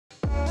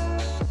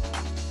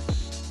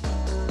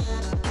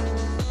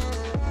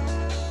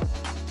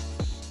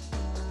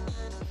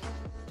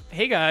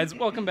Hey guys,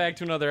 welcome back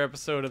to another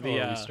episode of the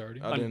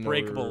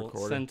Unbreakable we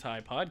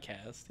Sentai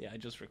podcast. Yeah, I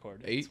just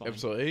recorded.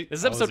 Episode 8? This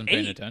is episode 8.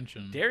 Paying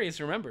attention. Darius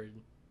remembered.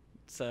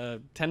 It's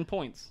 10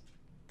 points.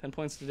 10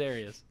 points to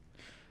Darius.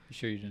 You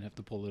sure you didn't have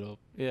to pull it up?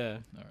 Yeah.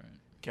 All right.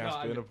 Can I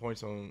spend the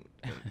points on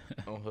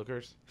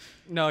hookers?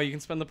 No, you can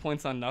spend the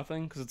points on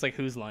nothing because it's like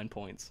whose line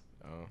points.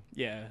 Oh.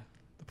 Yeah.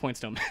 The points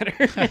don't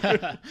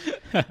matter.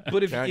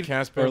 But if can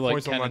I spend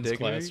points on my Kennan's dick?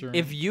 classroom.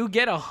 if you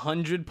get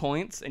 100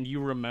 points and you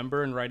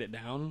remember and write it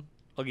down,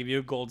 I'll give you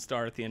a gold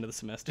star at the end of the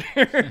semester.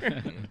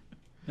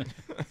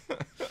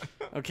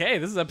 Okay,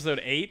 this is episode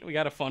 8. We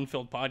got a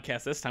fun-filled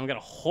podcast this time. We got a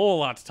whole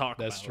lot to talk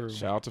about. That's true.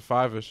 Shout out to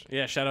Five-ish.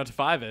 Yeah, shout out to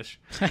Five-ish.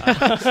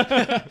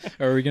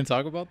 Are we gonna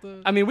talk about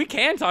that? I mean, we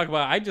can talk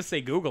about it. I just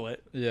say Google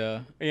it.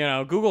 Yeah. You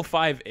know, Google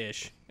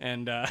Five-ish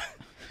and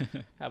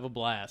have a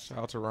blast. Shout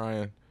out to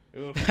Ryan.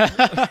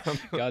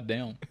 God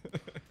damn.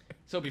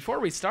 So before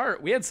we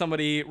start, we had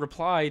somebody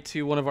reply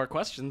to one of our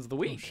questions of the Oh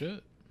week.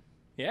 shit.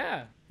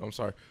 Yeah. I'm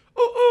sorry.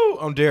 Ooh,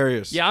 I'm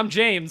Darius. Yeah, I'm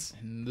James.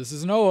 And this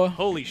is Noah.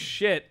 Holy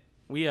shit.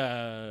 We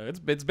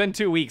it's been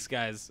 2 weeks,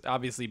 guys.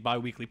 Obviously,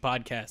 bi-weekly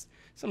podcast.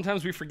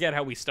 Sometimes we forget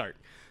how we start.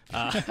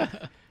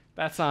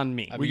 That's on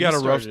me. We got a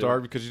rough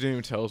start because you didn't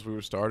even tell us we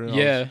were starting.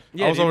 Yeah.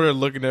 I was over there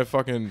looking at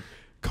fucking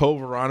Code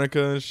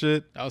Veronica and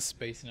shit. I was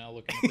spacing out,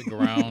 looking at the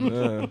ground.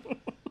 Yeah.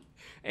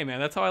 Hey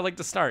man, that's how I like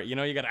to start. You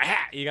know, you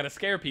gotta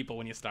scare people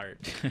when you start.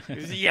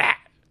 Yeah.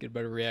 Get a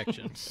better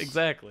reaction.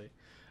 Exactly.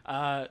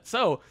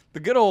 So the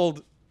good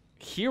old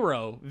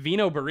hero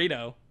Vino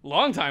Burrito,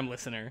 longtime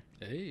listener,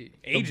 Hey,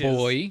 ages, the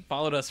boy.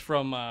 followed us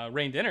from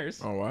Rain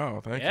Dinners. Oh, wow.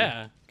 Thank you.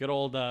 Yeah, good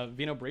old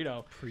Vino Burrito.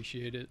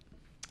 Appreciate it.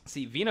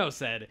 See, Vino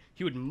said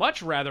he would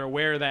much rather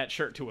wear that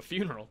shirt to a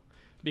funeral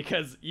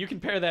because you can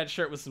pair that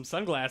shirt with some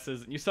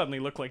sunglasses and you suddenly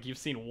look like you've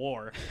seen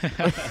war.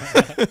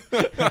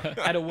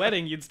 At a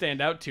wedding, you'd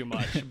stand out too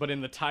much, but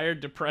in the tired,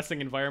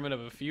 depressing environment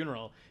of a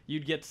funeral,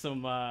 you'd get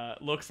some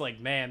looks like,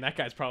 man, that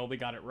guy's probably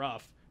got it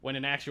rough. When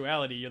in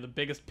actuality, you're the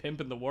biggest pimp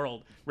in the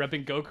world,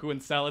 repping Goku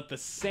and Cell at the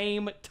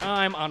same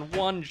time on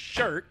one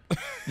shirt.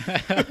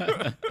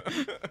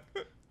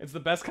 It's the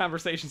best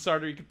conversation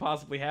starter you could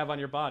possibly have on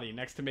your body,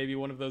 next to maybe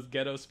one of those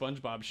ghetto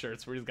SpongeBob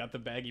shirts where he's got the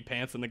baggy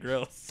pants and the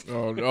grills.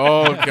 Oh,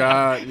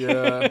 God,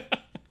 yeah.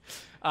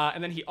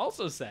 And then he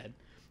also said,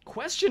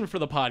 question for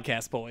the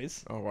podcast,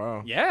 boys. Oh,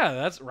 wow. Yeah,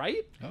 that's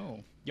right. Oh,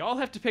 Y'all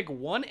have to pick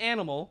one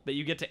animal that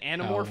you get to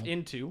animorph Ow.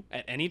 into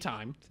at any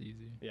time. it's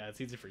easy. Yeah,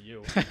 it's easy for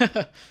you.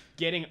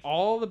 Getting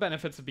all the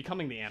benefits of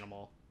becoming the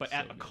animal, but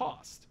at a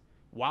cost.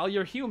 While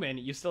you're human,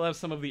 you still have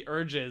some of the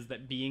urges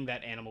that being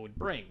that animal would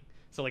bring.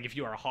 So, like, if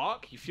you are a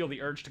hawk, you feel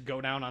the urge to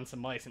go down on some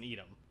mice and eat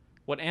them.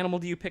 What animal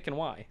do you pick and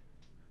why?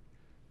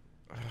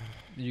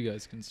 You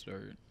guys can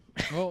start.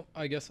 Well,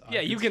 I guess.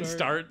 Yeah, you can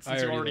start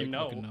since I you already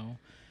fucking know.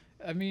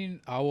 I mean,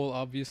 owl,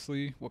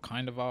 obviously. What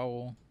kind of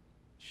owl?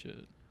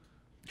 Shit.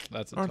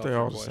 That's a Aren't they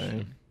tougher all the question.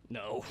 same?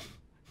 No.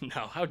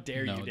 No, how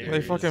dare No, you, they're- dare They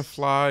you. fucking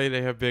fly,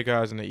 they have big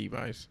eyes, and they eat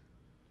mice.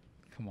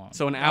 Come on.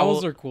 So an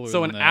Owls owl are cooler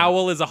So than an that.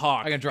 owl is a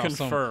hawk. I can drop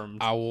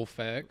confirmed. some owl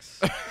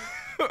facts.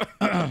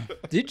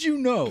 Did you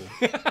know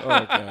Oh,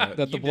 God. that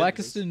the did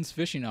Blackesten's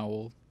fishing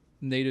owl,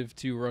 native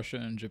to Russia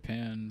and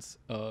Japan's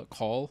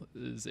call,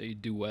 is a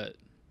duet,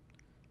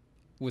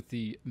 with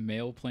the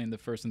male playing the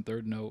first and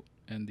third note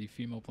and the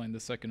female playing the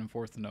second and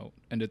fourth note,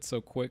 and it's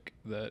so quick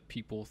that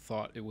people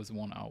thought it was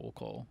one owl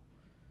call.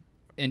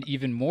 And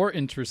even more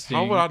interesting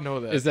How would I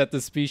know that? is that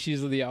the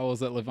species of the owls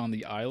that live on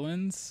the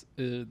islands,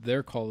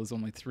 their call is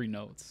only 3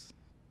 notes.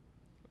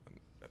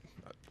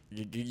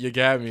 You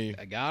got me.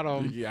 I got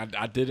them. Yeah,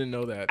 I didn't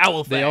know that.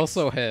 Owl They facts.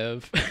 also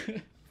have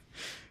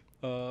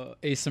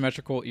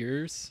asymmetrical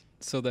ears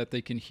so that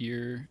they can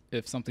hear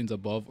if something's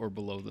above or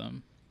below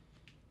them.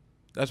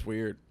 That's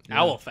weird.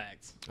 Owl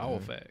facts. Owl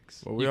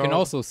facts. Well, we you can all-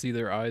 also see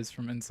their eyes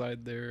from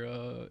inside their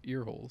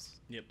ear holes.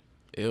 Yep.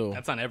 Ew.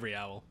 That's on every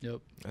owl.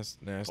 Yep. That's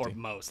nasty. Or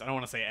most. I don't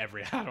want to say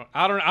every.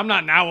 I'm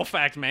not an owl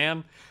fact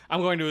man.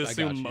 I'm going to got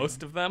assume you.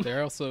 most of them.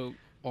 They're also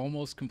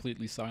almost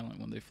completely silent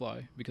when they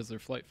fly because their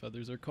flight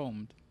feathers are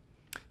combed.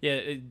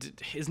 Yeah,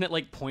 isn't it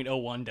like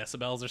 0.01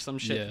 decibels or some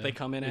shit that they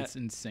come in It's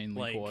at?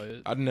 insanely like-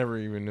 quiet. I never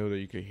even knew that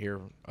you could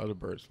hear other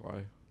birds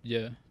fly.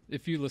 Yeah.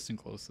 If you listen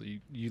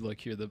closely, you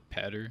like hear the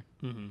patter.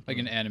 Mm-hmm. Like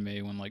in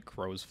anime, when like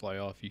crows fly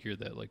off, you hear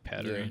that like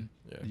pattering.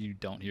 Yeah. You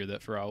don't hear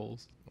that for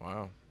owls.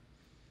 Wow.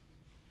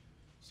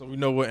 So we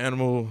know what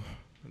animal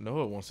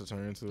Noah wants to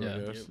turn into, Yeah, I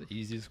that's guess. the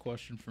easiest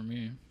question for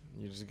me.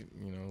 You just,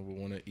 would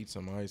want to eat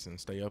some ice and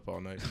stay up all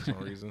night for some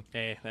reason.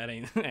 Hey, that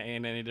ain't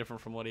any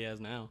different from what he has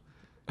now.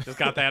 Just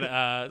got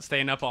that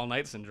staying up all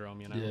night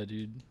syndrome, you know. Yeah,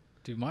 dude.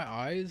 Dude, my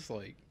eyes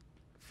like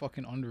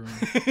fucking under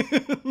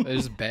them. They're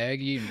just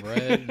baggy and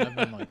red, and I've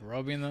been like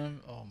rubbing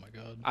them. Oh my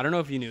god. I don't know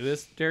if you knew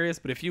this, Darius,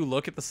 but if you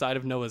look at the side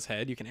of Noah's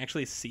head, you can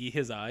actually see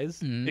his eyes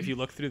Mhm. if you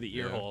look through the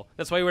ear Yeah. hole.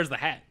 That's why he wears the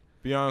hat.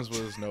 Be honest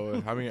with us, Noah.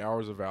 How many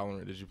hours of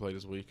Valorant did you play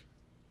this week?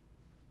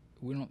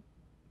 We don't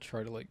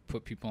try to like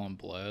put people on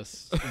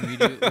blast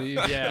immediately.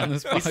 Yeah, on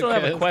this we still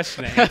have a podcast.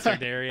 question to answer,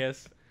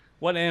 Darius.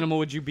 What animal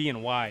would you be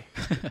and why?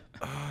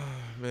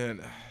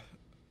 Man,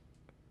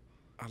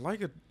 I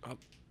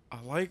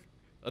like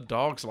a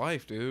dog's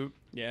life, dude.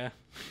 Yeah.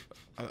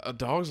 A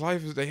dog's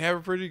life is they have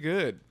it pretty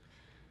good.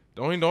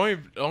 The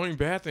only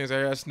bad thing is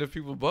I gotta sniff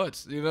people's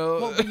butts, you know?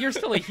 Well, but you're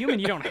still a human.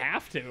 You don't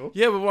have to.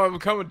 Yeah, but when I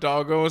become a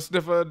dog, I go and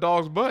sniff a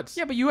dog's butts.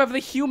 Yeah, but you have the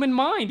human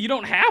mind. You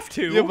don't have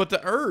to. Yeah, but the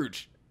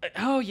urge.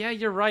 Oh, yeah,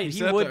 you're right.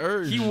 He would. The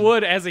urge. He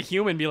would, as a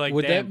human, be like,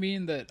 Would damn. that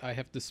mean that I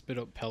have to spit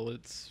up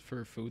pellets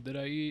for food that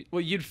I eat?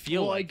 Well, you'd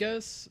feel Well, I like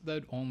guess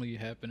that'd only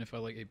happen if I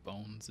like ate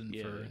bones and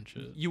fur and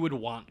shit. you would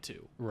want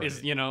to. Right.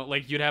 Is, you know,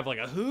 like, you'd have, like,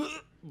 a...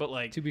 But,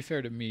 like... To be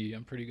fair to me,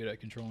 I'm pretty good at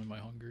controlling my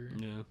hunger.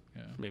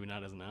 Yeah. Maybe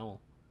not as an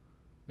owl.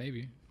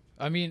 Maybe.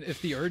 I mean,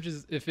 if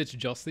it's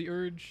just the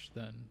urge,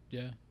 then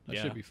yeah, that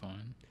should be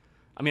fine.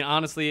 I mean,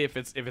 honestly, if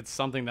it's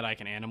something that I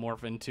can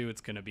anamorph into,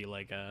 it's gonna be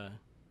like a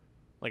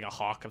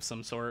hawk of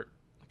some sort,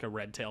 like a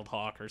red-tailed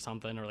hawk or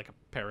something, or like a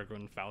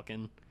peregrine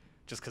falcon.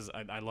 Just because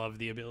I love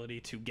the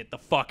ability to get the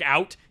fuck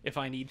out if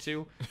I need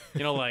to.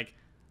 You know, like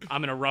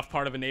I'm in a rough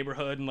part of a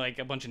neighborhood and like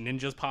a bunch of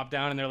ninjas pop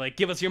down and they're like,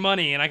 "Give us your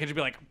money," and I can just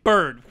be like,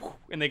 "Bird,"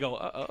 and they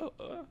go,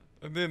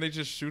 And then they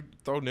just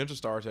throw ninja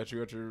stars at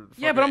you at your.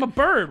 Yeah, but I'm a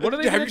bird. What are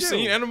they Have gonna you do?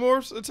 seen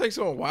Animorphs? It takes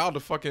them a while to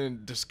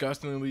fucking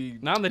disgustingly.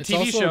 Not on the It's TV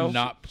also show.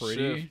 not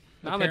pretty. Shit.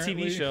 Not on the TV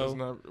apparently. show. It's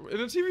not, in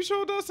the TV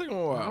show, it does take them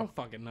a I while. don't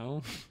fucking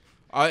know.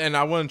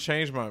 I wouldn't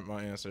change my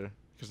answer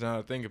because now that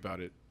I think about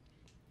it,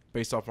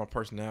 based off my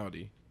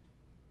personality,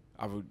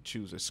 I would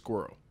choose a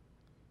squirrel.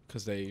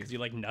 Because you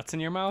like nuts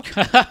in your mouth?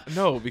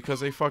 No, because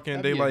they fucking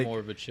That'd be like more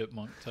of a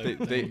chipmunk type.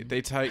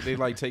 they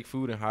like take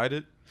food and hide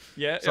it.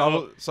 Yeah.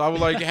 So I would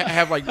like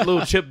have like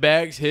little chip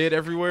bags hid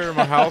everywhere in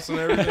my house and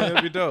everything.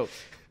 That'd be dope.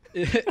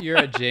 You're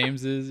at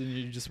James's and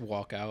you just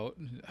walk out.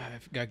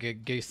 I've got to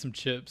get some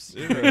chips.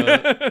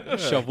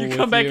 Shovel You with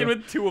come back you. in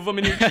with 2 of them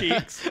in your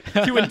cheeks.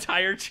 2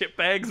 entire chip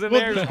bags in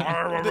there.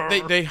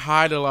 They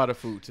hide a lot of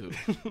food too.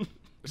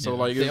 So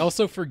like they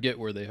also forget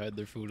where they hide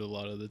their food a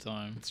lot of the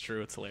time. It's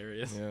true. It's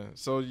hilarious. yeah.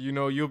 So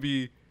you'll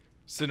be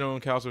sitting on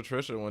the couch with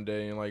Trisha one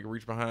day and like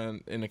reach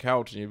behind in the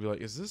couch and you'll be like,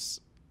 is this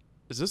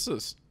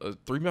a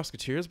Three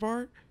Musketeers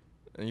bar?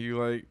 And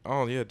you like,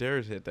 oh yeah,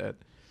 Darius hit that.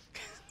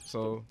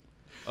 So,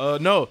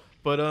 no,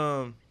 but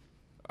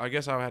I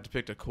guess I would have to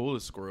pick the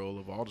coolest squirrel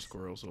of all the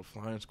squirrels, so a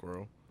flying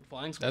squirrel.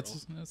 Flying squirrel.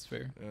 That's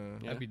fair. Yeah.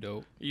 That'd be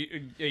dope. Are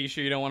you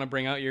sure you don't want to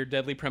bring out your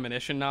deadly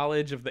premonition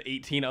knowledge of the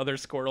 18 other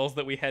squirrels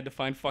that we had to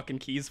find fucking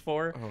keys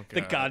for? Oh,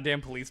 the God.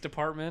 goddamn police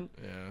department.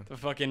 Yeah. The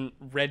fucking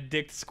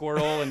red-dicked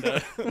squirrel and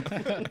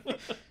the...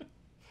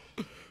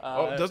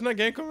 Doesn't that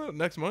game come out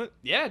next month?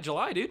 Yeah,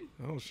 July, dude.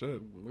 Oh shit!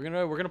 We're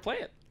gonna play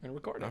it. We're gonna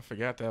record it. I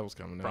forgot that was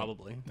coming out.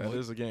 Probably. That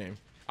is a game.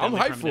 I'm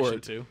Deadly hyped for Premonition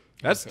it. too.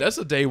 That's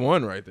a day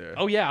one right there.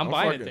 Oh yeah, I'm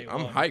buying it day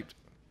I'm one. hyped.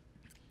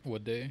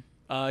 What day?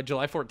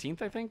 July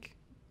 14th, I think.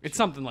 It's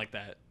something like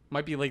that.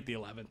 Might be like the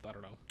 11th. I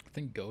don't know. I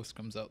think Ghost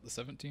comes out the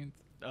 17th.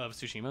 Of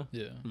Tsushima.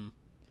 Yeah.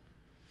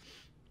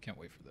 Can't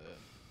wait for that.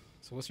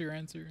 So what's your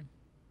answer,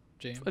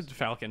 James? A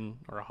falcon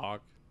or a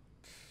hawk.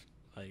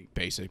 Like,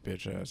 Basic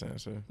bitch ass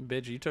answer.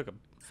 bitch, you took a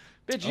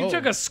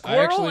Oh, squirrel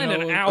actually and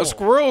an know- owl. A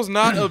squirrel's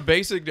not a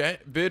basic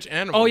bitch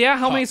animal. Oh yeah,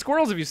 how many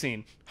squirrels have you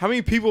seen? How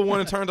many people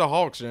want to turn to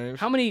hawks, James?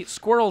 How many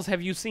squirrels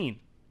have you seen?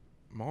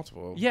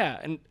 Multiple. Yeah,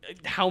 and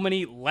how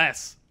many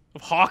less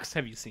of hawks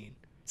have you seen?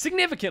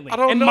 Significantly. I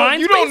don't and know.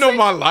 mine's You don't know basic?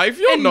 my life.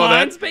 You don't And know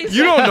mine's that. basic?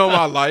 You don't know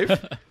my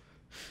life.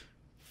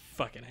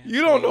 Fucking ass.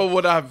 You don't know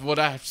what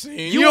I've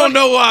seen. You want- don't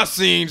know what I've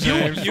seen,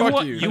 James.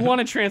 Fuck you. You want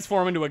to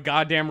transform into a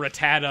goddamn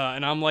Rattata,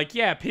 and I'm like,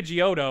 yeah,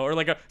 Pidgeotto, or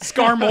like a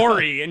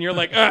Skarmory, and you're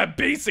like,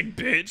 basic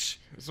bitch.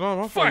 It's not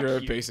my Fuck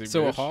favorite you. basic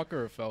So a bitch. hawk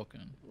or a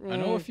falcon? I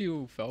know a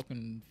few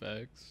falcon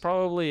facts.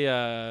 Probably,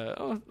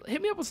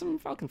 hit me up with some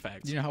falcon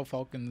facts. Do you know how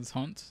falcons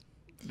hunt?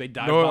 They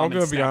dive No, bomb I'm and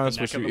gonna be snap the honest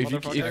neck with of you. the If you-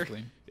 motherfucker.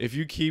 Exactly. If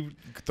you keep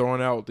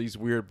throwing out these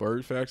weird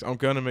bird facts, I'm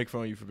gonna make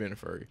fun of you for being a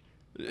furry.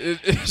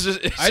 It's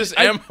just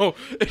ammo.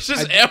 It's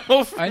just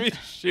ammo for me to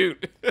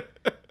shoot.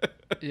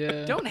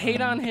 Yeah. Don't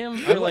hate on him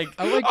for like.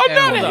 I like I'm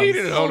not animals.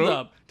 hating on Hold him.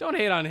 up. Don't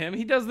hate on him.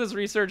 He does this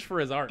research for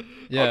his art.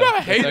 Yeah, I'm not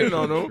that's hating actually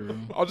on him. true.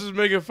 I'll just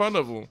making fun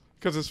of him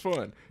because it's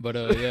fun. But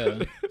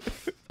yeah,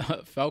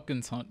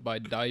 falcons hunt by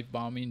dive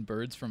bombing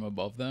birds from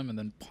above them and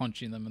then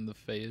punching them in the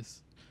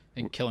face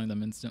and killing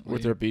them instantly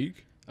With their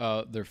beak?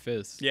 their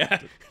fists.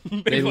 Yeah.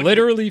 They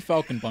literally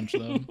falcon punch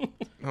them.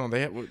 No,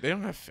 they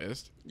don't have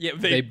fists. Yeah,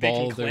 they they can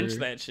ball clinch their-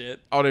 that shit.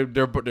 Oh,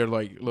 they're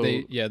like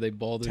little. They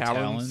ball their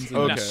Talons? talons and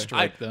Okay. then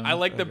strike them. I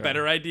like the Okay.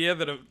 better idea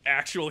that an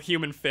actual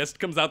human fist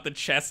comes out the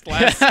chest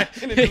last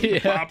second and just Yeah.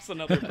 pops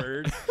another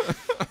bird.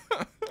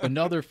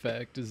 Another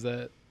fact is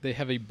that they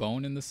have a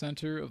bone in the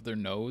center of their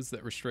nose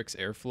that restricts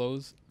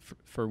airflows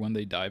for when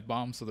they dive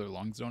bomb so their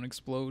lungs don't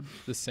explode.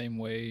 The same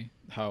way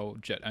how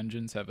jet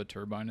engines have a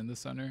turbine in the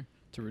center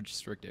to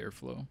restrict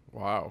airflow.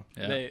 Wow.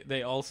 Yeah.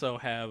 They also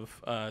have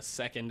a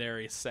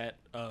secondary set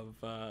of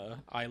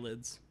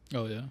eyelids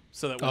Oh yeah.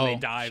 so that when they Oh,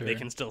 dive, they sure.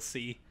 can still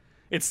see.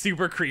 It's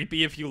super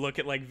creepy if you look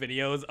at like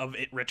videos of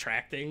it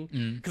retracting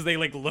because they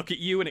like look at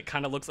you and it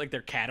kind of looks like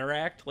they're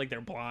cataract, like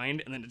they're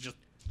blind, and then it just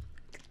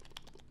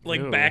like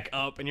Ew. back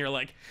up, and you're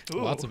like, ooh.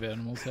 Lots of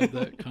animals have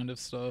that kind of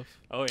stuff.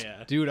 Oh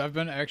yeah. Dude, I've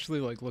been actually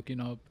like looking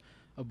up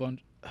a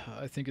bunch.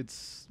 I think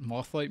it's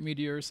Mothlight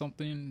Media or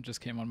something.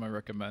 Just came on my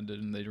recommended,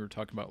 and they were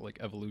talking about like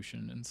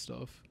evolution and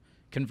stuff.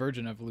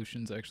 Convergent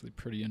evolution is actually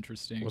pretty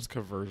interesting. What's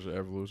convergent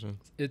evolution?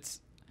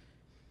 It's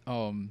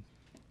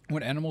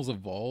when animals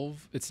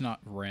evolve, it's not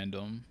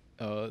random.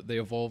 They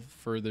evolve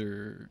for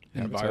their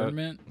Habitat?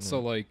 environment. Mm. So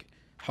like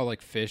how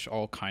like fish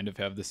all kind of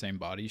have the same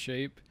body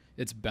shape.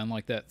 It's been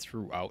like that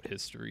throughout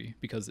history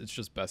because it's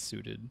just best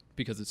suited,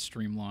 because it's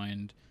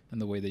streamlined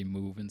and the way they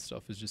move and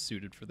stuff is just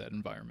suited for that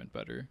environment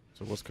better.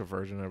 So what's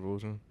convergent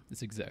evolution?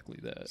 It's exactly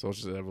that. So it's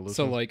just evolution.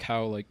 So like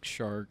how like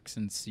sharks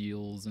and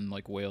seals and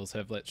like whales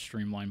have that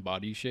streamlined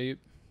body shape,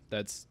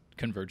 that's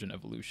convergent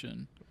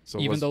evolution. So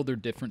Even what's, though they're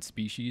different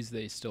species,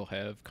 they still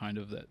have kind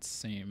of that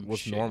same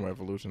what's shape. normal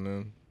evolution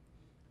then?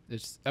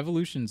 It's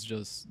evolution's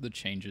just the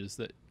changes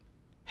that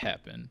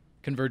happen.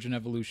 Convergent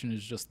evolution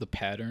is just the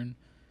pattern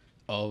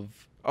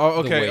of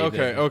Oh, the okay, way okay,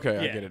 they- okay.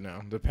 I Yeah. get it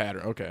now. The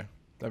pattern. Okay,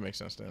 that makes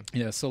sense then.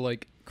 Yeah, so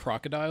like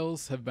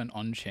crocodiles have been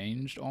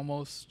unchanged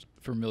almost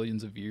for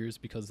millions of years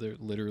because they're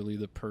literally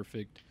the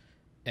perfect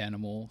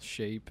animal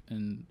shape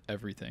and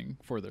everything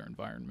for their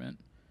environment.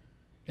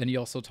 And he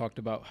also talked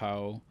about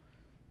how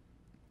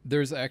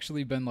there's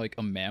actually been like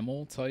a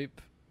mammal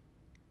type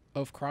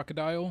of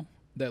crocodile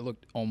that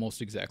looked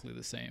almost exactly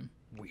the same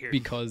Weird.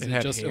 because It it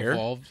had just hair?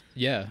 evolved.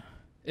 Yeah.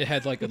 It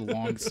had like a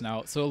long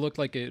snout. So it looked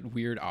like a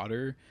weird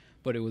otter,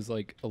 but it was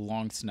like a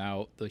long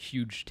snout, the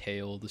huge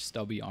tail, the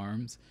stubby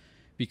arms,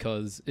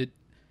 because it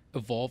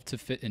evolved to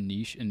fit a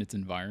niche in its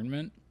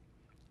environment.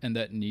 And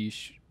that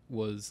niche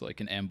was like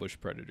an ambush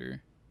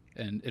predator.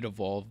 And it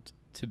evolved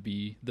to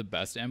be the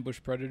best ambush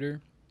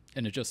predator.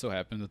 And it just so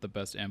happened that the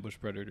best ambush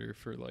predator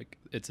for like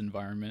its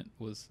environment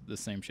was the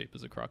same shape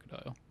as a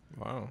crocodile.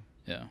 Wow.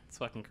 Yeah. It's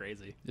fucking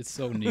crazy. It's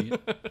so neat.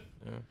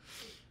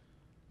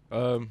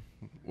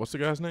 What's the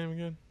guy's name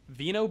again?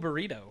 Vino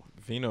Burrito.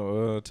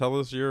 Vino. Tell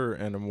us your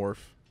anamorph.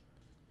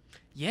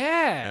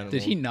 Yeah. Animal.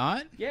 Did he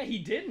not? Yeah, he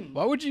didn't.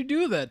 Why would you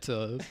do that to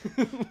us?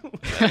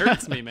 That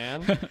hurts me,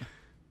 man.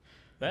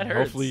 That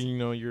hurts. Hopefully,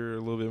 you're a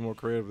little bit more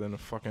creative than a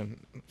fucking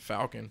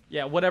falcon.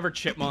 Yeah, whatever,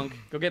 chipmunk.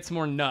 Go get some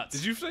more nuts.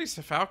 Did you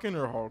say falcon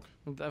or hawk?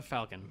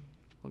 Falcon.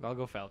 Look, I'll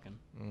go falcon.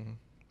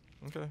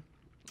 Mm-hmm. Okay.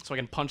 So I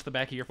can punch the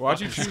back of your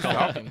Why'd you fucking choose skull.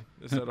 falcon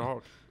instead of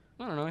hawk?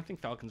 I don't know. I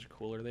think falcons are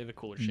cooler. They have a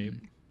cooler shape.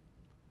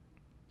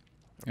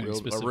 Any A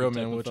specific real type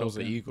man of would chose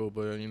the falcon? eagle,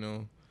 but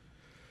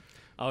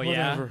Oh,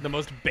 yeah? Whatever. The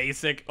most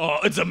basic. Oh,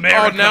 it's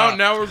America. Oh,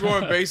 now we're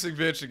going basic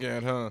bitch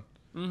again, huh?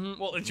 Mm-hmm.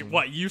 Well,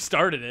 what? You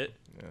started it.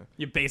 Yeah.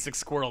 You basic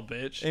squirrel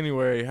bitch.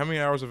 Anyway, how many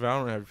hours of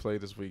Valorant have you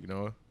played this week,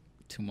 Noah?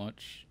 Too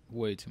much.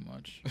 Way too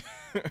much.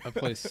 I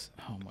play.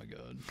 Oh my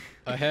god.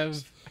 I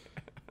have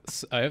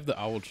the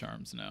owl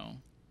charms now.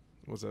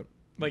 What's up?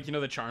 Like,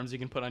 the charms you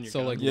can put on your So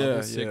gun? like Yeah,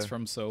 level 6 yeah.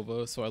 from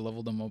Sova. So I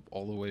leveled them up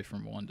all the way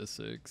from 1 to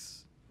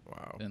 6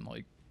 Wow. in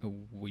like a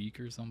week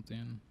or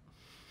something.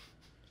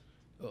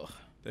 Ugh.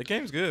 That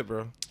game's good,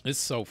 bro. It's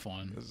so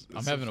fun. It's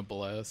I'm having a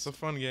blast. It's a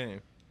fun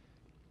game.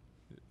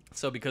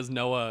 So because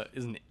Noah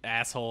is an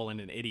asshole and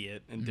an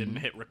idiot and didn't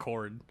Mm-hmm. hit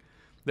record,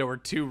 there were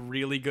 2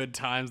 really good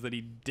times that he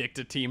dicked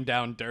a team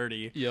down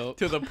dirty. Yup.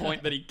 To the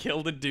point that he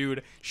killed a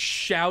dude,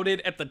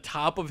 shouted at the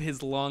top of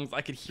his lungs. I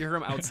could hear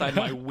him outside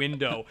my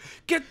window.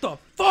 Get the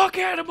fuck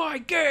out of my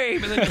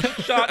game! And then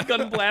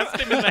shotgun blast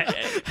him in the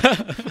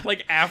head.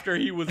 Like after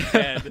he was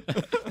dead.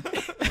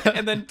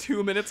 And then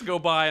 2 minutes go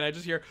by and I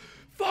just hear,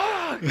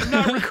 fuck! I'm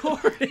not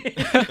recording!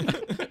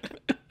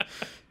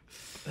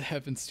 That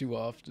happens too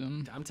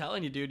often. I'm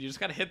telling you, dude, you just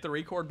gotta hit the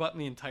record button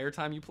the entire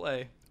time you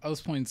play. I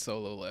was playing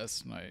solo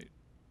last night.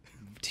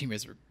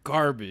 Teammates were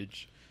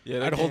garbage. Yeah,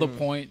 that I'd hold a game-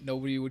 point,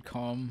 nobody would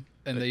come,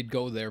 and they'd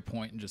go their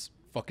point and just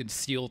fucking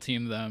steal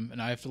team them, and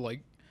I have to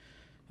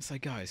it's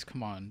like, guys,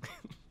 come on.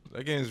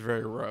 That game is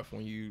very rough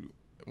when you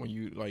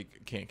like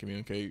can't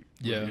communicate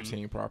with Yeah. your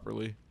team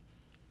properly.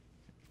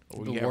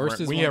 The worst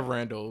is when you when-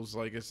 have randos,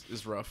 like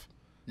it's rough.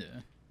 Yeah.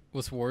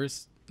 What's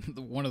worse,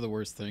 one of the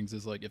worst things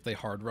is like if they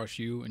hard rush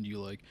you and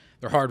you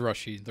they're hard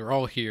rushing, they're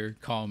all here,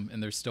 come,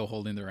 and they're still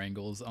holding their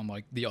angles on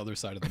like the other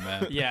side of the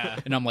map. Yeah.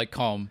 And I'm like,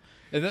 come.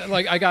 And then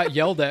I got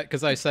yelled at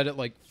because I said it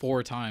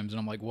 4 times, and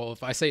I'm like, well,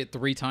 if I say it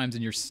 3 times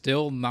and you're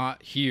still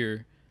not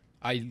here,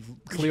 I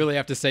clearly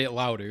have to say it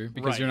louder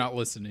because you're Right. not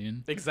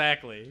listening.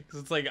 Exactly. Because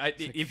it's like,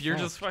 if you're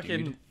just fuck,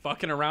 fucking dude.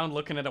 fucking around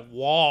looking at a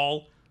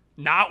wall,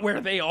 not where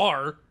they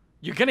are,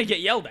 you're gonna get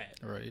yelled at.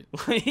 Right.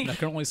 Like, And I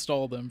can only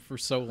stall them for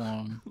so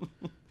long.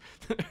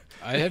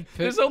 I had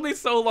there's picked, only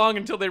so long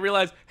until they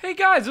realize, hey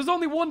guys, there's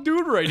only one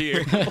dude right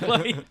here.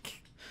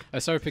 Like, I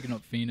started picking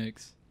up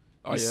Phoenix.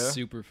 Oh He's yeah,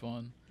 super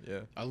fun.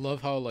 yeah. I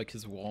love how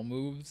his wall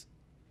moves.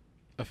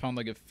 I found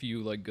a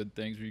few good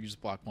things where you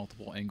just block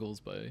multiple angles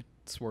by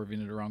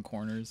swerving it around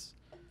corners.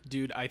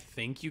 dude, I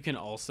think you can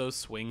also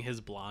swing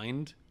his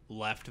blind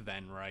left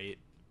then right.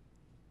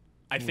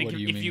 I think What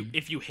do you mean?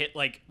 if you hit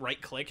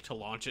right click to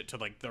launch it to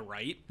the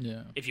right,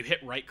 Yeah. if you hit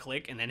right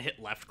click and then hit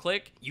left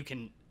click, you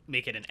can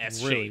make it an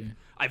S Really? shape.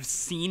 I've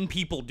seen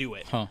people do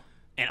it. Huh.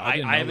 And I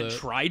didn't I know haven't that.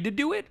 tried to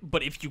do it,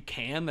 but if you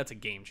can, that's a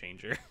game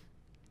changer.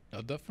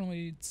 I'll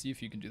definitely see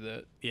if you can do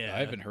that. Yeah. I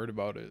haven't heard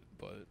about it,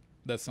 but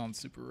that sounds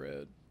super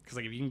rad. Because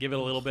like if you can give it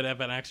a little bit of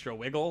an extra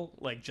wiggle,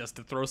 like just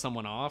to throw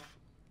someone off,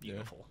 Yeah.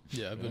 beautiful.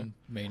 Yeah, I've been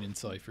maining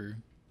Cypher.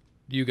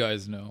 You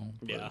guys know,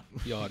 but Yeah.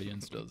 the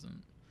audience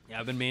doesn't. Yeah,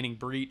 I've been maining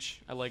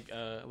Breach. I like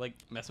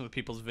messing with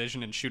people's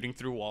vision and shooting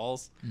through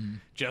walls,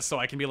 just so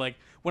I can be like,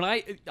 when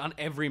on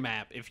every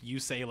map, if you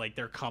say like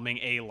they're coming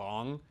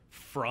along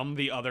from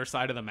the other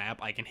side of the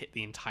map, I can hit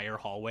the entire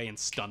hallway and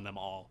stun them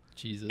all,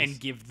 Jesus. and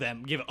give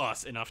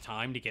us enough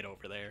time to get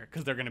over there,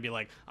 because they're gonna be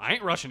like, I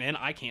ain't rushing in,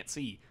 I can't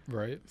see.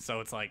 Right? So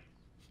it's like,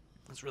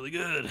 that's really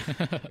good.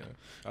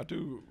 I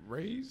do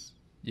Raze.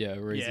 Yeah,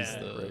 Raze is Yeah.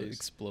 the Raze.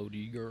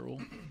 explodey girl.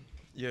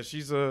 Yeah,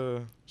 she's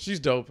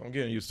dope. I'm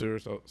getting used to her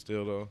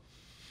still though.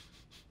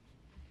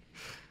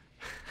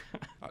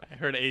 I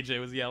heard AJ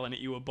was yelling at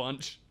you a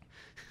bunch.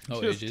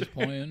 Oh, Just- AJ's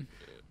playing?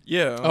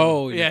 Yeah.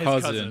 Oh, yeah, your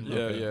his cousin. cousin.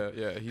 Yeah,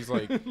 Okay. yeah.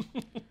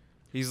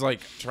 He's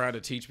like trying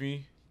to teach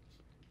me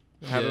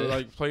how to Yeah.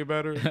 like play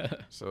better.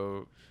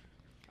 So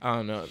I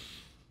don't know.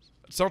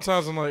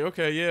 Sometimes I'm like,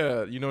 okay,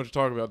 yeah, you know what you're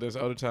talking about. There's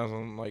other times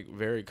I'm like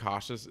very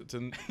cautious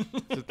to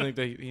think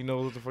that he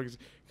knows what the fuck is,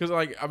 because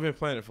like I've been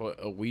playing it for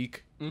a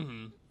week.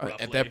 Mm-hmm.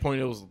 At that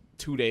point, it was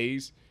 2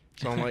 days.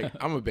 So I'm like,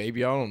 I'm a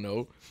baby. I don't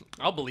know.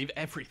 I'll believe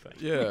everything.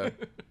 Yeah.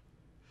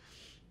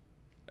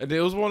 And it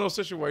was one of those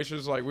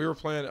situations like we were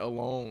playing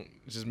alone,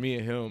 just me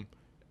and him,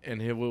 and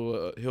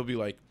he'll be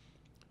like,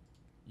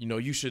 you know,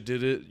 you should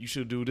did it, you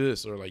should do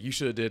this, or like you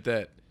should have did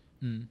that,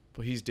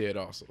 but he's dead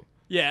also.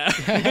 Yeah.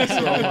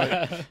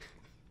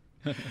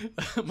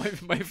 So I'm like,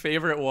 my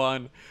favorite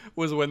one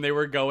was when they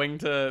were going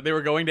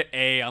to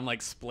A on like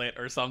split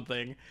or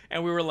something,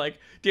 and we were like,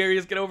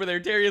 Darius, get over there,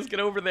 Darius, get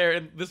over there,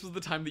 and this was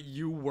the time that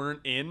you weren't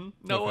in,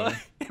 Noah. Okay.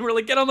 And we're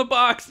like, get on the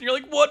box, and you're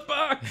like, what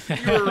box? And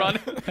you were running,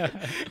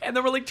 and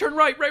then we're like, turn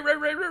right,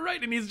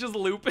 and he's just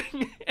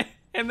looping.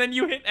 And then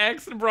you hit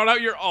X and brought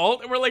out your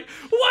ult, and we're like,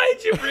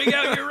 why'd you bring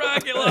out your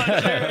rocket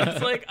launcher?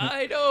 It's like,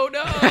 I don't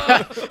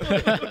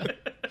know.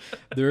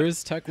 There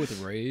is tech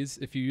with Raze.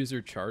 If you use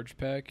your charge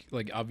pack,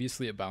 like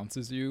obviously it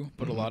bounces you,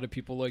 but a lot of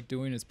people like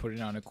doing is putting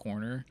it on a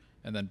corner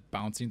and then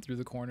bouncing through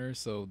the corner,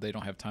 so they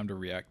don't have time to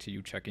react to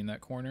you checking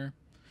that corner.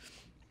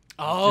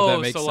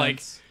 Oh, makes so like,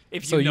 sense.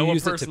 if So you know you a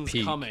use it to person's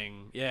peek.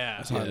 coming, yeah.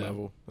 that's high Yeah.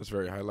 level. That's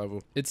very high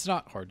level. It's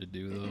not hard to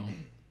do though.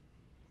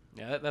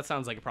 Yeah, that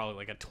sounds like probably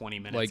like a 20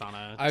 minutes Like, on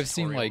a I've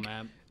seen tutorial like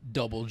map.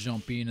 double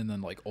jumping and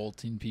then like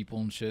ulting people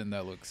and shit, and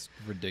that looks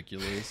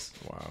ridiculous.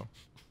 Wow.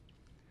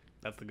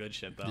 That's the good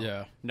shit, though.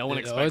 Yeah. No one Oh,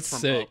 expects it's from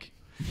sick.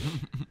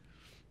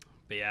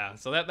 But yeah,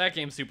 so that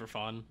game's super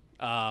fun.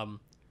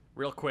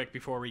 Real quick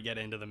before we get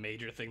into the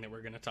major thing that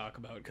we're going to talk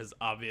about, because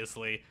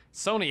obviously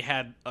Sony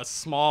had a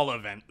small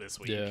event this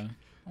week. Yeah.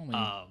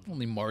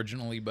 Only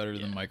marginally better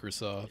than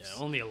Microsoft's.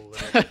 Yeah, only a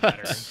little bit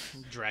better.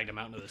 Dragged him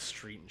out into the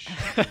street and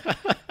shit.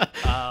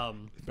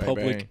 Bang,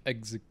 Public bang.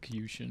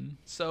 execution.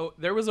 So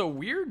there was a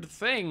weird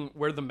thing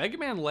where the Mega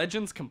Man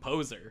Legends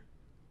composer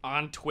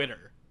on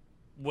Twitter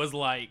was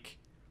like,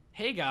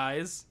 hey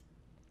guys,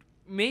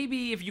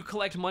 maybe if you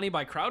collect money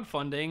by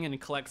crowdfunding and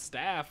collect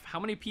staff, how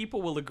many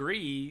people will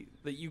agree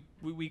that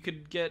we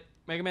could get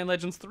Mega Man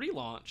Legends 3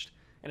 launched?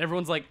 And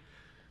everyone's like,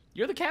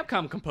 you're the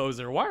Capcom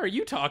composer. Why are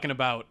you talking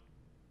about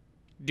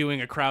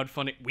doing a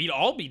crowdfunding? We'd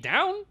all be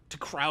down to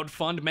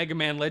crowdfund Mega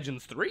Man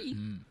Legends 3.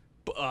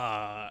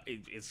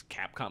 It's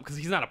Capcom, because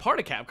he's not a part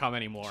of Capcom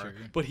anymore, Sure.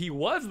 but he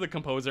was the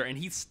composer and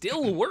he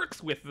still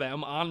works with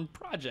them on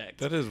projects.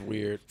 That is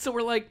weird. So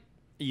we're like,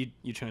 you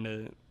trying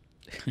to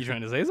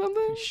say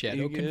something?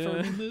 Shadow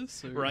confirming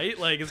this? Or? Right?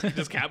 Like,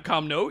 does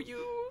Capcom know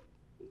you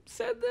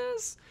said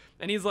this?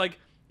 And he's like,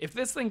 if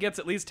this thing gets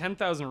at least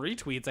 10,000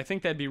 retweets, I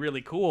think that'd be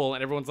really cool.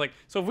 And everyone's like,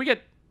 so if we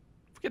get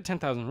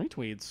 10,000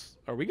 retweets,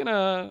 are we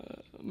gonna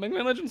Mega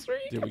Man Legends 3?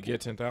 Did we get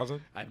 10,000?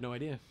 I have no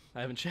idea.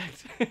 I haven't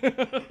checked.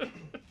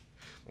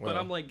 Well, But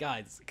I'm like,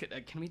 guys,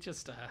 can we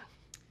just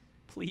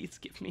please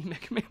give me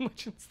Mega Man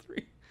Legends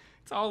 3?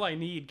 It's all I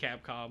need,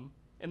 Capcom.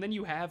 And then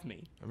you have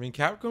me. I mean,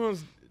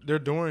 Capcom's, they're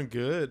doing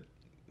good,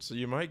 so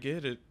you might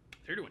get it.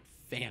 They're doing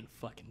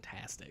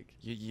fan-fucking-tastic.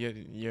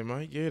 You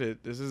might get it.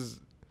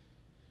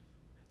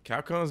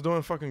 Capcom's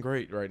doing fucking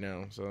great right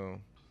now, so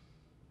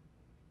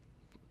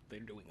They're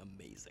doing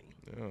amazing.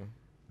 yeah.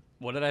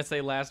 What did I say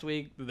last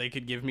week? They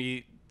could give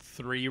me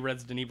 3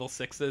 Resident Evil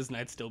 6s and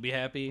I'd still be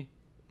happy,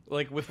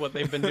 like, with what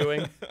they've been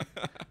doing.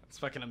 It's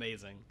fucking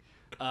amazing.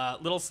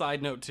 Little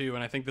side note, too,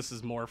 and I think this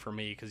is more for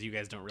me because you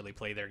guys don't really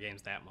play their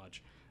games that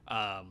much.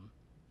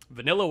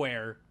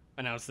 Vanillaware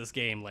announced this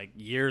game, like,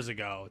 years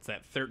ago. It's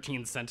that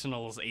 13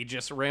 Sentinels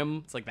Aegis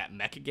Rim. It's like that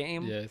mecha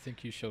game. Yeah, I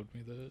think you showed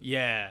me that.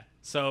 Yeah.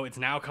 So it's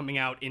now coming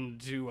out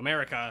into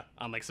America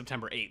on, like,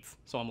 September 8th.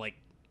 So I'm like,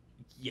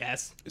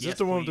 yes. Is yes, this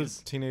the one please. with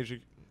the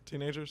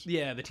teenagers?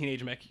 Yeah, the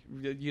teenage mech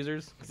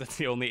users, because that's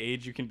the only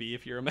age you can be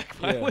if you're a mech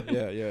Yeah, pilot.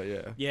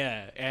 yeah.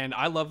 Yeah, and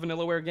I love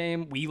Vanillaware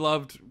game. We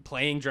loved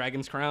playing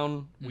Dragon's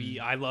Crown.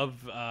 I love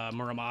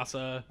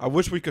Muramasa. I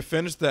wish we could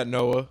finish that,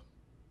 Noah.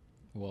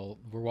 Well,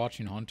 we're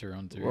watching Hunter x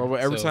Hunter. Well,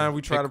 every so time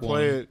we try to pick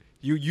play one. it,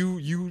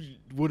 you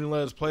wouldn't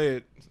let us play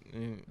it.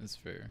 That's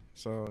fair.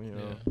 So you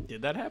know, Yeah.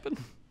 Did that happen?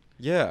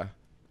 yeah.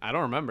 I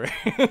don't remember.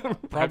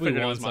 Probably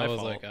figured it once was my I was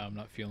fault. like, I'm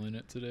not feeling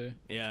it today.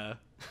 Yeah.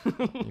 You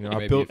know, I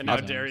Maybe built. a And now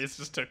few times. Darius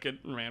just took it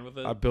and ran with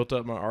it. I built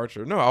up my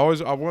archer. No,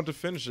 I wanted to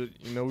finish it.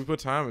 You know, we put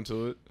time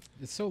into it.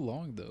 It's so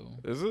long though.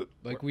 Is it?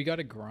 Like we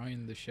gotta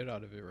grind the shit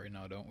out of it right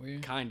now, don't we?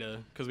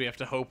 Kinda, because we have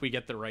to hope we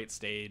get the right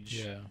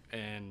stage. Yeah.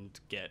 And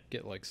get.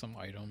 Get like some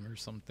item or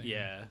something.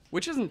 Yeah.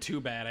 Which isn't too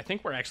bad. I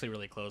think we're actually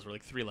really close. We're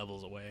like 3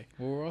 levels away.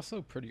 Well, we're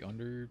also pretty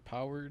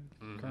underpowered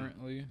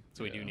currently.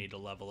 So we do Yeah. need to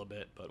level a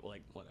bit, but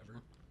like,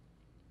 whatever.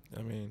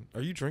 I mean,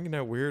 are you drinking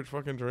that weird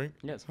fucking drink?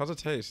 Yes. How's it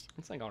taste?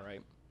 It's like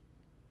alright.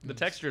 The Nice.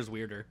 texture is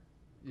weirder.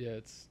 Yeah,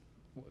 it's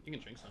You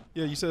can drink some.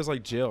 Yeah, you said it's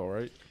like gel,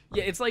 right?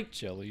 Yeah, it's like,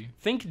 jelly.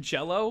 think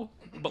Jello,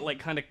 but like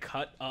kind of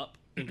cut up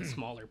into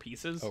smaller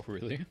pieces. Oh,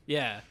 really?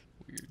 Yeah.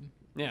 Weird.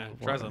 Yeah,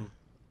 try Wow. some.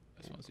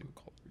 I just want to see what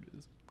color it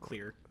is.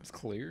 Clear. It's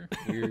clear.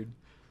 Weird.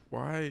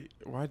 Why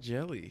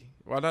jelly?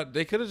 Why not?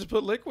 They could have just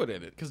put liquid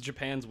in it. Because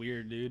Japan's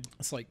weird, dude.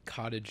 It's like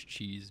cottage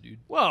cheese, dude.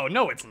 Whoa,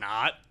 no, it's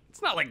not.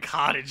 It's not like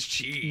cottage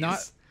cheese.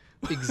 Not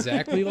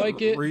exactly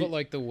like it, Read- but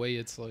like the way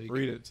it's like.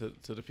 Read it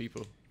to the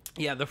people.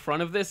 Yeah, the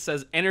front of this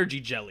says energy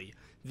jelly.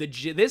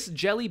 This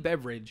jelly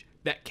beverage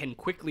that can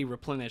quickly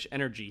replenish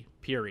energy,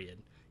 period.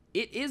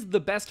 It is the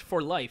best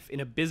for life in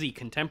a busy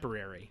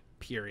contemporary,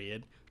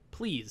 period.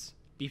 Please,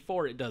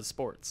 before it does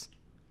sports.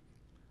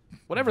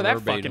 Whatever that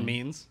Verbatim. fucking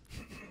means.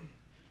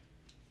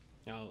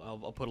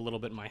 I'll put a little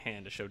bit in my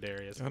hand to show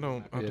Darius. I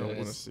don't Yeah, want to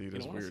it's- see you this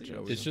don't wanna weird see it?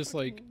 jelly. It's just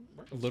like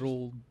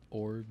little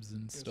orbs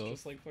and stuff. It's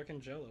just like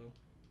fucking Jello.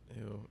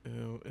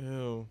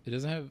 Ew. It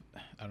doesn't have,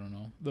 I don't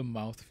know, the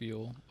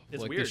mouthfeel of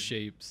It's like weird. the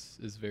shapes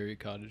is very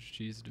cottage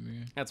cheese to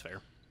me. That's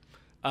fair.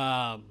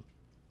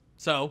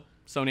 So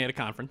Sony had a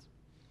conference.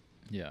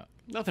 Yeah.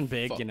 Nothing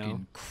big, Fucking you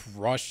know.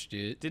 crushed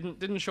it.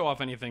 Didn't show off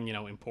anything, you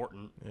know,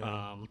 important.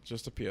 Yeah,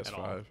 just a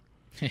PS5.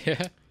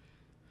 Yeah.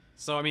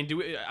 So I mean,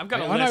 I've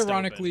got I a list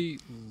open. unironically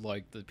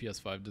like the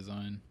PS5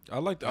 design.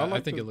 I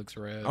think it looks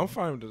rad. I'm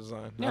fine with the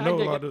design. Yeah, I know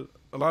I dig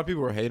a lot of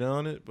people are hating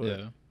on it, but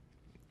Yeah.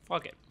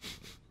 Fuck it.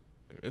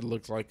 it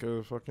looks like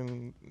a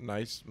fucking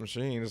nice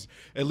machine.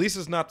 At least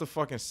it's not the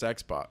fucking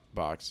sex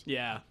box.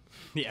 Yeah,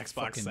 the Xbox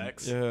Fucking-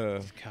 Sex,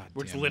 Yeah, God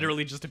which is damn it.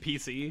 literally just a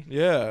PC.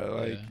 yeah.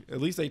 Like Yeah.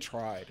 at least they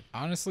tried.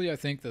 Honestly, I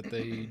think that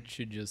they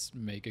should just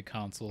make a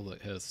console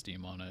that has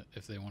Steam on it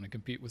if they want to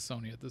compete with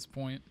Sony at this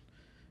point.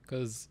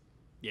 Because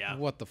Yeah.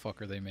 what the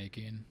fuck are they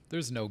making?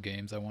 There's no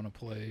games I want to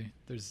play.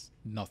 There's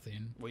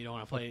nothing. Well, you don't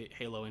want to play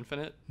Halo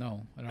Infinite?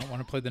 No, I don't want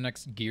to play the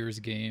next Gears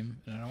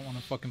game, and I don't want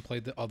to fucking play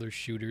the other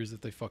shooters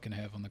that they fucking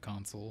have on the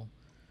console.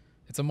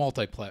 It's a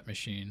multi-plat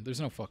machine. There's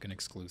no fucking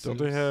exclusives. Don't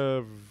they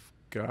have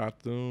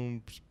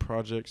Gotham,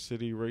 Project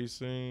City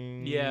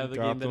Racing? Yeah, the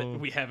game that Gotham?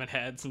 we haven't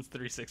had since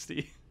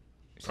 360.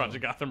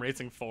 Project Gotham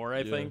Racing 4,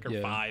 I think, or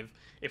Yeah. 5,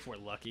 if we're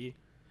lucky.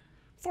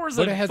 4's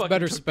But it has fucking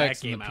better took that specs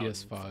than game the out and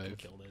PS5. fucking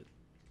killed it.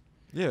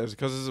 Yeah, it's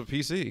because it's a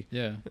PC.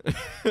 Yeah,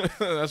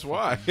 That's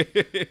why.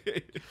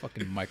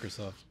 fucking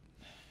Microsoft.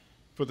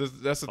 But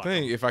that's the Fuck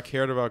thing. 'em. If I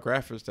cared about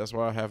graphics, that's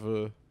why I have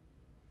a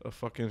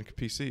fucking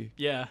PC.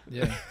 Yeah,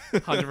 Yeah,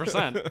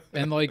 100%.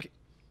 and like,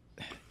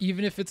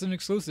 even if it's an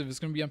exclusive, it's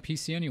gonna be on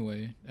PC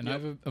anyway. And I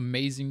Yep. have an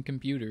amazing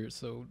computer,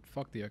 so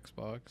fuck the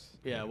Xbox.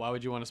 Yeah, why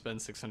would you want to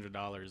spend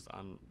 $600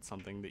 on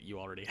something that you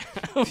already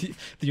have?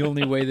 The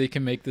only way they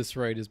can make this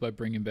right is by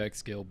bringing back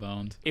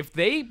Scalebound. If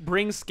they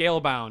bring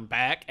Scalebound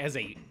back as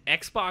a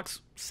Xbox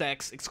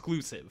Sex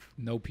exclusive,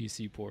 No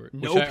PC port.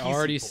 No which I PC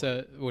already port.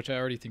 said. Which I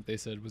already think they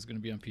said was gonna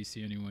be on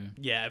PC anyway.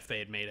 yeah, if they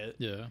had made it,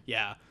 Yeah.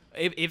 yeah,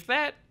 if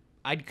that,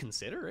 I'd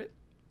consider it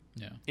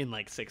Yeah. in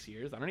like 6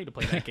 years. I don't need to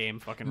play that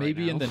game fucking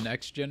Maybe right in now. the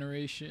next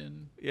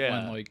generation, Yeah.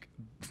 when like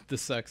the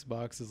sex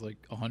box is like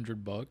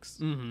 $100,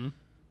 Mm-hmm. that'd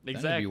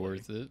Exactly. be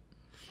worth it.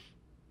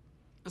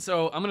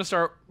 So I'm gonna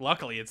start.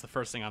 Luckily, it's the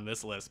first thing on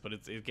this list, but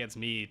it gets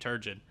me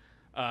turgid.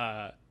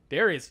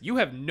 Darius, you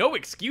have no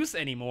excuse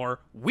anymore.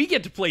 We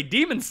get to play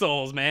Demon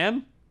Souls,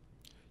 man.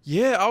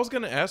 Yeah, I was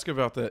gonna ask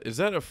about that. Is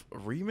that a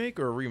remake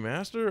or a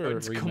remaster? Or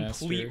It's a remaster.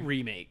 complete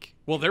remake.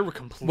 Well, they're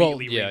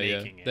completely Yeah,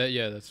 remaking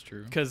yeah, it. that's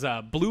true. Because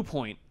Blue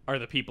Point are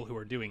the people who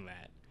are doing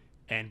that,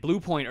 and Blue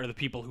Point are the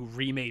people who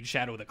remade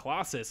Shadow of the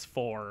Colossus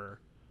for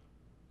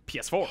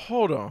PS4.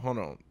 hold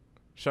on.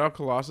 Shadow of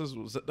Colossus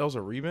that was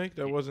a remake.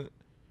 That wasn't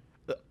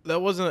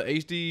an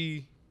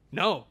HD.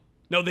 No,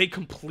 they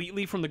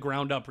completely from the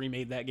ground up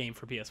remade that game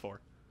for PS4.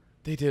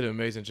 They did an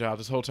amazing job.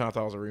 This whole time I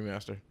thought it was a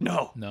remaster.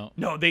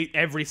 No. They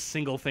every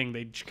single thing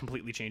they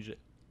completely changed it.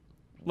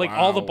 Like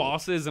all the Wow.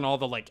 bosses and all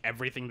the like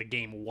everything the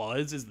game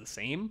was is the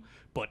same,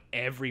 but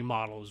every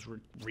model is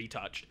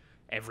retouched.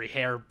 Every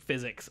hair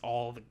physics,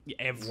 all the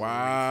everything.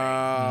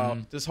 Wow.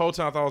 Mhm. This whole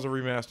time I thought it was a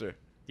remaster.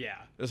 Yeah.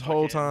 This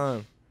whole Fucking-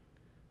 time.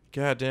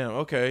 God damn.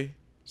 Okay.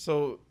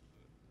 So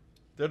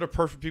they're the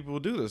perfect people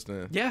to do this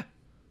then. Yeah.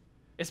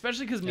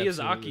 Especially because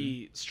Miyazaki,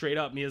 Absolutely. straight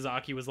up,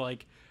 Miyazaki was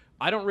like,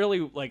 I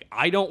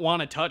don't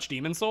want to touch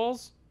Demon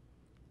Souls.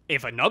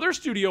 If another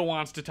studio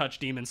wants to touch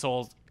Demon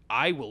Souls,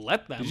 I will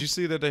let them. Did you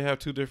see that they have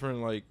 2 different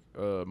like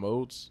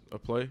modes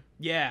of play?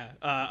 Yeah.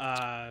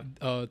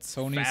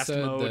 Sony fast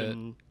said mode that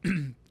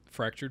and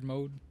fractured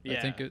mode. I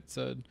think Yeah. it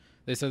said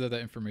they said that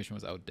information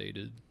was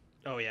outdated,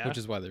 oh yeah. which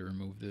is why they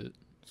removed it.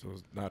 So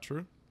it's not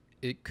true.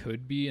 It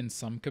could be in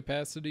some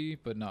capacity,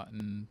 but not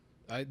in.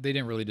 They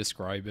didn't really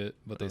describe it,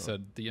 but they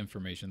said the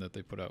information that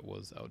they put out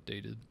was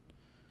outdated.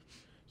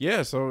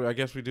 Yeah, so I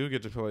guess we do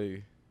get to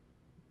play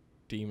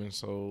Demon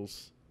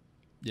Souls.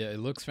 Yeah, it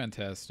looks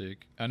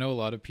fantastic. I know a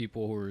lot of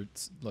people who are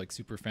like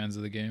super fans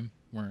of the game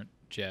weren't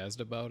jazzed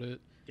about it,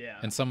 yeah.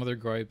 and some of their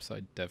gripes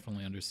I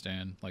definitely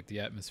understand, like the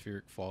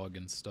atmospheric fog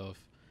and stuff.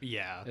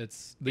 Yeah.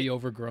 It's the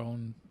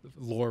overgrown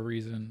lore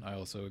reason I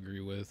also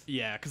agree with.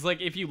 Yeah, because like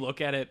if you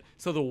look at it,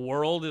 so the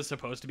world is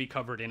supposed to be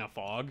covered in a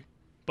fog,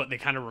 but they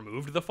kind of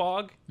removed the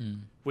fog,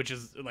 which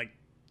is like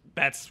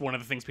that's one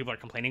of the things people are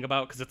complaining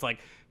about because it's like,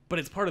 but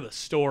it's part of the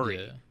story.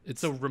 Yeah,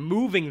 So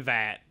removing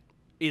that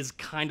is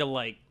kind of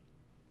like,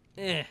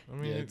 eh. I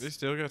mean, Yeah, they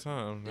still got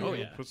time. Oh,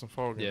 yeah. Put some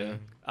fog in Yeah.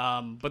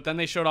 there. But then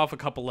they showed off a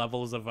couple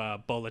levels of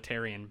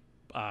Boletarian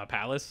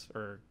Palace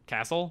or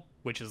Castle,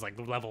 which is like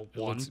level It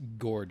 1. looks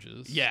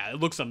gorgeous. Yeah, it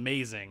looks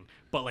amazing.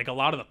 But like a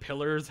lot of the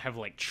pillars have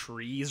like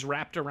trees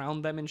wrapped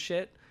around them and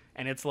shit.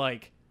 And it's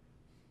like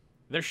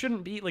there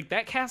shouldn't be like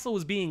that castle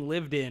was being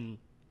lived in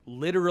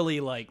literally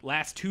like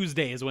last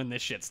Tuesday is when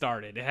this shit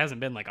started. It hasn't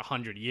been like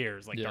 100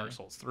 years like Yeah. Dark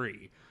Souls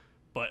 3.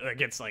 But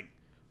like it's like,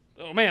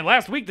 oh man,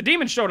 last week the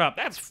demon showed up.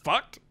 That's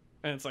fucked.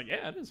 And it's like,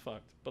 yeah, it is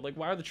fucked. But like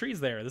why are the trees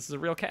there? This is a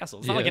real castle.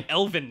 It's not like Yeah. an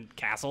elven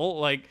castle.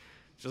 Like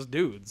it's just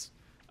dudes.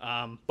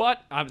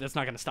 But that's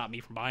not going to stop me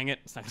from buying it.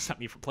 It's not going to stop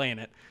me from playing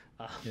it.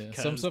 Yeah,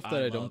 some stuff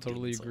that I don't love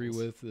totally Demon agree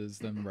Souls. with is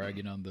them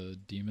ragging on the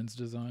demon's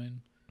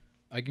design.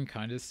 I can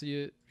kind of see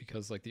it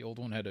because like the old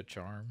one had a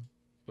charm,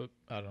 but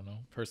I don't know.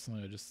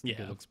 Personally, I just think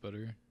Yeah. it looks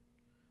better.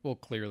 Well,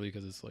 clearly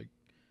because it's like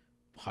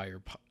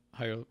higher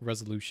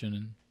resolution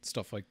and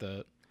stuff like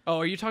that. Oh,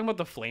 are you talking about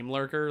the flame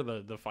lurker,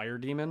 the fire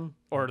demon,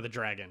 or the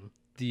dragon?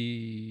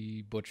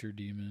 The butcher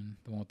demon,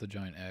 the one with the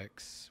giant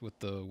axe with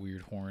the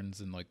weird horns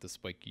and like the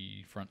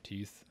spiky front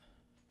teeth.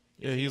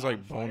 Yeah, he's on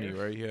like bony,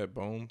 fire? right? He had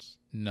bones.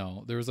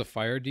 No, there was a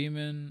fire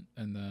demon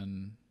and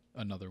then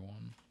another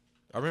one.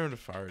 I remember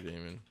the fire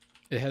demon.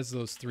 It has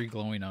those 3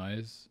 glowing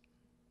eyes.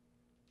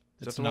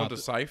 Is that the one with the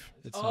scythe?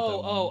 It's not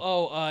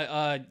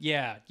that one.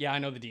 Yeah, I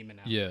know the demon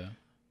now. Yeah.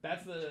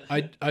 That's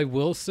the. I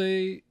will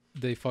say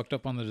they fucked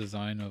up on the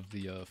design of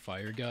the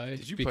fire guy.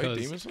 Did you play because,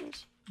 Demon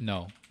Souls?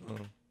 No.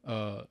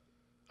 Oh.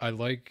 I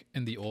like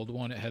in the old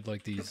one it had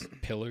like these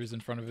pillars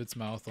in front of its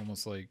mouth,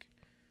 almost like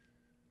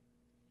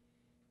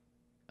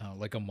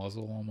a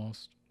muzzle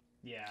almost.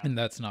 Yeah. And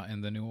that's not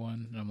in the new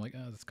one. And I'm like,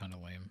 oh, that's kind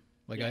of lame.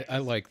 Like Yeah, I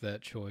like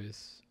that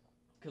choice.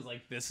 Because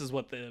like this is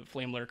what the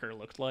flame lurker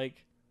looked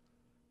like.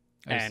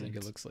 I just think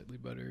And- it looks slightly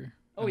better.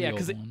 Oh than yeah, the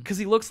because old one.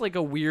 he looks like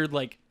a weird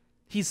like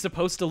he's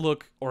supposed to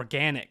look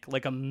organic,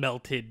 like a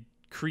melted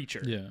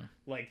creature. Yeah.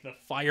 Like the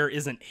fire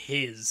isn't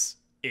his.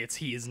 It's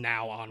he is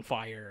now on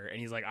fire, and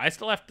he's like, I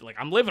still have to like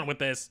I'm living with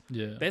this.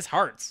 Yeah. This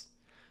hurts.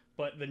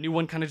 But the new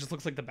one kind of just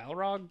looks like the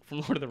Balrog from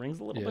Lord of the Rings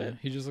a little Yeah. bit.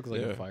 He just looks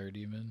like Yeah. a fire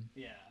demon.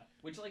 Yeah.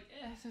 Which like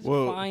is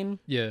Well- fine.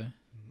 Yeah.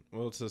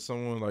 Well, to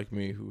someone like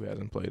me who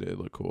hasn't played it, it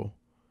looked cool.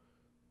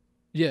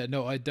 Yeah,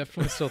 no, I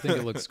definitely still think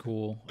it looks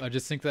cool. I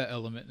just think that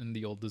element in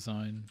the old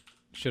design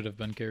should have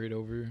been carried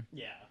over.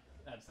 Yeah,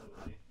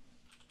 absolutely.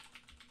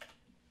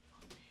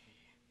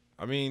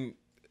 I mean,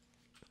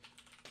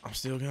 I'm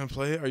still gonna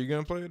play it. Are you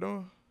gonna play it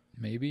though?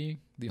 Maybe.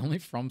 The only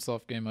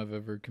FromSoft game I've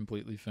ever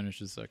completely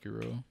finished is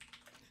Sekiro.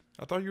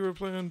 I thought you were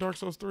playing Dark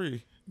Souls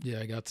 3. Yeah,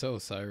 I got to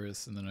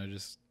Osiris, and then I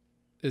just...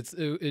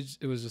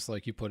 It was just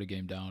like you put a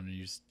game down and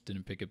you just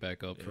didn't pick it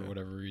back up for Yeah.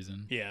 whatever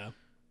reason. Yeah.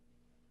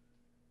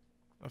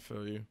 I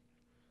feel you.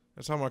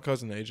 That's how my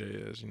cousin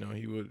AJ is. You know,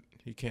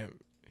 he can't.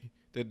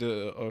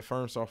 The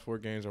firm software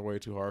games are way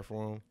too hard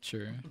for him,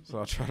 Sure. so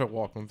I try to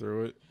walk him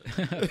through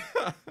it.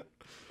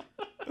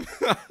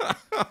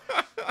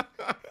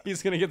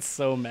 He's gonna get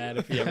so mad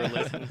if he ever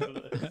listens to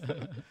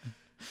this.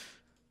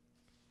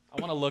 I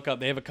want to look up.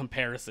 They have a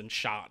comparison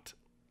shot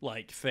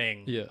like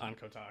thing Yeah. on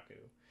Kotaku.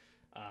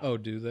 Oh,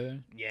 do they?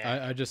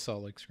 Yeah. I just saw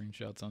like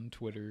screenshots on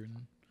Twitter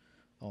and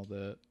all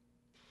that.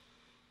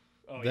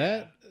 Oh,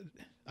 that yeah.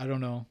 I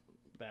don't know.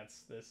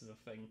 This is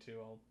a thing too.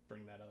 I'll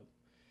bring that up.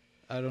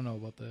 I don't know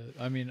about that.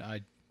 I mean,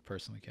 I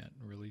personally can't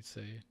really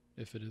say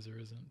if it is or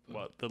isn't. But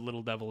What, the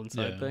little devil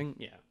inside Yeah. thing?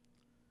 Yeah.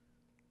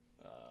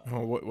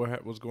 Oh,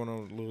 what's going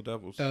on with Little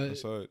Devils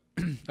inside?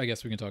 I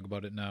guess we can talk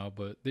about it now.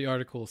 But the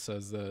article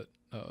says that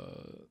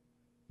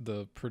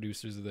the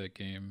producers of that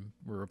game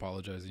were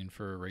apologizing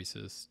for a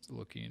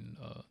racist-looking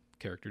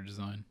character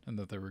design, and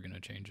that they were going to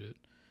change it.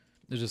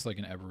 There's just like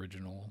an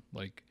Aboriginal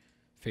like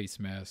face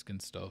mask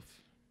and stuff.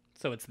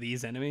 So it's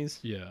these enemies,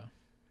 Yeah.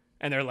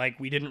 and they're like,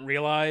 we didn't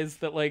realize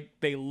that like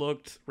they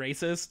looked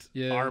racist.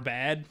 Yeah. Our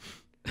bad.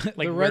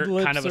 Like The red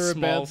we're kind of lips a are a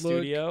small bad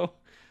studio.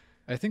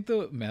 I think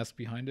the mask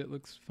behind it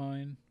looks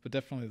fine, but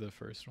definitely the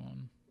first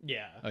one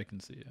Yeah. I can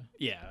see. Yeah.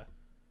 Yeah.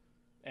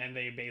 And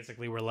they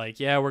basically were like,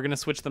 yeah, we're going to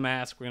switch the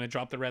mask. We're going to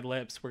drop the red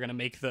lips. We're going to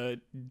make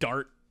the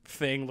dart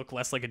thing look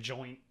less like a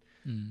joint.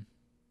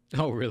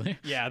 Oh, really?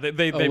 Yeah, they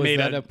Was made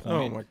that a Oh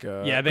point? my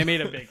god. Yeah, they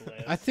made a big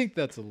list. I think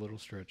that's a little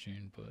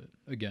stretching, but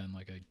again,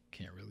 like I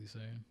can't really say.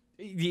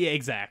 Yeah,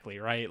 exactly,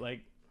 right?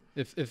 Like,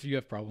 If you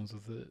have problems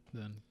with it,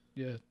 then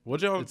yeah.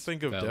 What y'all It's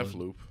think of valid.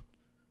 Deathloop?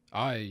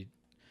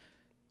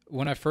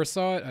 When I first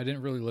saw it, I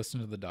didn't really listen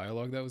to the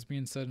dialogue that was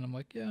being said, and I'm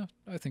like, yeah,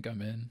 I think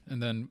I'm in.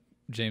 And then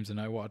James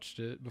and I watched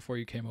it before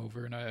you came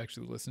over, and I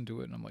actually listened to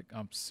it, and I'm like,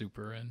 I'm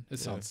super in. It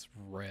sounds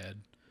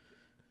rad.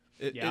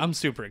 I'm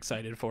super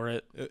excited for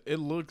it. It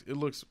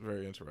looks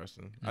very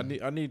interesting.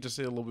 I need to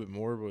say a little bit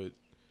more, but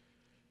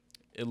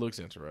it looks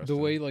interesting.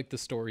 The way like the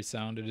story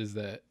sounded is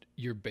that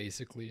you're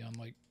basically on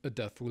like a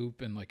death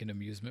loop in like an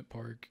amusement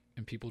park,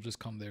 and people just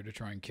come there to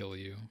try and kill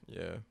you.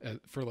 Yeah.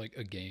 For like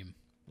a game.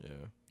 Yeah.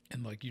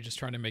 And like you just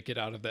trying to make it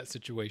out of that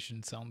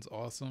situation sounds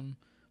awesome.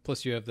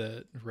 Plus you have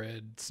that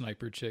red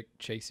sniper chick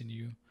chasing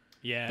you.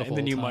 Yeah, the and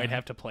then whole you might time.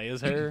 have to play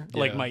as her.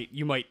 Yeah.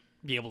 You might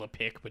be able to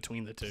pick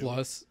between the two.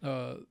 Plus,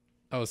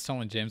 I was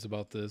telling James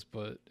about this,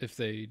 but if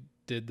they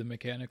did the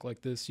mechanic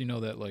like this, you know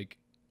that like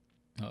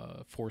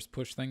force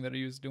push thing that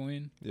he was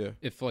doing? Yeah.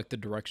 If like the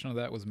direction of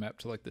that was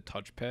mapped to like the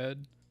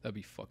touchpad, that'd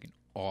be fucking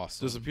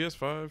awesome. Does the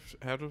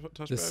PS5 have a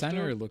touchpad? The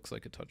center still? looks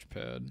like a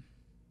touchpad.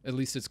 At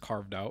least it's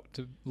carved out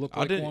to look I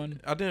like didn't.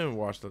 one. I didn't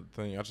watch the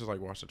thing. I just like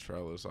watched the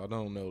trailer, so I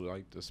don't know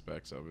like the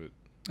specs of it.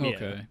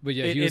 Okay. Yeah. But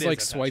yeah, It he was is like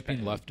a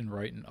swiping touchpad. left and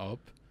right and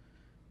up.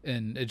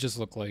 And it just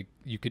looked like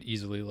you could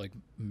easily like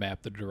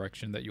map the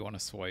direction that you want to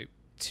swipe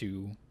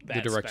to the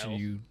That direction spell.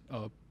 you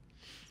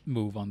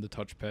move on the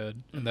touchpad.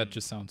 And that Mhm.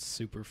 just sounds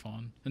super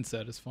fun and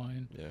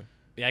satisfying. Yeah.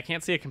 Yeah, I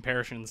can't see a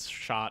comparison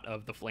shot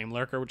of the Flame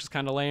Lurker, which is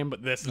kind of lame,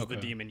 but this is the Okay.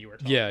 demon you were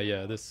talking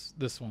Yeah,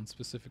 this one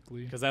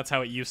specifically. Because that's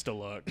how it used to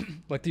look.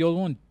 Like the old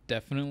one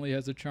definitely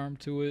has a charm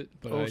to it.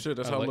 But Oh shit,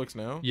 that's I how like, it looks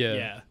now. Yeah.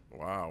 Yeah.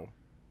 Wow.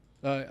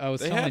 I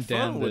was They telling had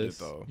Dan fun with it, this.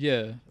 though.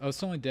 Yeah, I was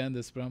telling Dan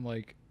this, but I'm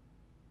like,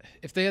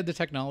 if they had the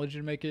technology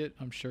to make it,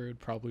 I'm sure it'd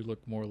probably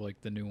look more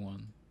like the new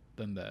one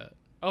than that.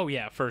 Oh,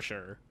 yeah, for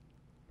sure.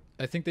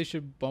 I think they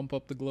should bump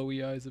up the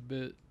glowy eyes a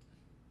bit,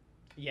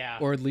 Yeah.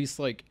 or at least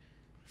like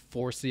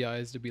force the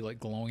eyes to be like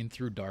glowing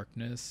through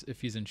darkness if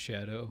he's in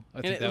shadow.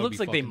 I think it that would looks be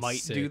like they fucking might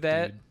sick, do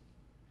that. dude.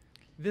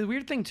 The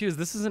weird thing, too, is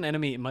this is an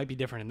enemy. It might be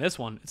different in this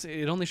one.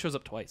 It only shows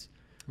up twice.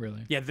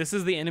 Really? Yeah, this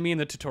is the enemy in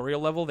the tutorial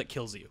level that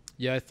kills you.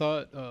 Yeah, I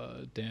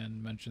thought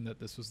Dan mentioned that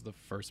this was the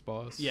first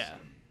boss. Yeah.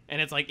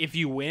 And it's like, if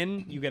you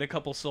win, you get a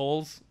couple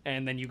souls,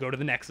 and then you go to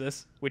the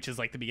Nexus, which is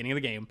like the beginning of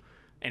the game.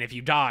 And if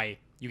you die,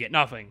 you get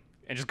nothing,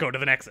 and just go to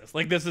the Nexus.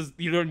 Like, this is,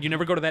 you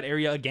never go to that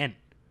area again.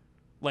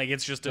 Like,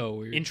 it's just an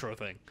weird. intro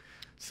thing.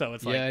 So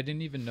it's Yeah, like, I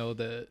didn't even know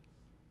that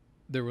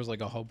there was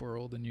like a hub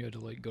world and you had to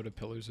like go to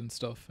pillars and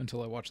stuff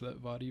until I watched that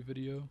Vadi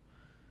video.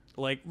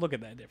 look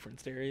at that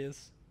difference,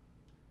 Darius.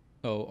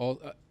 Oh,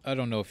 I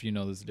don't know if you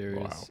know this,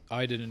 Darius. Wow.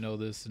 I didn't know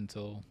this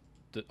until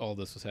all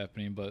this was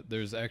happening, but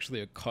there's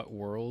actually a cut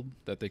world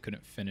that they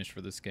couldn't finish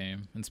for this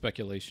game, and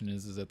speculation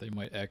is that they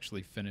might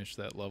actually finish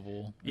that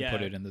level and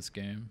put Yeah. it in this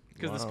game.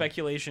 Because the Wow.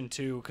 speculation,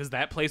 too, because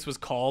that place was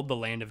called the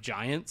Land of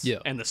Giants, Yeah.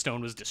 and the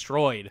stone was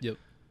destroyed. Yep.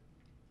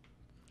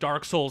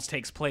 Dark Souls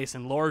takes place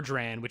in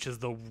Lordran, which is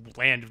the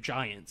Land of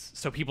Giants.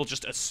 So people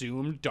just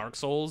assumed Dark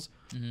Souls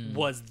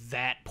was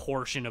that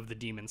portion of the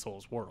Demon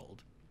Souls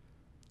world.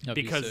 That'd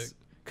be Because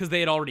sick.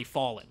 they had already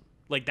fallen.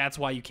 Like, that's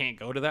why you can't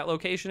go to that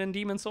location in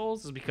Demon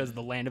Souls, is because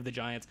the Land of the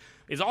Giants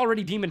is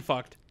already demon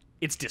fucked.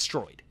 It's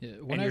destroyed. Yeah,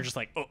 And you're just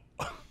like, oh.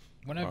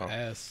 when Wow. I've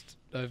asked,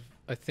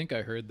 I think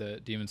I heard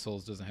that Demon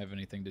Souls doesn't have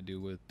anything to do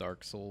with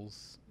Dark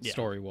Souls Yeah.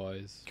 story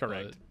wise.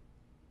 Correct.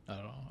 I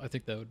don't know. I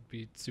think that would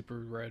be super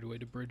rad way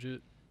to bridge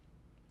it.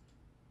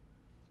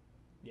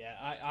 Yeah,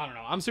 I don't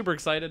know. I'm super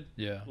excited.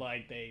 Yeah.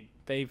 Like,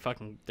 they're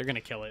going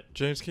to kill it.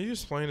 James, can you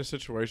explain the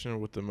situation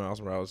with the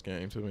Miles Morales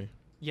game to me?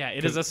 Yeah,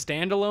 it is a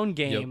standalone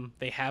game.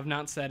 They have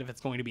not said if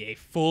it's going to be a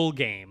full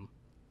game,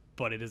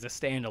 but it is a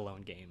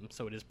standalone game.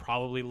 So it is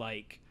probably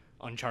like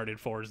Uncharted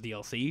 4's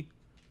DLC,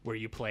 where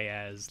you play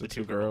as The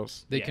two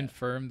girls. They Yeah.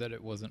 confirmed that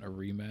it wasn't a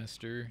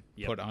remaster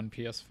Yep. put on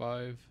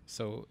PS5,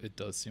 so it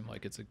does seem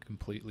like it's a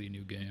completely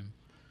new game.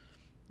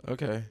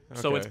 Okay.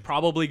 So it's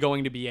probably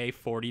going to be a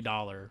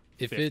 $40,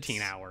 If it's-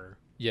 15-hour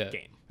Yeah.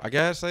 game. I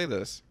gotta say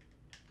this.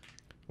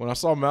 When I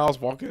saw Miles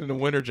walking in the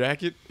winter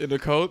jacket in the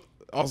coat,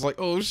 I was like,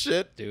 "Oh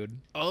shit! Dude,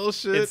 Oh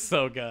shit!" It's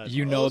so good.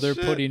 you know Oh, they're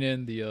shit. putting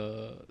in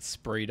the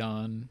sprayed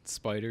on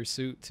spider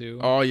suit too.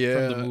 Oh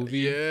yeah, From the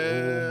movie. Oh my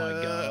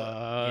Yeah.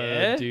 god.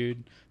 Yeah?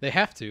 Dude. They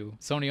have to.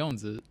 Sony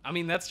owns it. I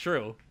mean, that's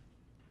true.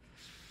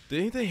 Did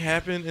anything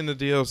happen in the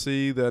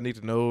DLC that I need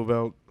to know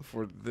about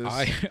for this?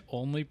 I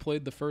only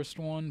played the first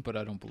one, but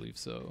I don't believe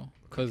so.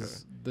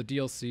 Because the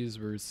DLCs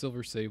were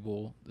Silver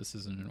Sable. This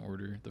isn't in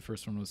order. The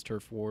first one was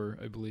Turf War,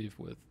 I believe,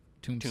 with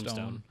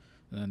Tombstone.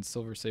 And then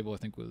Silver Sable, I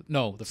think, was...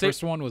 No, the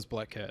first one was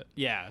Black Cat.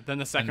 Yeah, then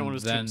the second And one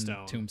was then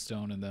Tombstone.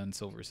 Tombstone, and then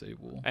Silver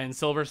Sable. And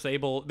Silver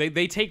Sable, they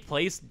take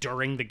place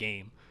during the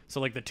game. So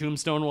like the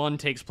Tombstone one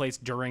takes place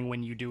during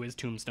when you do his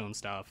Tombstone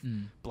stuff.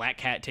 Mm. Black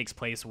Cat takes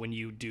place when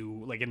you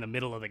do like in the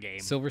middle of the game.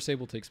 Silver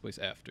Sable takes place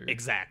after.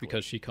 Exactly.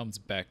 Because she comes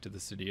back to the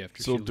city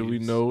after So she do we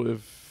leaves. know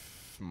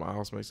if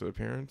Miles makes an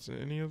appearance in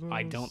any of those?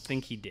 I don't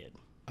think he did.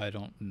 I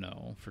don't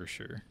know for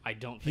sure. I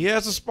don't think He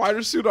has a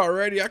spider suit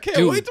already. I can't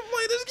Dude, wait to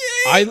play this game.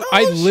 I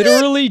Oh, shit.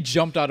 literally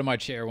jumped out of my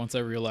chair once I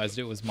realized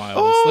it was Miles.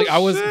 Oh, like I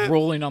was shit.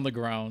 rolling on the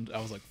ground.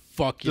 I was like,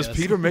 "Fuck yes!" Does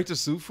Peter make the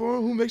suit for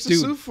him? Who makes the Dude,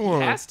 suit for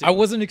him? has to. I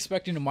wasn't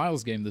expecting a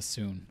Miles game this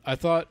soon. I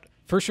thought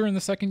for sure in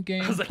the second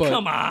game. I was like, but,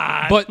 come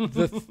on. But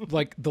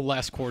the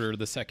last quarter of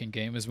the second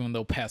game is when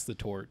they'll pass the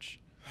torch.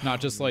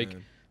 Not just like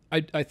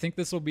man. I think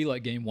this will be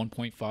like game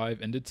 1.5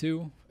 into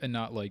 2 and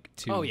not like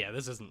 2. Oh yeah,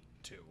 this isn't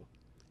 2.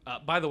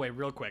 By the way,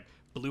 real quick,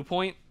 Blue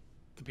Point,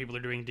 the people who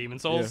are doing Demon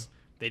Souls,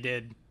 they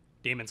did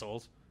Demon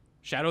Souls,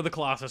 Shadow of the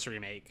Colossus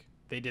remake.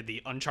 They did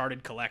the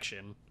Uncharted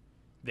collection.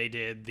 They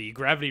did the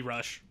Gravity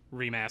Rush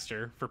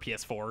remaster for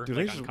PS4. Do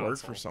like, they on just work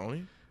for console.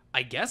 Sony?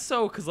 I guess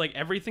so, because like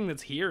everything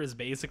that's here is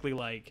basically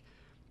like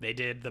they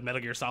did the Metal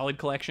Gear Solid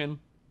collection.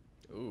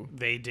 Ooh.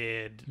 They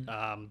did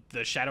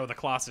the Shadow of the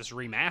Colossus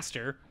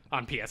remaster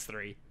on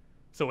PS3.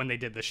 So when they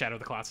did the Shadow of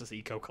the Colossus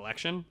Eco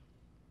collection,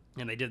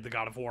 and they did the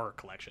God of War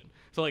collection.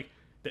 So like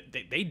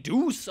they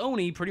do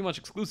Sony pretty much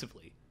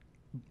exclusively,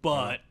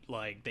 but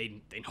like they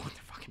know what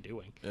they're fucking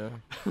doing. Yeah.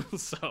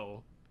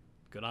 So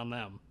good on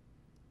them.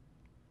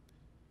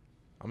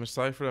 I'm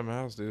excited for that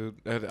Miles, dude.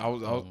 I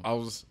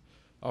was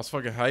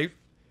fucking hyped.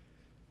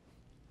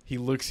 He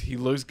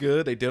looks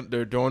good.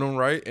 They're doing him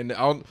right, and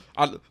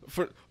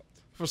for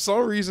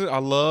some reason I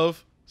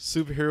love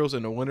superheroes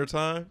in the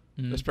wintertime,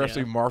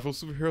 especially Yeah. Marvel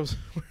superheroes.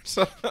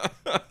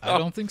 I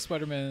don't think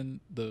Spider-Man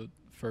the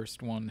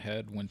first one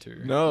had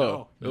winter.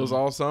 No, it was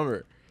all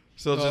summer.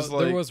 So it's just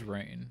like there was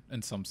rain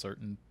in some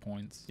certain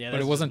points, Yeah, but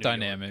that's it wasn't just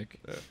New York. dynamic.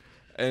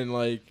 and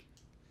like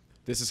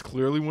this is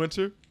clearly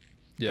winter.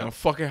 Yeah, And I'm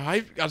fucking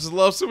hyped. I just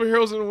love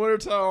superheroes in the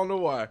wintertime. I don't know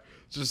why.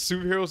 Just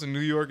superheroes in New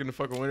York in the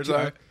fucking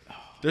wintertime.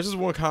 There's this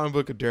one comic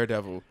book of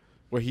Daredevil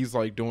where he's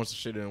like doing some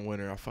shit in the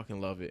winter. I fucking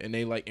love it. And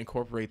they like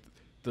incorporate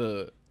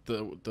the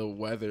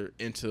weather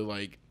into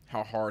like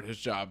how hard his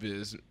job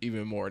is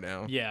even more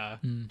now. Yeah,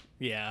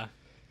 yeah,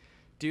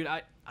 dude.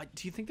 I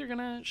do you think they're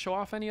gonna show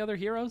off any other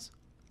heroes?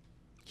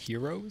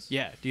 heroes.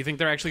 Yeah. Do you think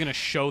they're actually gonna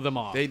show them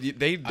off? They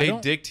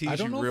don't- dick tease I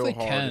don't you know if real they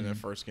hard in can. the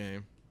first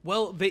game.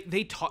 Well,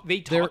 they talk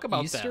They're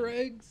about Easter them.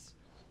 eggs,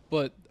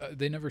 but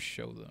they never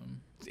show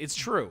them. It's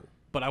true,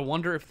 but I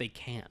wonder if they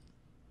can.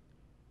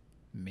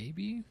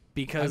 Maybe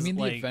Because I mean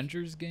like, the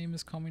Avengers game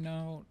is coming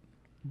out.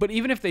 but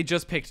even if they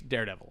just picked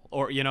Daredevil,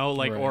 or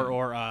like, Right.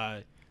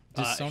 or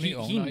Does Sony he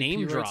own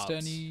name IP rights drops to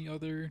any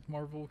other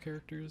Marvel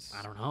characters?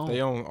 I don't know. They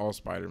own all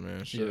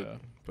Spider-Man shit, Yeah.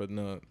 but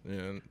not.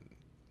 Yeah.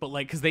 But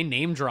like, because they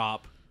name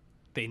drop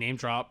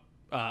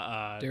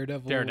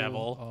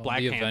Daredevil, Black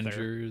the Panther,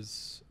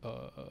 Avengers,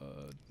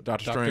 Doctor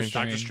Doctor Strange.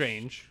 Doctor Strange.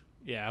 Strange.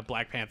 Yeah,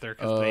 Black Panther,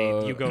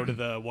 because you go to Uh,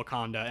 the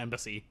Wakanda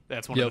embassy.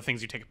 That's one Yep. of the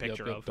things you take a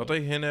picture Yep. of. Don't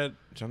they hint at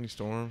Johnny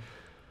Storm?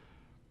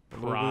 A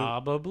little bit?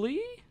 Probably.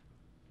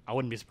 I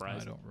wouldn't be I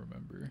surprised. don't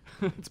remember.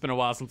 It's been a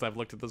while since I've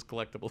looked at those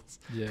collectibles.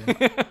 Yeah,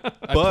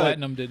 I But-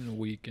 platinumed it in a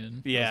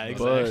weekend. Yeah, That's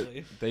about it.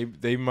 exactly.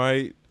 But they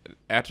might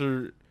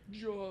after.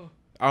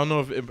 I don't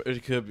know if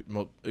it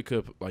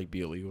could like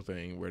be a legal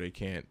thing where they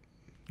can't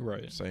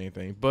Right. say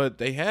anything, but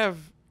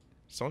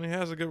Sony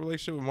has a good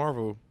relationship with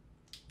Marvel,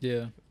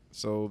 Yeah.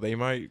 so they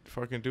might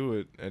fucking do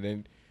it. And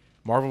then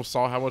Marvel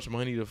saw how much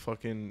money the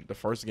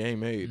first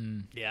game made,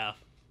 Mm. Yeah,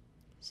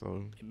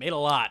 so it made a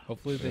lot.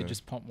 Hopefully they Yeah.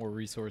 just pump more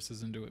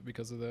resources into it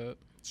because of that.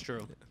 It's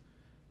true.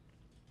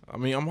 I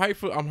mean I'm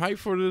hyped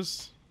for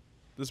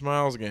this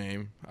Miles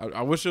game.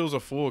 I wish it was a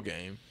full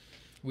game.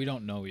 We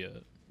don't know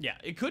yet. Yeah,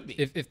 it could be.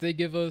 If they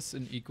give us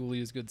an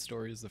equally as good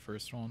story as the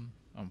first one,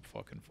 I'm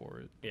fucking for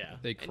it. Yeah.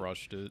 They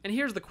crushed it. And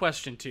here's the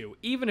question too: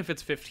 even if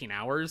it's 15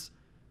 hours,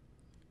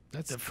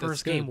 That's the that's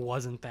first good. game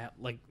wasn't that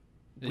like.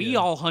 We Yeah.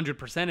 all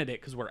 100%ed it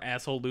because we're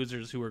asshole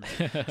losers who are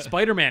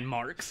Spider-Man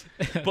marks.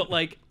 But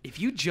like, if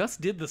you just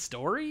did the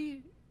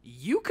story,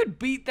 you could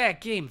beat that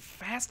game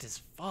fast as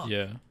fuck.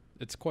 Yeah,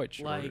 it's quite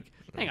short. Like,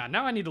 hang on,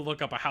 now I need to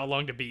look up how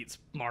long to beat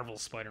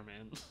Marvel's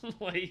Spider-Man.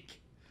 Like,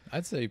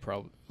 I'd say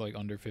probably like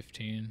under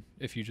 15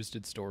 if you just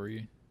did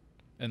story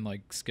and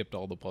like skipped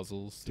all the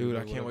puzzles. Dude, or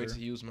I can't wait whatever. to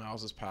use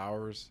Miles's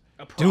powers.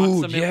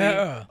 approximately,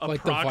 yeah.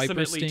 Like the Viper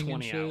approximately sting and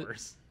 20 shit.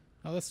 hours.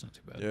 Oh, that's not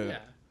too bad. Yeah.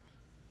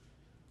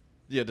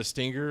 Yeah, the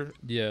Stinger.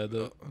 Yeah,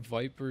 the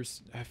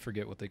Vipers, I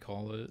forget what they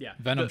call it. Yeah,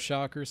 Venom the-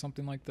 Shock or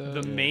something like that.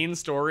 The main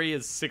story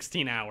is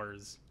 16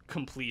 hours.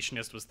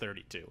 Completionist was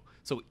 32.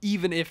 So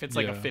even if it's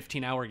like a Yeah.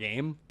 15-hour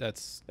game,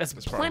 That's that's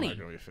It's probably plenty. not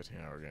gonna be a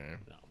 15-hour game.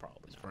 No,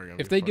 probably not. Probably gonna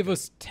if be they give fucking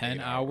us 10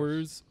 8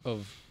 hours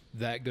of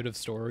that good of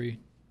story,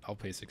 I'll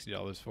pay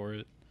 $60 for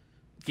it.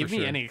 Give for me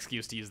sure. any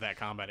excuse to use that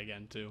combat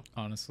again, too.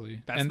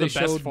 Honestly. That's and the they best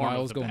showed form of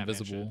Miles the go Batman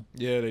invisible.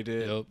 Yeah, they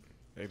did. Yep.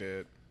 They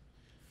did.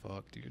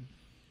 Fuck, dude.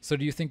 So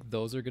do you think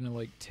those are gonna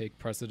like take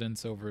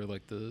precedence over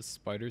like the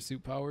spider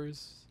suit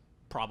powers?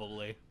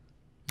 Probably.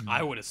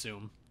 I would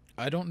assume.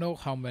 I don't know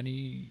how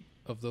many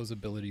of those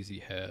abilities he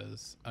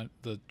has,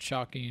 the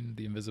shocking,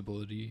 the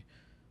invisibility,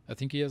 I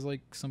think he has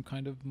like some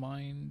kind of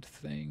mind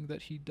thing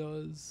that he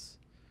does.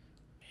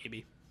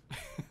 Maybe.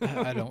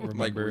 I don't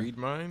remember. Like read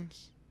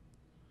minds?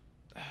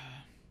 I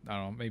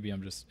don't know. Maybe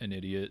I'm just an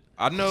idiot.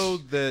 I know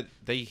that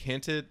they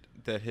hinted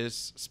that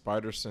his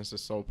spider sense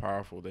is so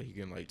powerful that he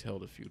can like tell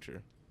the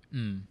future.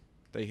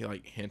 They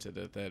like hinted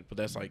at that, but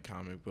that's like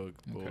comic book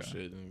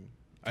bullshit. And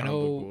I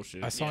know.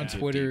 I saw on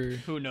Twitter.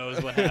 Who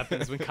knows what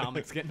happens when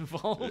comics get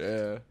involved?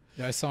 Yeah.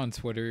 Yeah, I saw on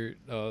Twitter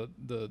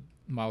the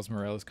Miles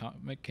Morales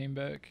comic came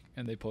back,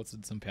 and they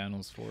posted some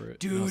panels for it.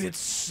 Dude, it's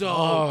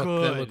so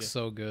good. That looks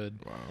so good.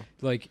 Wow.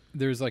 Like,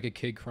 there's like a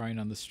kid crying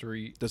on the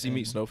street. Does he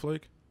meet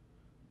Snowflake?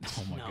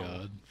 Oh my No.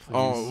 god! Please,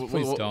 Oh,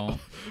 please don't.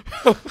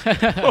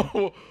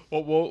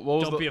 What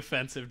was Don't be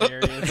offensive,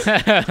 Darius.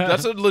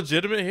 That's a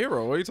legitimate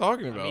hero. What are you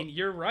talking about? I mean,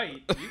 you're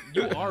right.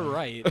 You are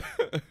right.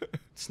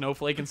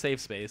 Snowflake and safe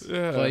space.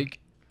 yeah. Like,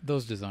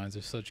 those designs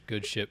are such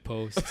good shit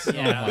posts.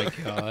 Yeah. Oh my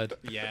god.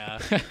 Yeah.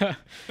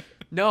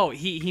 No,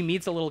 he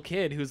meets a little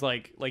kid who's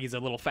like he's a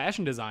little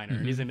fashion designer.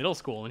 And he's in middle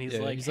school, and he's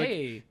like,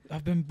 hey.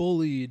 I've been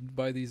bullied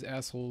by these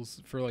assholes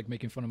for like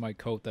making fun of my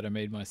coat that I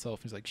made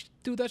myself. He's like,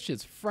 dude, that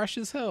shit's fresh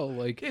as hell.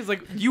 Like, He's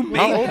like, you How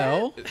made old-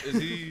 that? hell?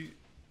 Is he?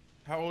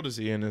 How old is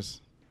he in this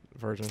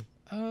version?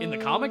 In the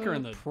comic or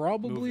in the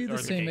probably movie, the or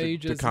same the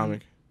age The as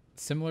comic.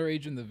 similar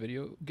age in the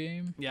video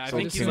game. Yeah, I So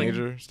think the he's like,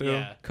 teenager still.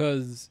 yeah.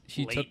 Because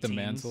he Late took the teens.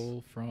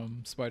 mantle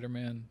from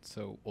Spider-Man,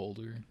 so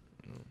older.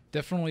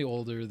 Definitely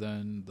older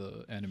than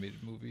the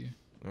animated movie.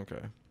 Okay.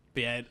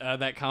 But yeah,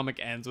 that comic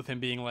ends with him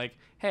being like,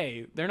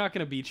 hey, they're not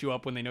going to beat you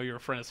up when they know you're a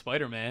friend of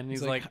Spider-Man. And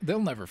he's like,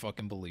 they'll never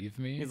fucking believe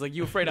me. he's like,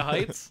 you afraid of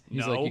heights?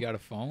 He's no. like, you got a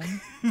phone?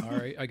 All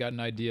right, I got an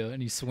idea.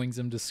 And he swings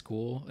him to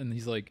school, and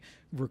he's like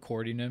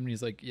recording him. And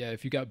he's like, yeah,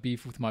 if you got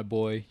beef with my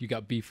boy, you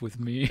got beef with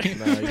me.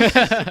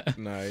 Nice.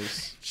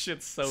 Nice.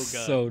 Shit's so good.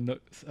 So, no,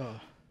 oh,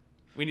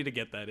 we need to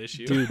get that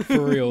issue. dude,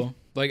 for real.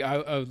 Like,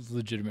 I was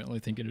legitimately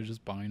thinking of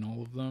just buying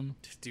all of them.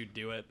 Dude,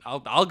 do it.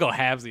 I'll go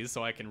halvesies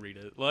so I can read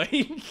it.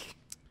 Like,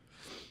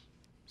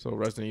 So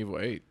Resident Evil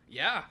 8.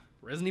 yeah,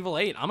 Resident Evil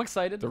 8. I'm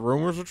excited. The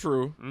rumors were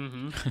true.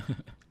 Mm-hmm.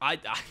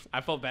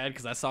 I felt bad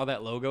because I saw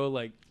that logo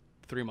like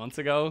 3 months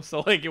ago,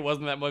 so like it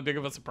wasn't that much big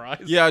of a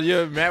surprise.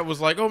 Yeah. Matt was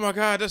like, "Oh my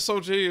god, that's so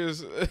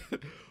genius."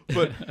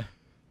 But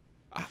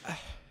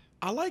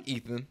I like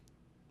Ethan.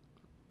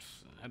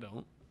 I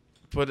don't.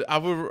 But I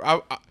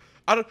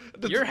don't.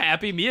 You're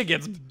happy Mia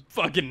gets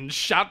fucking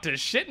shot to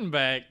shit and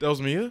back. That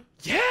was Mia.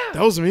 Yeah.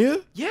 That was Mia.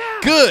 Yeah.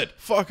 Good.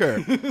 Fuck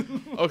her.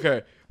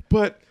 Okay,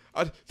 but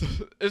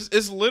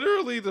it's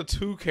literally the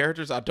two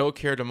characters I don't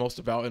care the most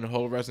about in the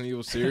whole Resident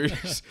Evil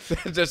series.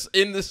 Just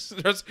in this,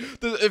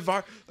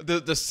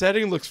 the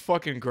setting looks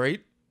fucking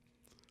great.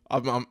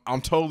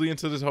 I'm totally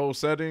into this whole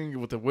setting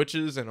with the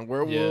witches and the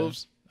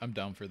werewolves. Yeah, I'm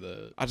down for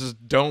the. I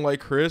just don't like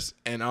Chris,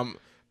 and I'm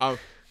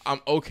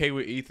okay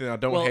with Ethan. I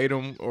don't hate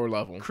him or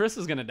love him. Chris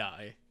is gonna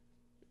die.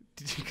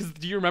 Because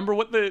do you remember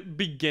what the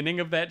beginning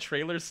of that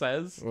trailer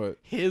says? What?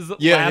 His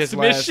last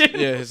mission.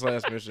 Yeah, his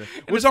last mission,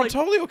 which it's I'm like-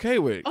 totally okay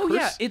with. Oh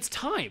Chris, yeah, it's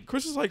time.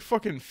 Chris is like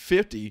fucking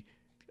 50.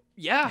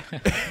 Yeah.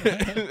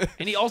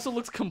 And he also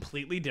looks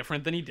completely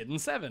different than he did in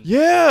 7.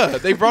 Yeah,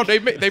 they brought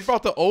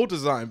the old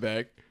design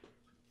back.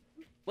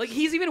 Like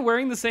he's even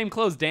wearing the same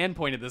clothes. Dan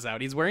pointed this out.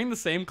 He's wearing the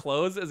same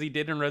clothes as he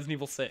did in Resident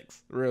Evil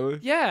 6. Really?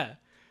 Yeah.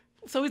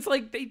 So it's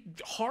like they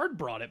hard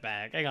brought it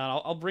back. Hang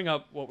on, I'll bring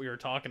up what we were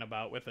talking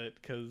about with it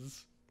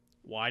because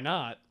why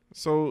not?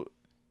 So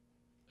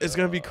it's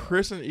gonna be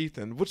Chris and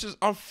Ethan, which is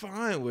I'm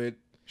fine with.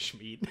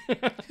 Schmeat.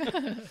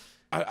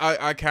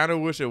 I kind of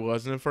wish it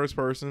wasn't in first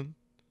person,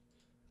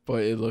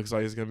 but it looks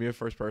like it's gonna be in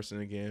first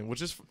person again,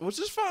 which is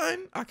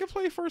fine. I can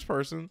play first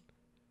person.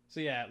 So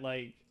yeah,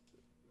 like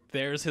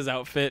there's his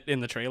outfit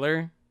in the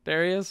trailer.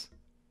 There he is.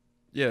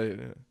 Yeah.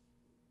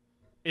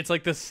 It's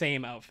like the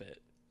same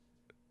outfit.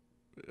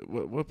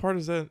 What part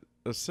is that?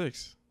 A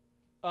 6.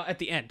 At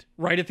the end,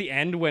 right at the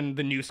end, when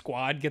the new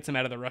squad gets him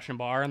out of the Russian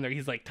bar, and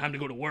he's like, "Time to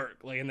go to work,"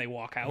 like, and they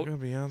walk I'm out. gonna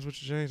be honest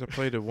with you, James. I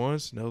played it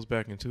once, and that was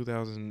back in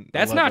 2000.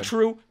 That's not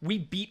true. We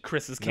beat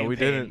Chris's campaign. No, we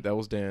didn't. That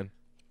was Dan.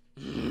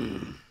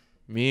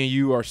 Me and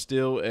you are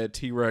still at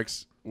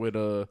T-Rex with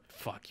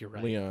Fuck, you're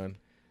right. Leon.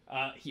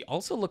 He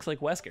also looks like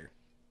Wesker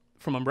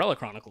from Umbrella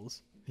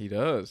Chronicles. He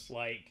does.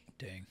 Like,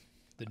 Dang,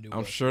 the new.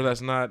 I'm sure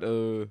that's not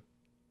a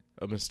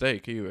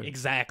mistake either.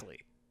 exactly.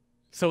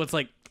 So it's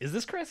like, is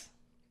this Chris?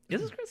 Is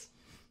this Chris?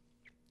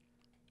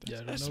 Yeah, I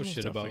don't That's know most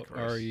shit definitely about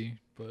Chris. Ari,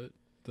 but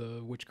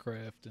the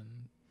witchcraft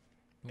and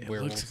It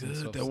werewolves looks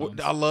and good.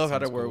 stuff. I love how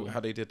cool. how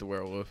they did the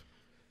werewolf.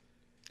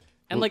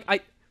 And Well-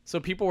 like so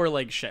people were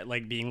like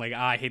being like,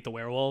 I hate the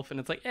werewolf, and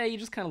it's like, he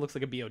just kind of looks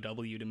like a BOW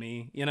to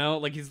me, you know?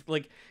 Like he's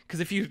like, because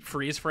if you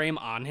freeze frame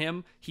on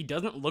him, he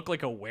doesn't look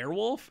like a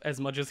werewolf as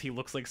much as he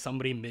looks like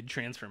somebody mid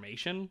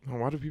transformation.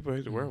 Why do people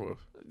hate the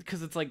werewolf?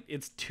 Because it's like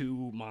it's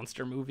too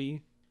monster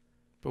movie.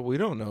 But we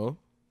don't know.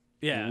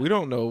 Yeah, We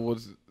don't know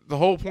what's the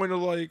whole point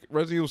of like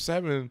Resident Evil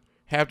 7.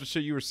 Half the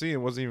shit you were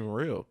seeing wasn't even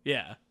real.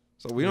 yeah,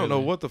 So we don't know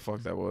Really? what the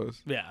fuck that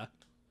was. yeah.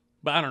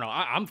 But I don't know.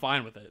 I'm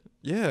fine with it.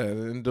 Yeah,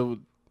 and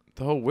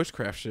the whole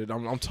witchcraft shit,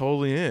 I'm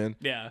totally in.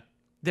 Yeah.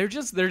 They're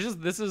just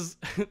this is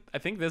I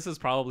think this is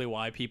probably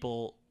why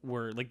people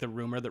were like the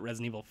rumor that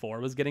Resident Evil 4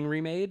 was getting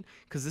remade,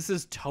 because this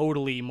is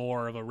totally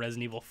more of a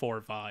Resident Evil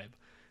 4 vibe.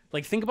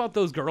 Like, think about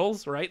those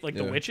girls, right? Like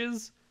the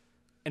witches,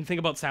 and think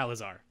about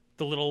Salazar,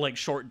 the little like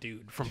short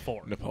dude from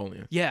 4.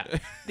 Napoleon. Yeah.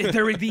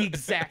 They're the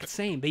exact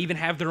same. They even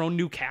have their own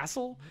new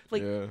castle.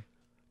 Like,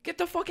 get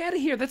the fuck out of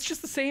here. That's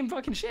just the same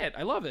fucking shit.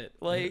 I love it.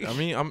 Like, I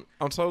mean, I'm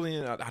totally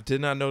in. I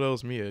did not know that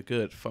was Mia.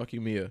 Good. Fuck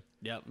you, Mia.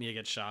 Yep, Mia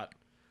gets shot.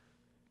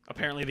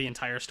 Apparently, the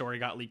entire story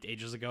got leaked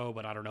ages ago,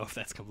 but I don't know if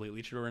that's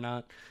completely true or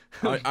not.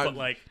 But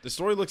like, the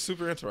story looks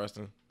super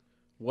interesting.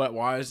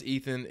 Why is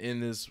Ethan in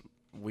this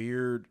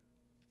weird?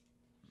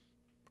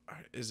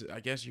 Is it, I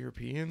guess,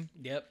 European?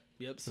 Yep,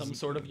 some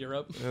sort of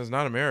Europe. It's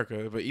not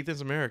America, but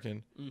Ethan's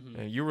American,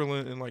 and you were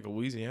in like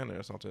Louisiana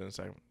or something in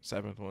the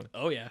seventh one.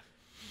 Oh yeah.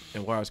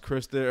 And why is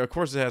Chris there? Of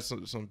course, it has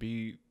some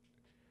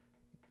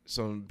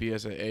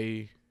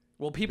BSAA.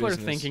 Well, people are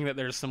thinking that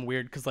there's some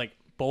weird, because like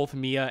both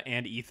Mia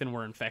and Ethan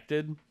were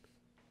infected,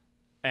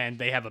 and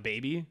they have a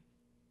baby.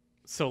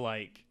 So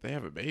like they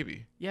have a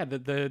baby. Yeah,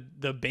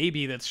 the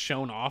baby that's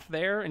shown off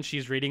there, and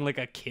she's reading like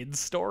a kid's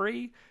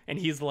story, and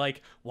he's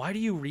like, "Why do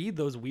you read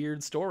those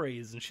weird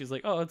stories?" And she's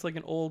like, "Oh, it's like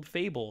an old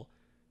fable."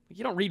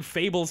 You don't read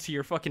fables to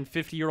your fucking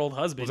 50-year-old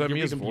husband. Was that you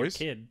Mia's read them voice?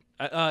 To your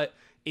kid.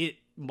 It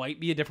might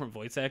be a different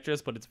voice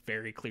actress, but it's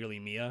very clearly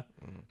Mia,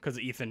 because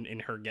Ethan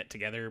and her get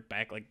together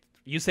back. Like,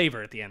 you save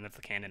her at the end. That's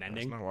the canon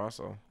ending. That's not what I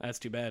saw. That's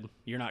too bad.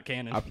 You're not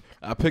canon.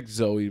 I picked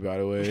Zoe, by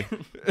the way.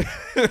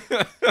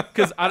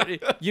 Because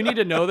you need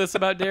to know this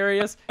about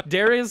Darius.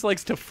 Darius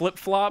likes to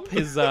flip-flop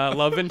his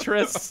love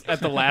interests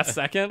at the last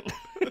second.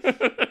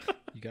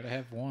 You gotta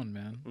have one,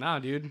 man. Nah,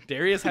 dude.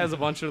 Darius has a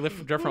bunch of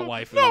different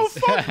waifus. No,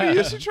 fuck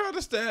me. She tried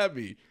to stab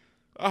me.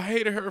 I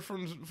hated her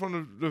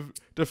from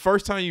the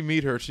first time you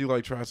meet her. She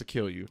like tries to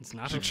kill you. It's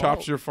not she her chops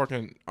fault. your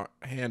fucking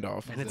hand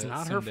off. And it's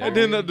not her fault. And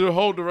then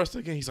the rest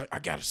of the game, he's like, I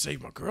gotta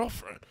save my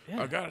girlfriend.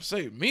 I gotta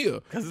save Mia.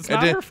 Because it's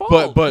not her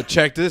fault. But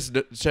check this,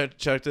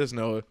 check this,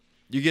 Noah.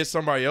 You get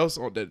somebody else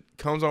that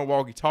comes on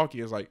walkie-talkie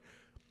and is like,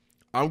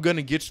 I'm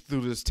gonna get you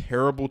through this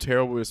terrible,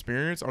 terrible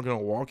experience. I'm gonna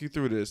walk you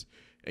through this,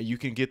 and you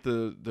can get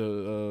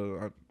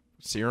the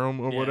serum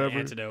or whatever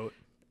antidote,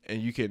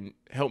 and you can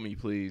help me,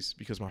 please,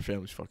 because my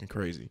family's fucking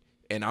crazy.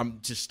 And I'm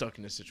just stuck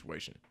in this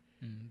situation.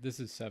 This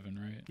is 7,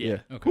 right? Yeah.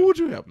 Okay. Who would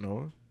you help,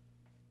 Noah?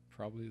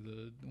 Probably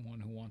the one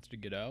who wants to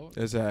get out.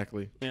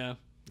 Exactly. Yeah.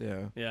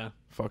 Yeah.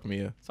 Fuck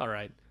Mia. It's all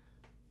right.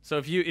 So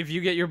if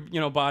you get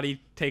your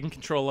body taken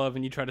control of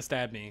and you try to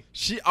stab me,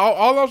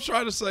 all I'm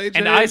trying to say, James,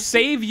 and I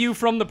save you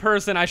from the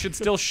person, I should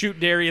still shoot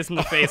Darius in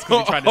the face because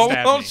he tried to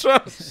stab all I'm me.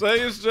 trying to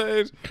say is,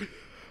 James,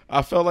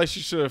 I felt like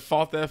she should have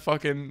fought that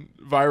fucking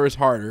virus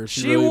harder. If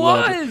she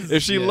loved me.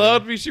 If she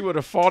loved me, she would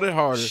have fought it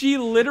harder. She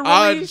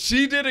literally...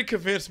 she didn't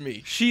convince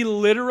me. She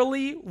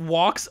literally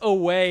walks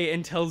away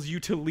and tells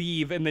you to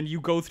leave, and then you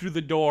go through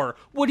the door.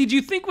 What did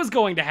you think was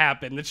going to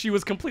happen? That she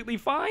was completely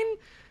fine?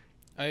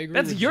 I agree.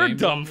 That's with your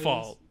James dumb on this.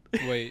 fault.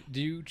 Wait,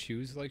 do you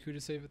choose like who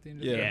to save at the end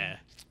of the game? Yeah.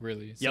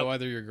 Really? So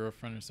either your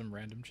girlfriend or some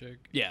random chick?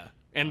 Yeah.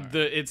 And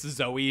it's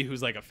Zoe,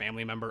 who's like a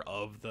family member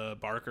of the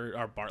Barker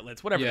or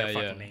Bartletts, whatever their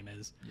fucking name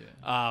is. Yeah.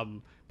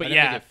 But I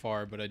didn't get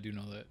far, but I do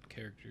know that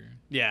character.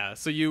 Yeah.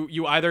 So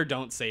you either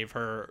don't save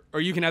her,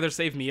 or you can either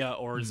save Mia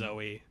or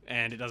Zoe,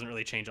 and it doesn't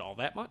really change all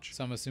that much.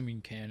 So I'm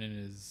assuming canon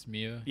is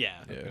Mia. Yeah.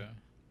 Okay.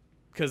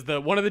 Because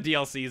one of the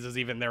DLCs is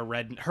even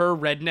her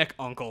redneck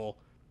uncle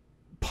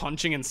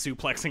punching and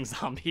suplexing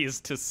zombies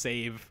to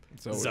save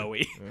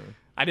Zoe. Yeah.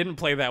 I didn't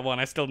play that one.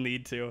 I still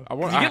need to. You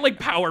I get like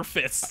power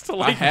fists to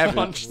like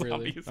punch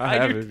zombies. Really? I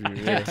have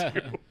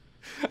it.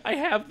 I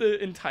have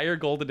the entire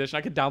gold edition.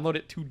 I could download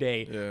it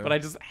today, but I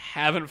just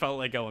haven't felt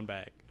like going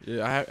back.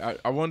 Yeah,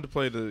 I wanted to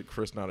play the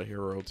Chris Not a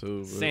Hero too.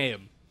 But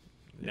Same.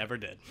 Never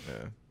did.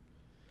 Yeah.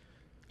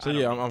 So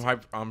yeah, I'm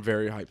hyped. I'm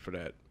very hyped for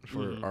that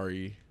for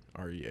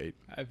RE8.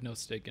 I have no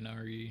stake in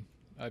RE.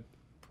 I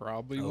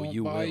probably Oh, won't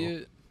you buy will.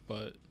 it,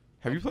 but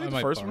Have you I played the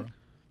might first borrow. one?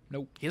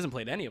 Nope. He hasn't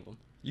played any of them.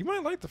 You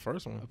might like the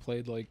first I one.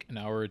 played like an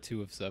hour or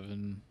 2 of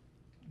 7,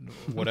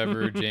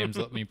 whatever James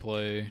let me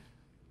play.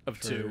 Of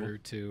for 2.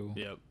 2.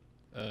 Yep.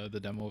 The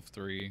demo of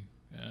 3,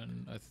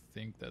 and I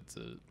think that's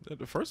it.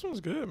 The first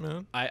one's good,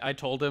 man. I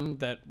told him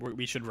that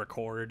we should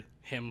record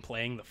him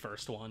playing the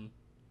first one,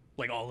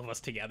 like all of us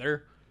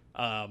together,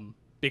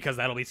 because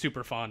that'll be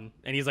super fun.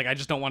 And he's like, I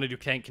just don't want to do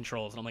tank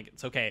controls. And I'm like,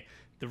 it's okay.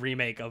 The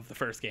remake of the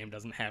first game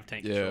doesn't have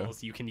tank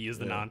controls. You can use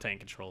the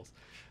non-tank controls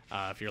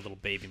if you're a little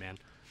baby man.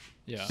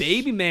 Yeah.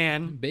 Baby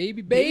man.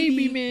 Baby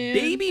man.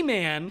 Baby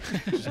man.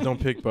 Just don't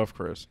pick Buff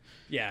Chris.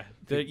 Yeah.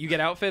 You get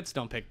outfits,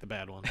 don't pick the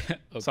bad one.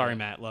 Okay. Sorry,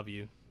 Matt. Love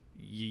you.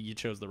 You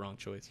chose the wrong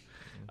choice.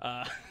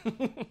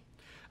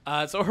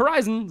 So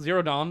Horizon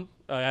Zero Dawn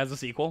has a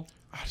sequel.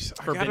 I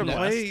gotta Forbidden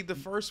play West. the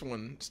first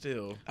one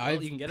still.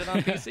 You can get it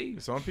on PC.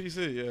 It's on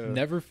PC, yeah.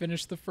 Never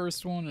finished the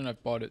first one, and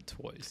I've bought it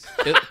twice.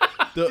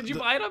 Did you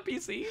buy it on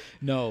PC?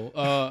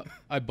 No,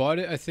 I bought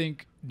it, I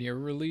think, near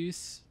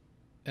release,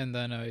 and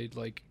then I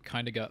like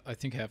kind of got I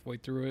think halfway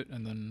through it,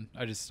 and then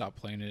I just stopped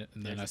playing it,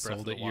 and then I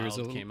sold it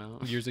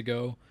years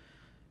ago,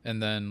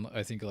 and then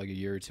I think like a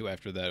year or two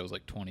after that it was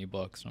like $20,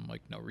 and I'm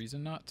like, no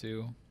reason not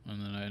to,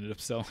 and then I ended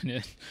up selling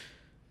it.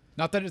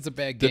 Not that it's a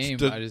bad game.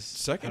 The I just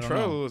second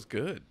trailer was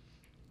good.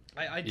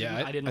 I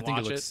didn't I think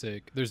watch it looks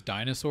sick. There's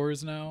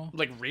dinosaurs now,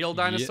 like real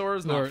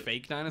dinosaurs, not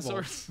fake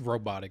dinosaurs. Well,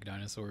 robotic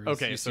dinosaurs.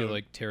 Okay, you so see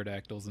like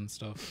pterodactyls and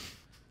stuff.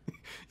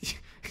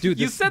 Dude,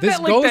 you this, said this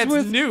that like goes that's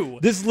with, new.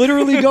 This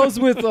literally goes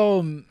with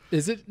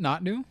is it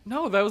not new?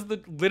 No, that was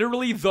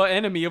literally the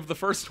enemy of the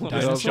first one.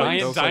 Dinosaurs? Was giant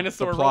That was, like,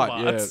 dinosaur the plot,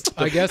 robots.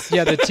 I guess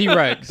the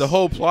T-Rex. The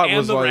whole plot and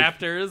was the like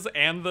raptors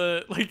and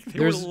the like.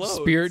 There's were loads.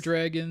 spirit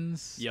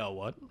dragons. Yo,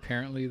 what?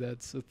 Apparently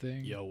that's a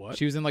thing. Yo, what?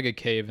 She was in like a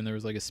cave and there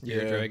was like a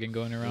spirit dragon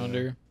going around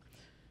her.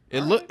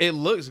 it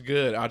looks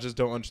good. I just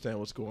don't understand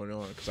what's going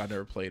on because I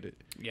never played it.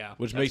 Yeah,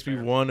 which makes me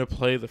want to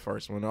play the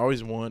first one. I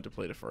always wanted to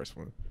play the first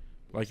one,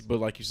 but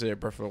like you said,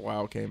 Breath of the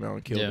Wild came out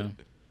and killed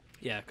it.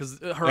 Yeah, because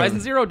Horizon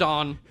Zero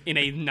Dawn in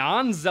a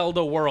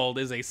non-Zelda world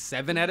is a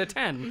 7 out of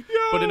 10,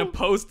 but in a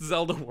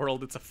post-Zelda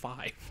world, it's a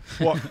 5.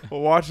 Well,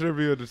 watch there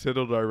be a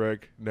Nintendo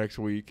Direct next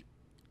week.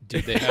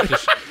 Dude, they have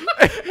to.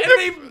 And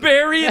they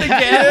bury it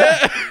again.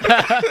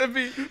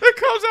 It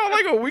comes out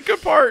like a week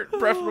apart.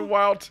 Breath of the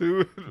Wild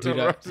 2. Dude,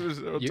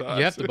 you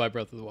have to buy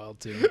Breath of the Wild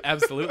 2.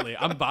 Absolutely,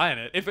 I'm buying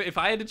it. If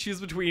I had to choose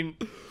between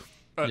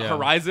Yeah.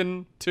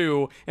 Horizon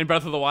 2 and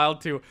Breath of the Wild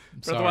 2,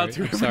 Breath of the Wild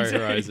 2. I'm sorry,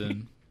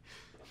 Horizon.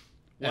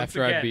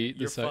 After again, I beat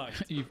you're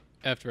fucked.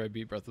 after I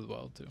beat Breath of the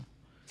Wild 2.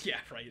 Yeah,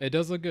 right. It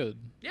does look good.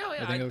 Yeah,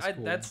 I think it looks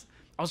cool.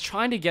 I was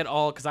trying to get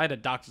all because I had a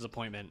doctor's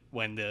appointment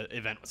when the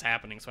event was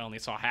happening, so I only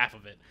saw half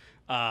of it.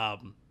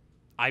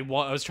 I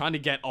was trying to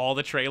get all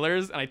the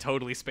trailers, and I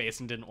totally spaced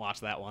and didn't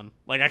watch that one.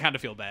 Like, I kind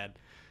of feel bad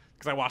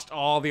because I watched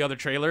all the other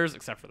trailers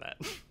except for that.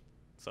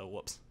 So,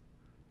 whoops.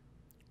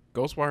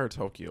 Ghostwire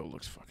Tokyo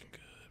looks fucking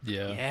good.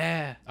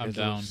 Yeah, I'm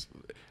down.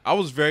 I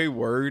was very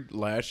worried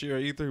last year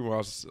at E3 when I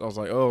was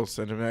like, oh,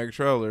 cinematic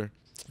trailer.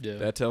 Yeah,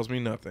 that tells me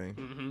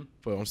nothing.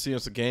 But I'm seeing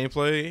some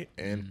gameplay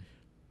and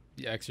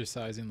the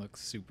exercising looks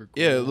super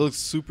cool. Yeah, it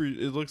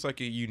looks like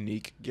a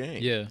unique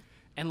game. Yeah,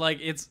 and like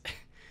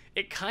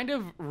it kind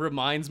of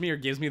reminds me or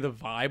gives me the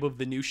vibe of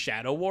the new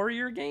Shadow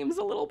Warrior games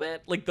a little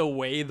bit, like the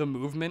way the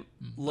movement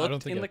looked I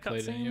don't think in the I've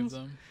played any of cutscenes.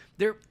 them.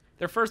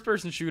 They're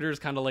first-person shooters,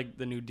 kind of like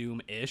the new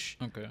Doom-ish.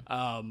 Okay.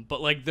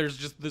 But like,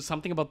 there's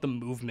something about the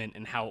movement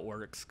and how it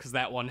works, because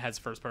that one has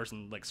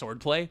first-person like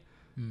swordplay.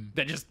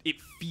 That just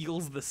it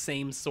feels the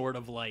same sort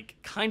of like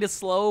kind of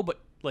slow, but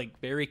like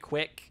very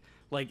quick.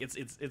 Like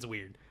it's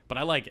weird, but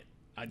I like it.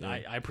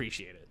 I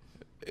appreciate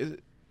it.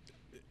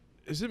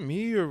 Is it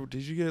me or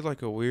did you get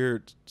like a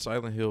weird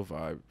Silent Hill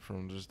vibe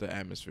from just the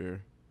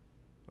atmosphere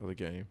of the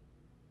game,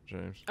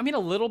 James? I mean, a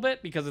little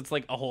bit, because it's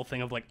like a whole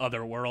thing of like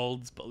other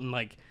worlds, but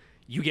like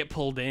you get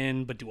pulled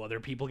in, but do other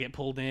people get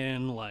pulled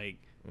in? Like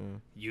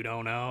you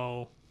don't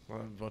know. A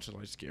bunch of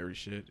like scary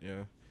shit.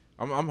 Yeah,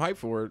 I'm hyped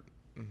for it.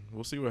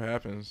 We'll see what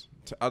happens.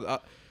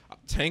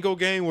 Tango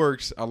game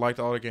works. I liked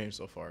all the games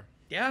so far.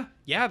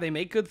 Yeah, they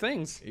make good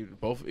things.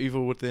 Both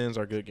Evil Withins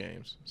are good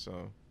games,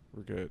 so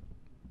we're good.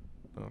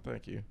 Oh,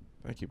 thank you,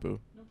 boo.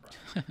 No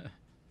problem.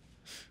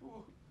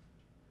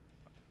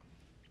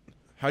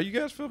 How you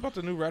guys feel about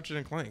the new Ratchet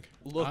and Clank?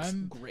 Looks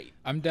great.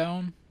 I'm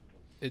down.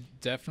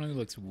 It definitely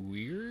looks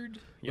weird,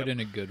 but in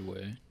a good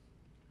way.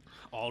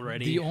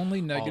 Already, the only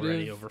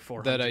negative over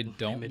 400 that I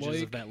don't images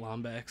like of that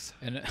Lombax.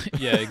 And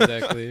yeah,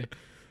 exactly.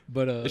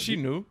 But is she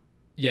new?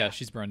 Yeah,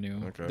 she's brand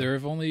new. Okay. There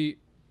have only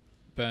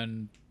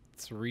been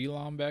 3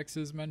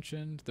 Lombaxes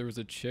mentioned. There was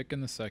a chick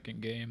in the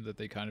second game that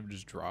they kind of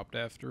just dropped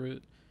after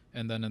it,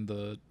 and then in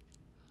the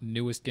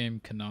newest game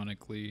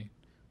canonically,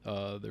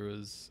 there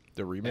was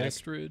the remake.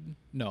 Astrid.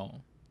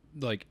 No,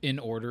 like in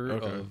order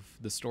of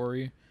the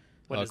story.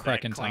 What is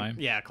Crack that? in Time.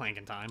 Yeah, Clank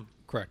in Time.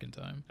 Crack in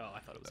Time. Oh, I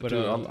thought it was. But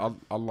Dude,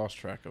 I lost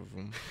track of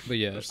them. But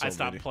yeah, I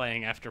stopped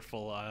playing after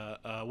full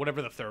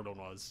whatever the third one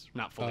was,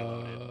 not fully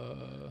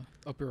loaded.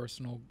 Up Your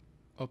Arsenal,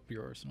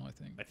 I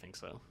think. I think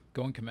so.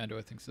 Going Commando,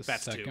 I think, is the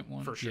That's second 2,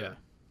 one for sure. Yeah.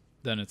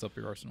 Then it's Up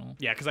Your Arsenal.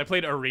 Yeah, because I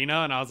played Arena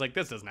and I was like,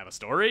 this doesn't have a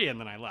story, and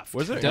then I left.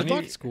 Was there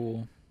Deadlock's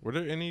cool. Were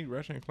there any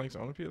Ratchet and Clanks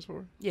on the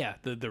PS4? Yeah,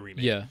 the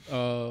remake. Yeah.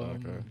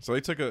 Okay. So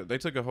they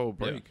took a whole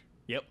break.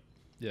 Yep.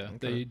 Yeah, Okay.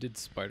 they did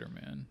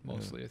Spider-Man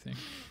mostly, I think.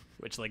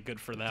 Which, like, good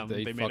for them.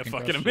 They They made a fucking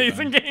fucking crushed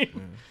it, amazing man.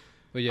 game.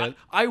 But yeah,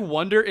 I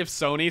wonder if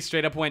Sony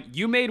straight up went,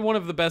 you made one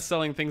of the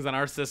best-selling things on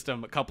our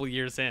system a couple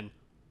years in.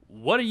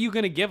 What are you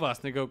going to give us?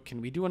 And they go, can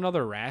we do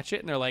another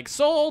Ratchet? And they're like,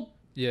 sold!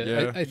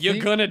 Yeah. I You're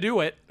think, going to do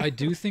it. I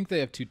do think they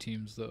have 2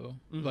 teams, though.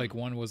 Like,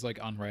 one was, like,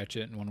 on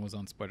Ratchet and one was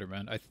on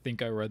Spider-Man. I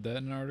think I read that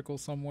in an article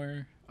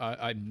somewhere.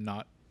 I'm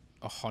not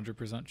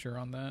 100% sure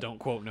on that. Don't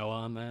quote Noah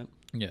on that.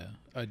 Yeah,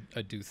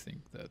 I do think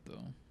that,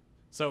 though.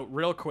 So,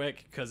 real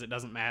quick, because it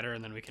doesn't matter,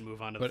 and then we can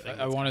move on to the But thing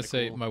I that's want to kinda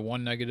say cool. my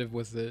one negative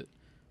with it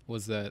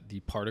was that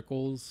the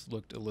particles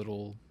looked a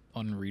little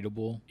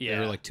unreadable. They Yeah.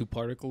 were like too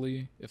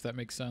particle-y, if that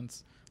makes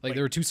sense. Like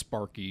they were too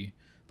sparky.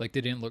 Like they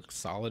didn't look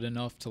solid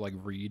enough to like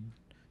read.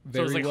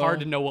 So it's very like hard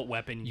well. to know what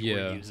weapon you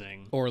Yeah. were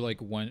using. Or like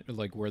when,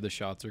 like where the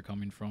shots are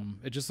coming from.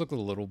 It just looked a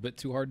little bit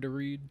too hard to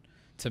read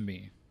to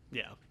me.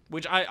 Yeah,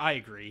 which I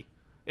agree.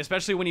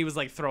 Especially when he was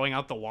like throwing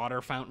out the water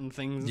fountain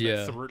things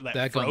Yeah,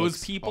 that gun froze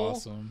looks people.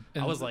 Awesome. I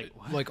And was like,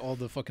 what? like all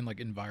the fucking like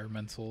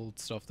environmental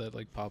stuff that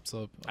like pops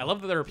up. I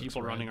love that there are That's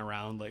people right. running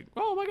around like,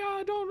 oh my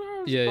god,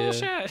 don't Yeah,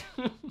 bullshit.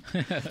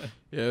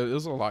 Yeah,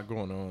 there's a lot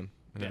going on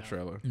in Yeah. that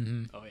trailer.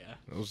 hmm Oh yeah.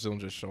 It was them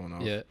just showing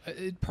off. Yeah,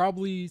 it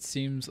probably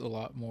seems a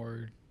lot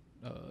more.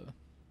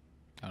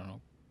 I don't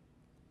know.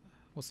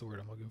 What's the word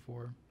I'm looking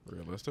for?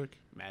 Realistic.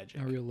 Magic.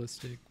 Not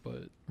realistic,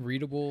 but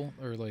readable,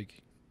 or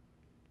like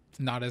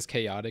not as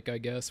chaotic, I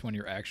guess, when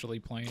you're actually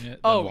playing it than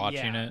Oh,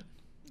 watching yeah. it.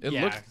 It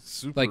Yeah. looked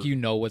super. Like you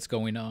know what's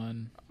going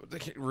on.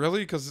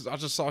 Really? Because I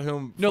just saw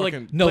him. No,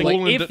 fucking no, like,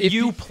 pulling the- if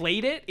you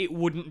played it, it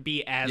wouldn't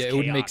be as Yeah, it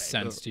chaotic. would make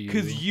sense to you.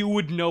 Because you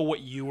would know what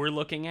you were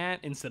looking at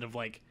instead of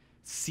like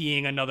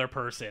seeing another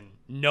person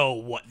know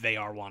what they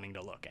are wanting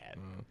to look at.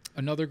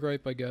 Another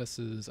gripe, I guess,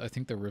 is I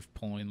think the rift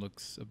pulling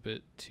looks a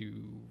bit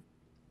too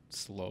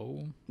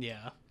slow.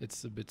 Yeah.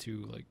 It's a bit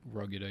too like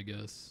rugged, I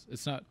guess.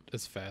 It's not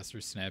as fast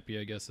or snappy,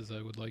 I guess, as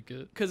I would like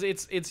it. Because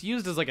it's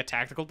used as like a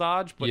tactical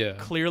dodge, but Yeah.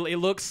 clearly it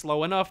looks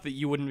slow enough that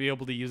you wouldn't be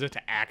able to use it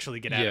to actually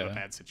get out of a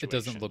bad situation. it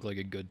doesn't look like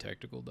a good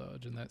tactical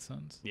dodge in that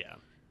sense. Yeah.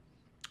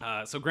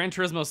 So Gran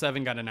Turismo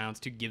 7 got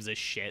announced. Who gives a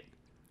shit?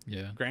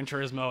 Yeah. Gran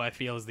Turismo, I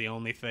feel, is the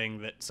only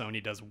thing that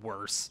Sony does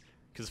worse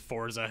because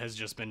Forza has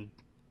just been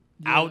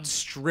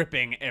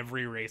outstripping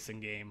every racing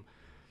game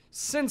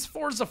since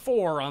Forza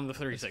 4 on the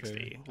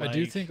 360. I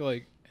do think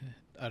like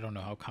I don't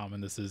know how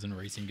common this is in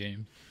racing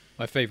games.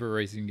 My favorite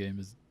racing game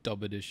is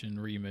Dub Edition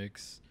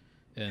Remix,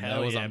 and Hell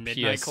that was yeah, on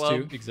Midnight PS2.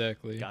 Club.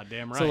 Exactly.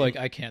 Goddamn right. So like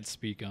I can't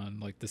speak on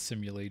like the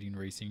simulating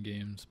racing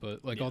games,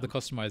 but like all Yeah. the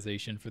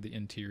customization for the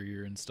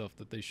interior and stuff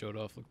that they showed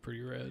off looked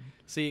pretty rad.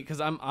 See,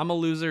 because I'm a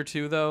loser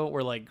too, though.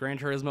 Where like Gran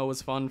Turismo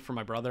was fun for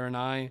my brother and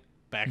I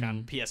back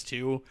on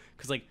PS2,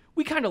 because like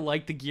we kind of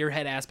like the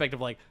gearhead aspect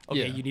of like, okay,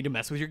 Yeah. you need to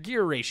mess with your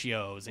gear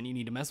ratios and you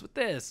need to mess with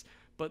this.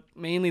 But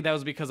mainly that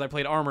was because I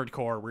played Armored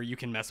Core, where you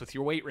can mess with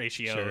your weight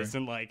ratios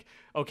and like,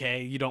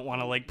 okay, you don't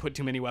want to like put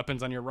too many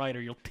weapons on your right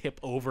or you'll tip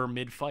over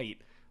mid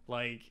fight,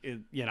 like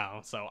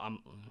So I'm.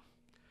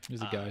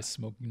 There's a guy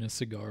smoking a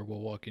cigar while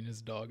walking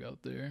his dog out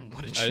there.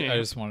 What a I champ.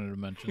 just wanted to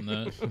mention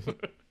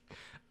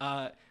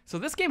that. So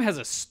this game has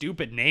a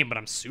stupid name, but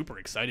I'm super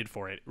excited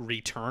for it.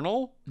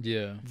 Returnal,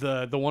 Yeah.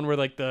 the one where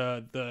like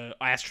the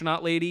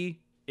astronaut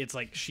lady, it's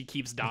like she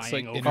keeps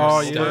dying like over. Oh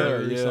and yeah, Star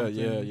or yeah,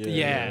 something.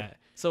 Yeah.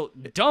 So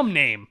dumb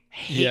name.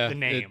 Hate the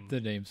name.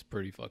 The name's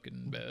pretty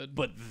fucking bad.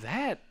 But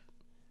that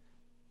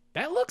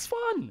looks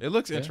fun. It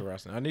looks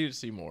interesting. I need to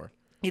see more.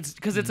 It's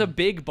because it's a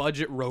big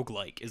budget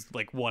roguelike is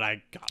like what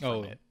I got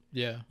from it.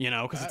 Yeah.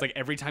 Because it's like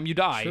every time you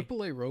die.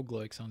 AAA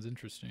roguelike sounds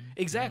interesting.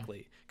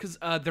 Exactly. Because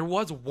there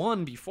was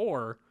one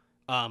before.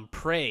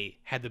 Prey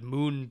had the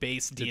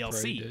moon-based Did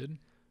DLC. Prey did?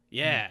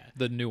 Yeah.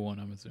 The new one,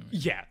 I'm assuming.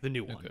 Yeah, the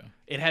new one. Okay.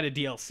 It had a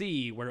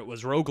DLC where it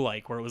was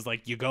roguelike, where it was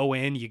like you go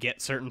in, you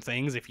get certain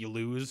things. If you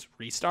lose,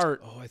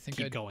 restart. Oh, I think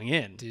keep I going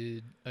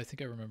in. I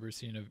think I remember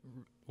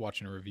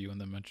watching a review and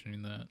them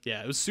mentioning that.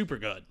 Yeah, it was super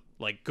good.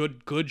 Like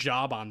good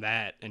job on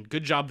that, and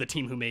good job the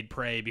team who made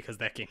Prey, because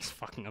that game's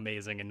fucking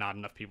amazing and not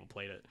enough people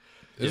played it.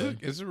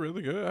 Is it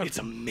really good? It's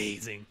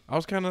amazing. I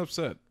was kind of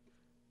upset.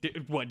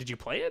 Did you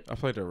play it? I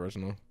played the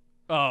original.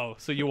 Oh,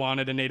 so you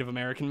wanted a Native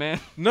American man?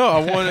 No,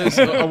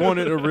 I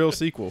wanted a real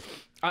sequel.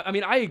 I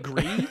mean, I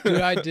agree.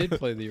 Dude, I did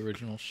play the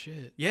original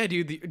shit. Yeah,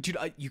 dude,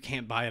 you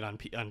can't buy it on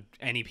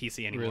any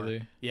PC anymore.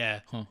 Really?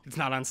 Yeah, Huh. it's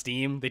not on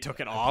Steam. They took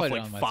it I off played it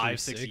like on my 5-6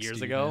 360,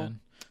 years ago. man.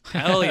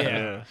 Hell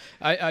yeah!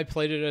 I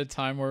played it at a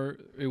time where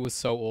it was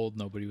so old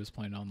nobody was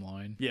playing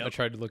online. Yep. I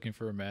tried looking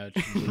for a match.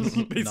 It was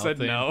They said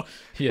nothing. no.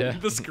 Yeah.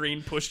 The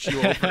screen pushed you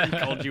over and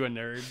called you a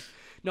nerd.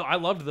 No, I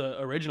loved the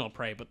original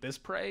Prey, but this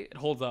Prey, it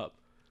holds up.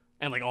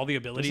 And like all the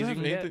abilities you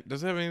can get.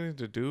 Does it have anything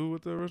to do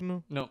with the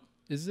original? No.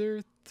 Is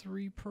there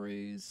 3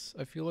 Preys?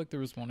 I feel like there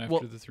was one after Well,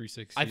 the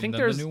 360. I think and then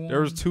there's- the new one?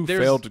 There was 2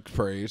 There's- failed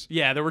praise.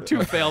 Yeah, there were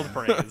 2 failed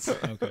Preys.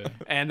 Okay.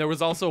 And there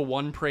was also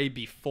one Prey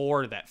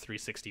before that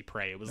 360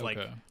 Prey. It was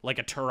Okay. like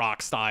a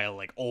Turok style,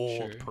 like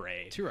old Sure.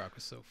 Prey. Turok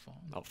was so fun.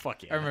 Oh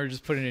fuck yeah! I remember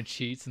just putting in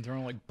cheats and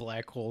throwing like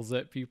black holes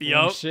at people and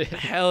Yup. shit.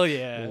 Hell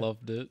yeah!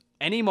 Loved it.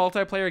 Any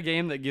multiplayer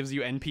game that gives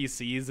you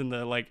NPCs in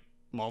the like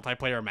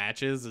multiplayer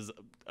matches is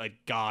a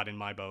god in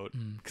my boat,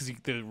 because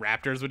the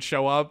raptors would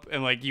show up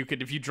and like you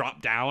could, if you drop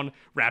down,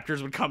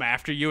 raptors would come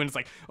after you and it's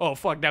like, oh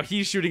fuck, now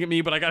he's shooting at me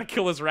but I gotta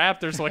kill this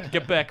raptor so I can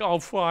get back. Oh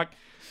fuck.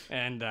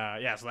 And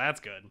yeah, so that's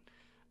good.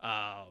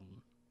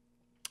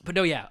 But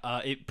no, yeah,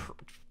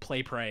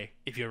 play Prey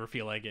if you ever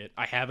feel like it.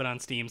 I have it on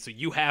Steam, so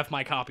you have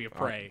my copy of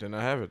Prey. Then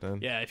I have it then.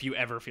 Yeah, if you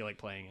ever feel like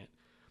playing it.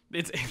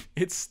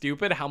 It's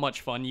stupid how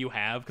much fun you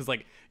have, because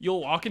like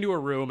you'll walk into a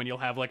room and you'll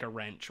have like a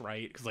wrench,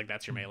 right? Because like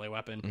that's your melee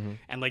weapon,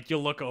 and like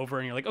you'll look over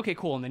and you're like, okay,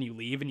 cool, and then you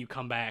leave and you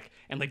come back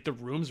and like the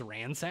room's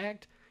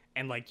ransacked,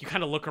 and like you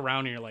kind of look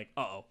around and you're like,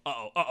 uh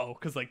oh,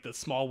 because like the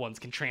small ones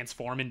can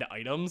transform into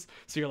items,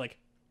 so you're like,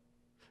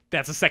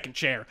 that's a second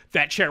chair.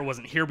 That chair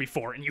wasn't here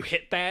before, and you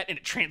hit that, and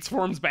it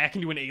transforms back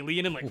into an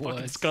alien and like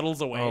fucking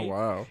scuttles away. Oh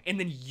wow! And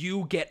then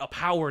you get a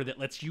power that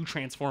lets you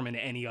transform into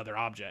any other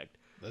object.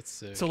 That's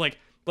sick. So like,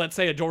 let's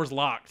say a door's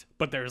locked,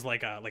 but there's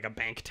like a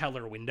bank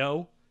teller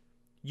window.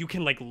 You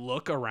can like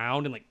look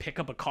around and like pick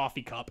up a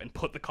coffee cup and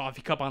put the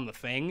coffee cup on the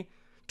thing,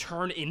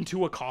 turn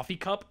into a coffee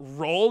cup,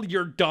 roll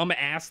your dumb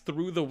ass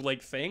through the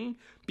like thing,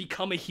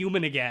 become a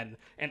human again,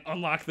 and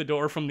unlock the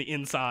door from the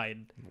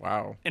inside.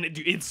 Wow! And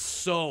it's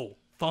so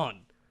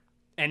fun,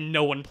 and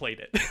no one played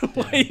it.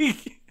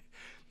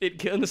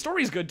 Like and the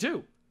story's good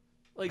too.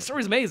 Like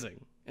story's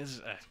amazing.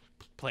 It's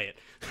play it.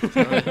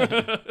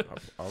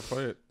 I'll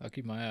play it. I'll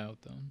keep my eye out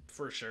though.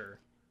 For sure.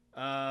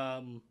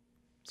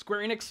 Square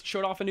Enix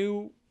showed off a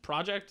new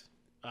project.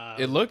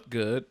 It looked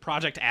good.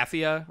 Project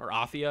Athia or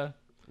Athia.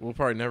 We'll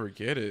probably never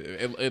get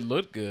it. It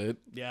looked good.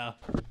 Yeah,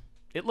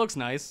 it looks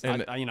nice.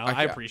 And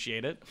I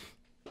appreciate it.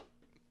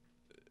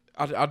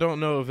 I don't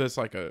know if it's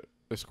like a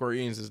Square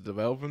Enix is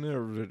developing it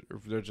or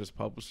if they're just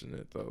publishing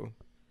it though,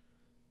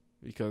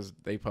 because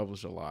they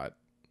publish a lot.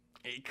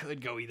 It could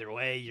go either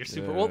way. You're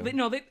super well.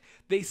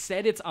 They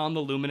said it's on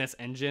the Luminous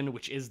engine,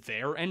 which is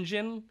their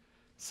engine.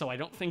 So I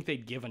don't think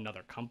they'd give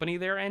another company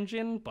their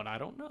engine, but I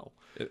don't know.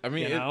 I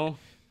mean,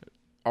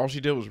 all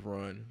she did was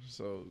run,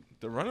 so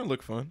the running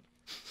looked fun.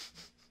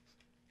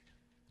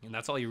 And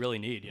that's all you really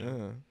need, you know?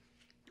 Yeah.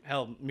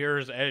 Hell,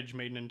 Mirror's Edge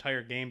made an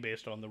entire game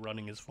based on the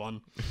running is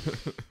fun.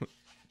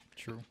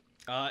 True.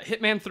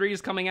 Hitman 3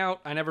 is coming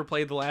out. I never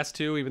played the last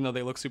two, even though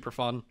they look super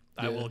fun.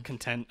 Yeah. I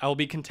will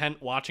be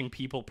content watching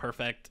people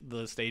perfect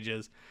the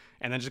stages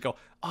and then just go,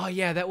 oh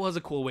yeah, that was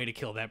a cool way to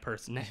kill that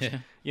person. Yeah.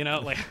 You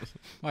know, like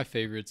My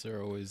favorites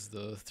are always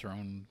the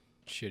thrown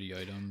shitty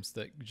items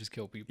that just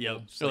kill people.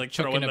 Yep. Just So, like,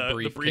 chuck throwing in a the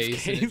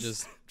briefcase and it briefcase.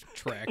 just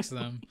tracks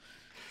them.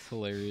 It's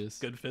hilarious.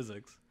 good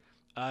physics.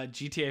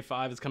 GTA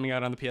 5 is coming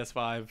out on the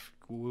PS5.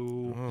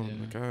 Woo. Oh Yeah.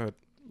 my god!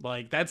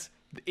 Like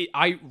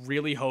I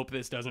really hope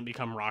this doesn't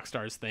become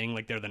Rockstar's thing.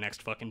 Like they're the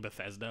next fucking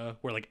Bethesda,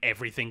 where like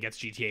everything gets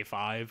GTA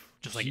 5,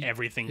 just like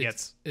everything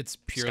gets. It's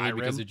purely Skyrim.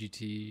 because of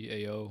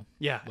GTAO.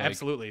 Yeah, like,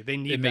 absolutely. They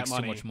need It makes that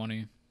so money. much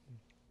money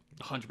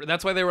 100%.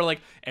 That's why they were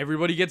like,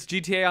 everybody gets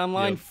GTA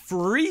Online Yep.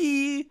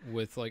 free.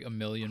 with like $1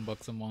 million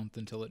a month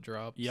until it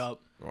drops.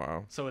 Yup.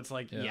 Wow. So it's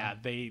like, Yeah.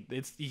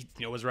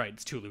 it was right.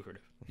 It's too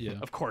lucrative. Yeah.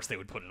 Of course they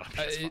would put it on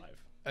PS5.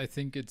 I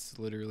think it's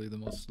literally the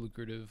most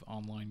lucrative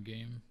online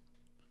game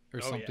or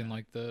Oh, something yeah.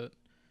 like that,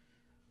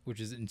 which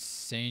is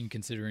insane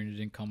considering it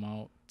didn't come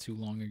out too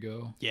long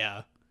ago.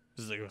 Yeah.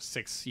 This is like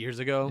 6 years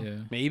ago. Yeah.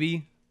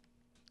 Maybe.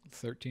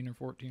 13 or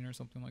 14 or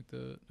something like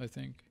that, I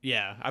think.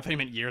 Yeah. I thought you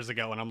meant years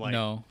ago, and I'm like,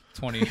 No,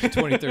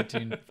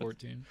 2013,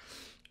 14.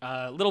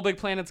 Little Big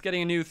Planet's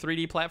getting a new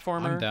 3D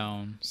platformer. I'm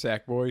down.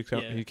 Sackboy,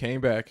 Yeah. he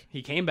came back.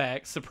 He came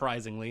back,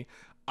 surprisingly.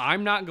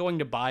 I'm not going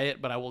to buy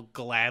it, but I will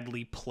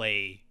gladly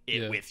play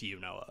it Yeah. with you,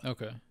 Noah.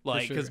 Okay.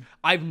 Like, for because sure.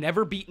 I've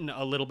never beaten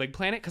a Little Big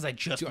Planet because I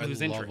just Dude, I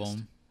lose love interest.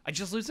 'em. I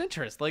just lose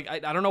interest. Like, I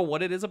don't know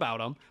what it is about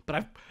them,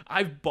 but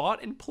I've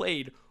bought and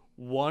played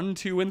 1,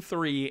 2, and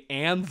 3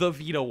 and the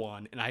Vita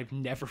one, and I've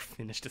never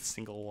finished a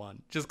single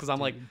one just because I'm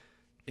like,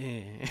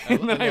 eh. I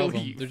And then I love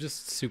 'em. leave. They're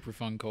just super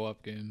fun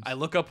co-op games. I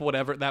look up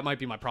whatever. That might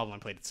be my problem. I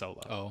played it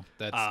solo. Oh,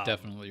 that's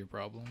definitely your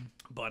problem.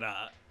 But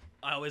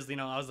I always,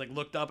 I was like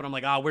looked up and I'm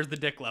like, where's the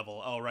dick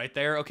level? Oh, right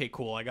there. Okay,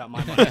 cool. I got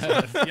my money's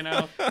worth, you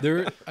know?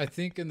 I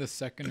think in the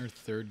second or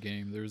third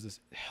game, there was this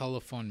hella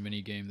fun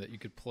mini game that you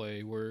could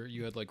play where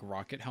you had like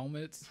rocket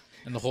helmets,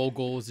 and the whole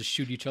goal was to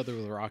shoot each other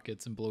with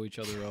rockets and blow each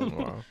other up.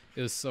 Wow.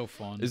 It was so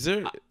fun. Is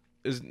there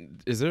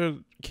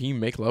can you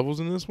make levels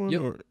in this one?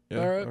 Yep. Or, yeah,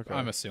 okay.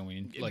 I'm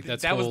assuming like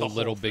that's That was whole the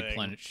Little whole Big thing.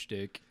 Planet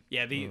shtick.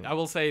 Yeah, I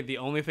will say the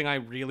only thing I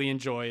really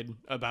enjoyed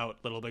about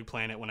Little Big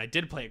Planet when I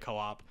did play it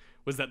co-op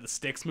was that the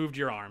sticks moved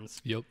your arms.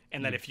 Yep.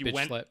 And that if you bitch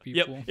went slap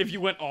people. if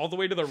you went all the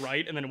way to the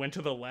right and then went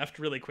to the left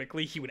really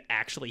quickly, he would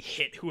actually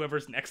hit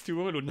whoever's next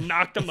to him and would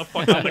knock them the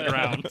fuck on the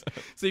ground.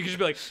 So you could just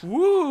be like,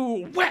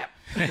 woo, whap,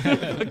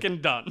 fucking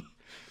done.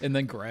 And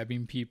then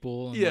grabbing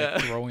people and Yeah.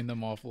 like, throwing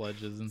them off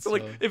ledges and So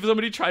stuff. like if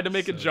somebody tried to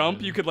make a So jump,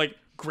 good. you could like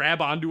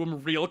grab onto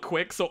them real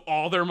quick so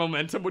all their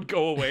momentum would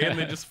go away and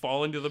they just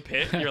fall into the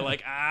pit and you're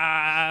like,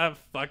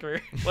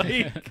 fucker.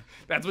 Like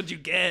that's what you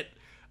get.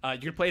 You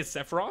could play as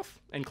Sephiroth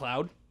and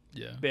Cloud.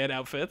 yeah. They had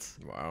outfits.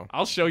 Wow.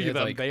 I'll show you had,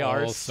 them. like, They all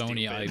are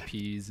Sony stupid.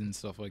 IPs and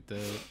stuff like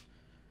that.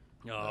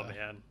 Oh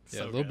man. Yeah,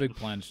 So Little good. Big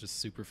Planet's just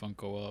super fun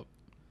co-op.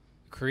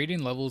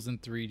 Creating levels in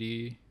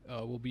 3D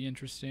will be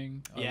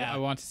interesting. Yeah. I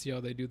want to see how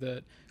they do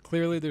that.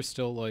 Clearly, there's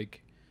still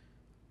like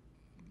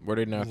Were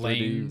they not 3D?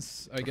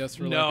 lanes, I guess,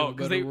 for No, lack of a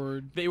 'cause better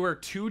word. They were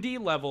 2D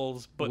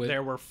levels, but With-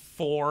 there were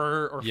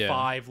 4 or Yeah.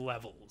 5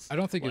 levels. I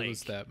don't think like, it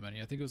was that many.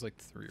 I think it was like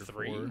 3 or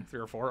 3 4. 3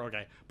 or 4.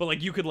 Okay, but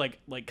like you could like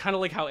kind of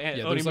like how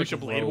there's, Onimusha like,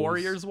 Blade rows.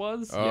 Warriors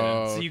was.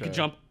 Oh, So you could okay.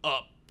 jump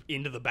up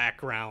into the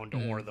background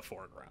or the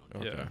foreground.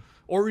 Okay. Yeah.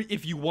 Or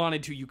if you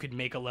wanted to, you could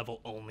make a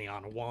level only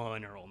on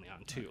 1 or only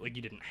on 2. Like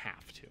you didn't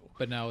have to.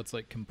 But now it's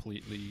like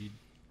completely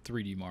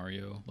 3D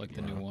Mario, like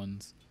the new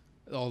ones.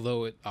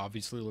 Although it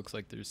obviously looks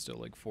like there's still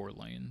like 4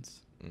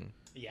 lanes.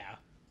 Yeah.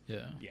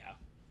 Yeah. Yeah.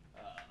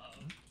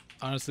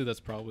 Honestly, that's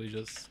probably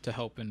just to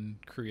help in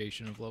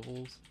creation of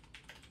levels.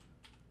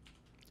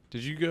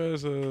 Did you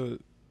guys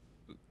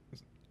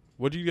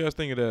what do you guys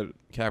think of that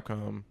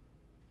Capcom?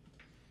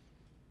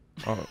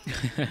 Oh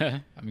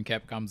I mean,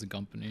 Capcom's a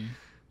company.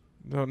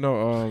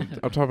 no,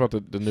 I'm talking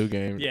about the new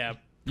game. Yeah.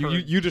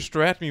 You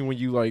distract me when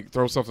you like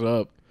throw something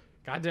up.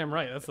 Goddamn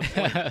right. That's the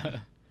point.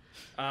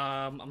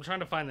 I'm trying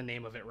to find the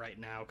name of it right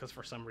now because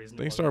for some reason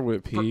They start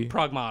with P.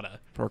 Pragmata.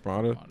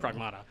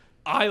 Pragmata.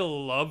 I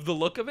love the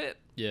look of it.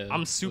 Yeah,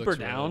 I'm it super looks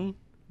down. rad.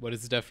 But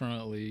it's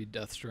definitely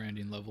Death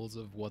Stranding levels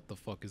of what the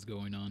fuck is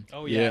going on.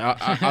 Oh Yeah,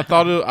 yeah. I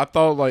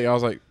thought like I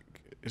was like,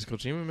 is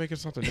Kojima making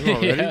something new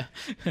already? Yeah.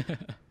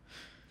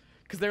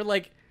 Because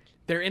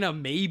they're in a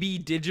maybe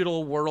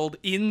digital world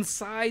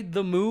inside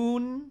the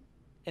moon,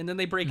 and then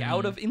they break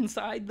out of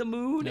inside the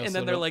moon, No, and so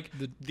then they're like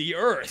the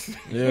Earth.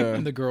 Yeah.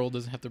 And the girl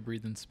doesn't have to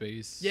breathe in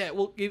space. Yeah,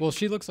 well, Well,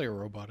 she looks like a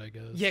robot, I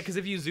guess. yeah, because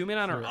if you zoom in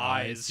on her Her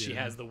eyes, eyes, she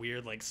yeah. has the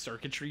weird like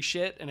circuitry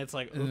shit, and it's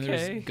like And then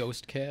okay, there's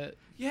Ghost Cat.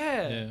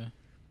 yeah, Yeah.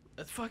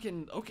 that's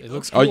fucking okay. It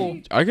looks cool.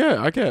 cool. I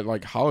get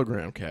like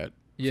hologram cat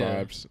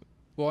Yeah. vibes,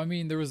 Well, I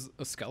mean, there was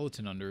a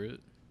skeleton under it.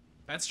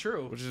 That's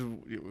true. which is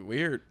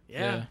weird.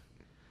 Yeah.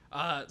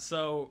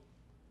 So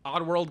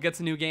Oddworld gets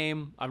a new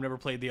game. I've never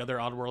played the other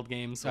Oddworld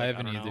games. So I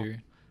haven't don't know.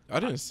 either. I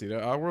didn't see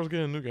that. Oddworld's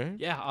getting a new game.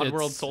 Yeah,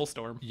 Oddworld It's-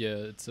 Soulstorm. Yeah,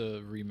 it's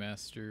a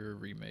remaster,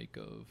 remake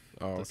of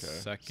Oh, the okay.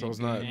 second So it's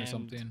not- game or And-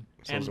 something.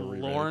 So And it's a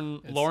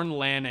remake. Lorne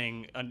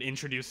Lanning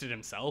introduced it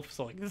himself.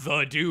 So like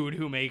the dude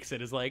who makes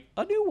it is like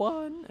a new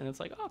one, and it's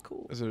like oh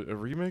cool. Is it a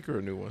remake or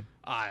a new one?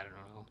 I don't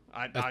know.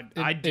 I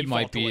It default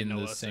might to be what in the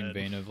Noah same said,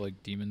 vein of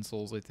like Demon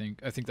Souls. I think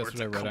that's where what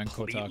it's I read on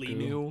completely Kotaku.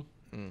 new.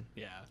 Mm.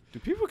 Yeah. Do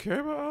people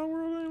care about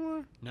Oddworld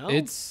anymore? No.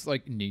 It's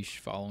like niche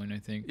following, I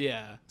think.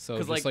 yeah. So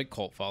 'Cause, just like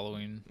cult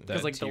following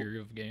that like, the- tier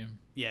of game.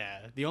 Yeah,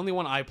 the only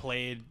one I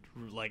played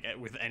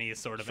with any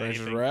sort of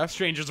Stranger's anything. Wrath?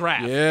 Stranger's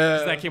Wrath. Yeah.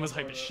 'Cause that game was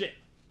hype as shit.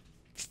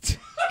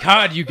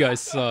 God, you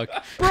guys suck.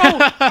 Bro,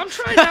 I'm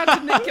trying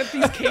not to get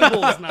these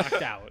cables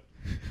knocked out.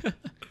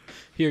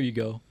 Here you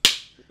go.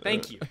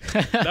 Thank you.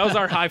 That was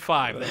our high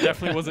five. That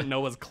definitely wasn't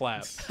Noah's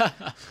clap.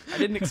 I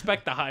didn't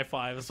expect the high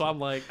five, so I'm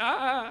like,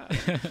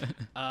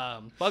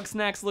 Bug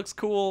Snacks looks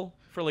cool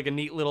for like a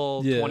neat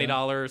little Yeah.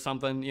 $20 or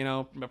something, you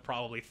know,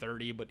 probably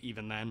 30, but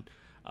even then.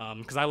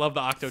 Because I love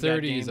the Octodad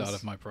 30 games. is out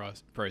of my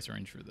price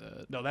range for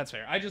that. No, that's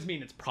fair. I just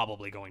mean it's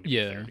probably going to be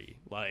Yeah. 30.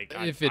 Like,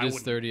 If it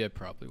is 30, I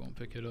probably won't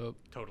pick it up.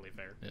 Totally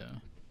fair.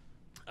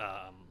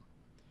 Yeah.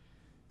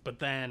 But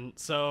then,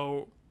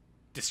 so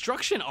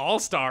Destruction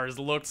All-Stars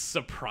looked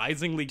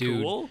surprisingly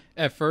Dude, cool.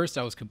 at first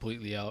I was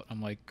completely out.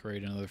 I'm like,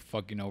 great, another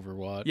fucking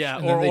Overwatch. Yeah,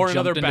 And then they or jumped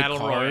another into Battle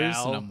cars,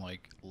 Royale. And I'm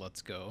like,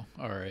 let's go.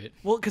 All right.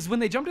 Well, because when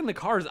they jumped in the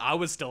cars, I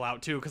was still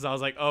out too, because I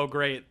was like, oh,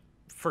 great.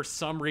 For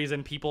some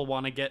reason, people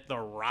want to get the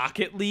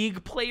Rocket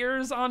League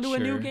players onto a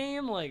new Sure.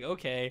 game. Like,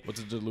 okay. What's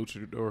it, the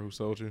luchador who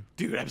sold you?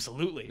 Dude,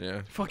 absolutely.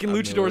 Yeah, Fucking I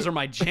knew luchadors it. are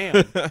my jam.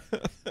 And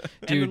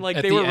Dude, then, like,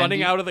 at they the were running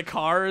ending- out of the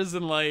cars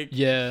and, like,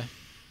 Yeah,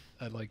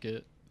 I like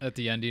it. At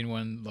the ending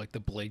when like the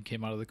blade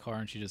came out of the car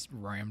and she just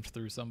rammed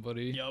through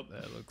somebody. Yup.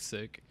 That looks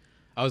sick.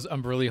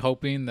 I'm really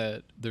hoping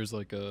that there's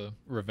like a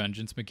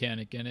revengeance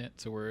mechanic in it,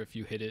 so where if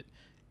you hit it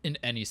in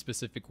any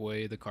specific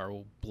way, the car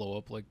will blow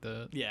up like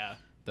that. yeah.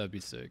 That'd be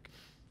sick.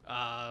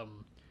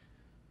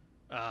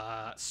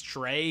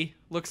 Stray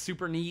looks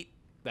super neat.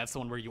 That's the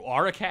one where you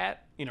are a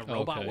cat in a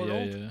robot Okay,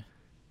 world. yeah.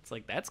 It's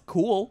like, that's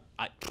cool.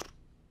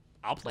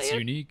 I'll play It's it.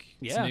 unique.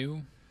 It's Yeah.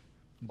 new.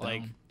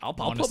 Like, Down. I'll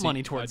Wanna put see-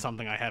 money towards I'd-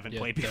 something I haven't Yeah,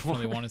 played before.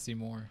 definitely want to see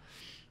more.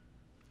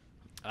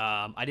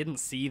 I didn't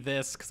see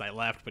this because I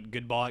left, but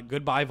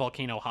Goodbye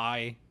Volcano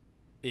High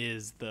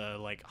is the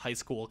like high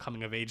school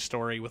coming of age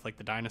story with like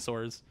the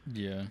dinosaurs.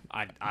 Yeah.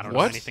 I don't know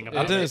What? anything I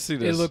about didn't it. see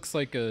this. It looks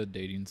like a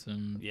dating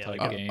sim Yeah, type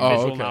like a game.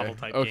 visual okay. novel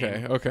type okay,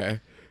 game. okay.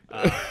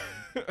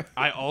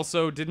 I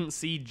also didn't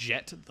see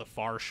Jet the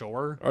Far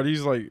Shore. Are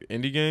these like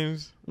indie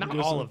games? I'm Not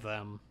all guessing? of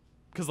them.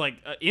 Because, like,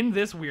 in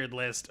this weird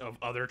list of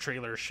other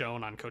trailers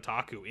shown on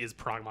Kotaku is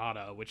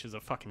Pragmata, which is a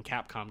fucking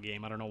Capcom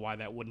game. I don't know why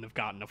that wouldn't have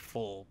gotten a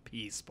full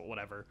piece, but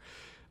whatever.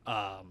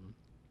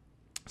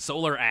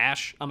 Solar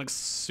Ash, I'm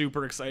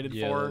super excited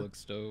Yeah, for. that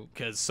looks dope.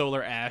 Because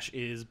Solar Ash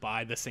is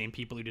by the same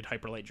people who did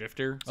Hyper Light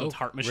Drifter. So it's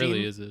Heart Machine.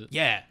 Really, is it?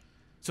 Yeah.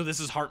 So this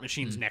is Heart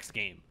Machine's next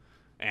game.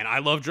 And I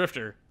love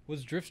Drifter.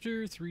 Was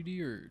Drifter 3D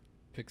or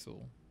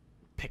pixel?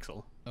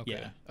 Pixel. Okay,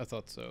 Yeah. I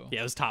thought so. Yeah,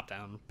 it was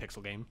top-down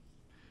pixel game.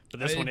 But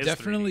this It one is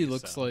definitely 3D,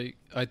 looks so. like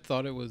I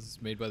thought it was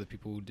made by the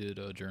people who did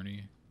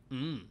Journey.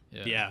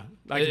 Yeah,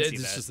 I can see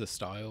It's that. just the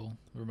style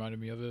reminded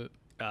me of it.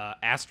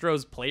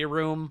 Astro's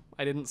Playroom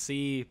I didn't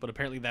see, but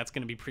apparently that's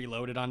going to be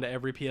preloaded onto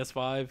every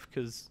PS5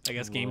 because I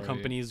guess game Right.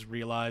 companies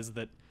realize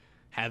that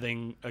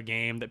having a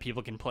game that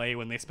people can play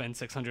when they spend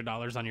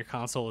 $600 on your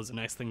console is a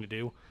nice thing to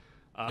do.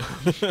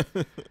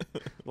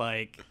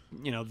 Like,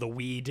 you know, the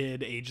Wii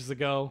did ages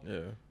ago, Yeah.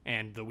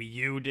 and the Wii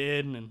U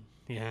did, and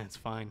yeah, it's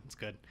fine, it's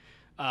good.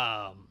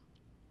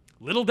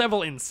 Little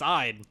Devil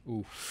Inside,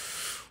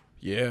 Oof.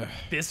 Yeah.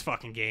 this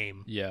fucking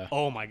game. Yeah.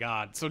 Oh my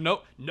god. So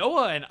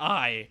Noah and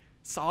I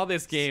saw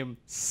this game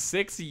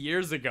 6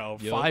 years ago,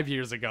 5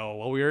 years ago,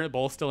 while we were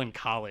both still in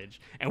college,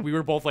 and we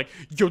were both like,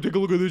 yo, take a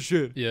look at this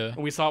shit. Yeah. And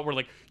we saw it, we're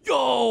like,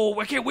 yo,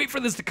 I can't wait for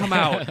this to come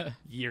out.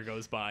 Year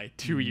goes by,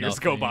 2 years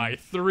go by,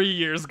 3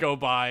 years go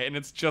by, and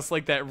it's just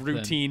like that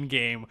routine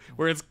game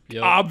where it's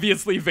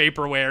obviously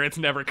vaporware, it's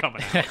never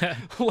coming out.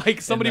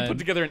 Like somebody put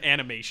together an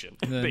animation,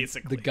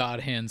 basically. The God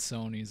hand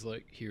Sony's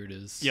like, here it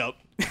is. Yep.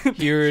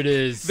 Here it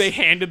is. They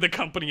handed the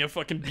company a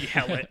fucking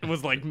behelit and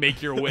was like,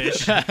 make your wish.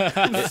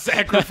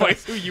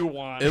 Sacrifice who you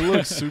want. It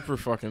looks super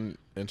fucking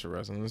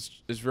interesting.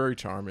 It's very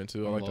charming,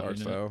 too. I like the art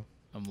style.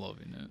 I'm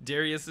loving it.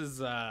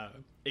 Darius's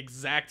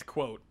exact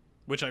quote,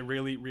 which I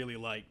really, really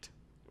liked,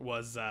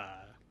 was,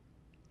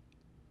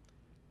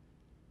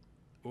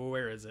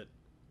 where is it?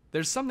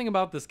 There's something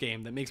about this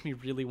game that makes me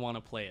really want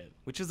to play it,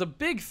 which is a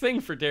big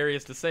thing for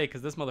Darius to say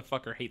because this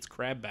motherfucker hates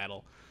Crab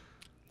Battle.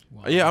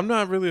 Wow. Yeah, I'm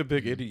not really a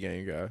big indie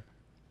game guy.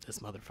 This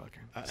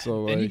motherfucker.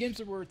 So indie games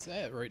are where it's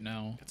at right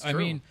now. I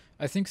mean,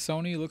 I think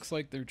Sony looks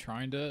like they're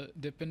trying to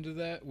dip into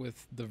that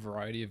with the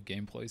variety of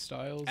gameplay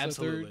styles that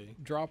they're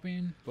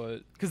dropping.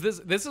 But because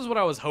this is what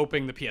I was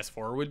hoping the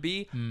PS4 would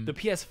be. The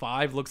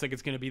PS5 looks like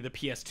it's going to be the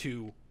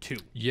PS2 too.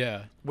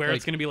 Yeah, where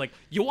it's going to be like,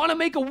 you want to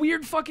make a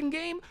weird fucking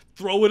game?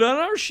 Throw it on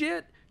our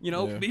shit. You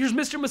know, here's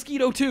Mr.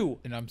 Mosquito 2.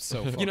 And I'm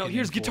so you know,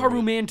 here's Guitar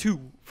Man 2.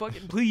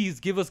 Fucking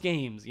please give us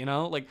games, you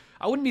know? Like,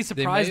 I wouldn't be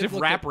surprised if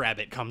Rap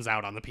Rabbit comes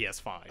out on the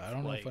PS5. I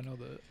don't know if I know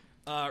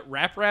that.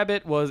 Rap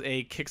Rabbit was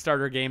a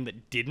Kickstarter game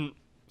that didn't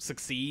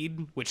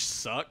succeed, which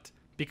sucked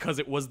because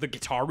it was the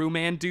Guitar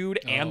Man dude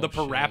and the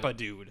Parappa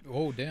dude.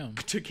 Oh, damn.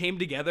 Came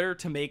together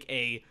to make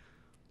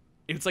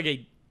it's like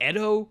a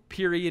Edo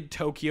period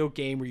Tokyo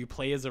game where you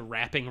play as a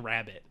rapping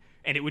rabbit.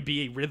 And it would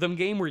be a rhythm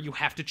game where you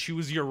have to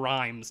choose your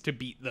rhymes to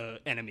beat the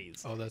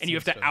enemies. Oh, and you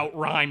have to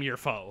out-rhyme your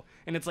foe.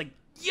 And it's like,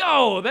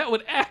 yo, that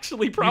would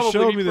actually probably you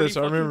showed be me this.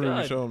 I fucking remember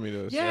good. you showing me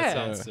this. Yeah. That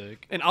sounds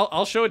sick. And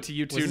I'll show it to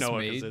you too, Was this Noah,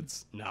 because made?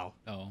 it's... No.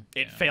 Oh.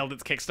 It failed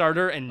its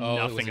Kickstarter, and Oh,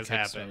 nothing it was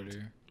has a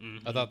happened. Kickstarter.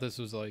 I thought this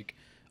was like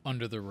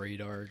under the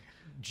radar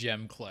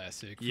gem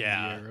classic from the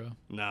era.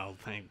 No,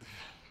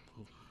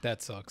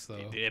 That sucks,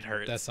 though. it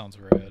hurts. That sounds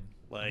rad.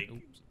 Like...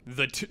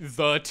 The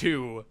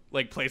two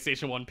like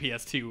PlayStation 1,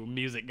 PS2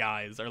 music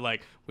guys are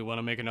like, we want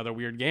to make another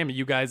weird game. Are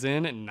you guys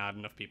in? And not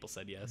enough people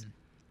said yes.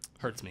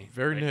 Hurts me.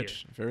 Very right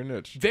niche. Here. Very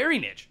niche. Very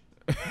niche.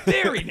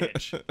 Very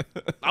niche.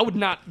 I would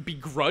not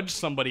begrudge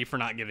somebody for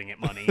not giving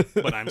it money,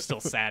 but I'm still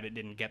sad it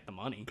didn't get the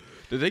money.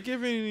 Did they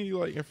give any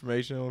like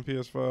information on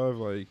PS5?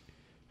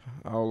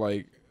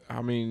 Like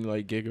how many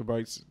like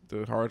gigabytes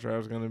the hard drive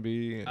is gonna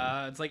be?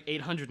 It's like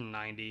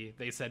 890.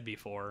 They said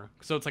before,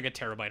 so it's like a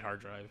terabyte hard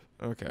drive.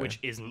 Okay. Which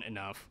isn't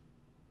enough.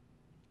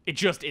 It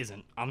just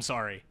isn't. I'm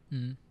sorry.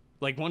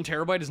 Like 1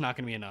 terabyte is not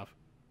gonna be enough.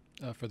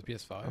 For the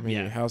PS5. I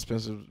mean, how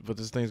expensive? But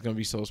this thing's gonna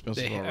be so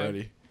expensive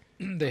already.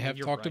 They have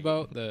talked right.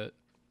 about that.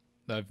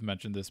 I've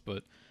mentioned this,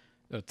 but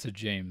to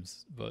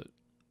James, but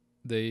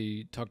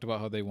they talked about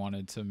how they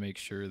wanted to make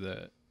sure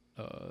that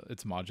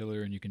it's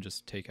modular and you can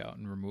just take out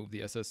and remove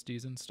the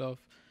SSDs and stuff.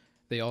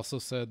 They also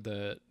said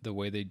that the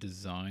way they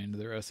designed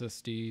their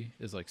SSD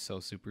is like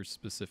so super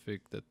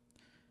specific that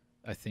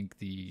I think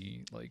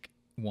the like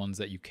ones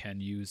that you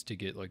can use to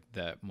get like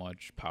that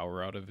much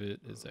power out of it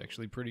is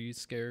actually pretty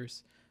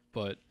scarce.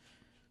 But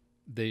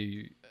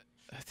I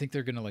think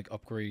they're gonna like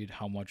upgrade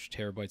how much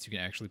terabytes you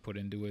can actually put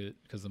into it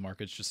because the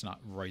market's just not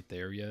right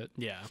there yet.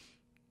 Yeah.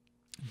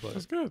 But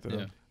that's good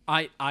though.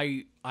 Yeah.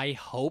 I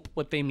hope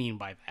what they mean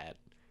by that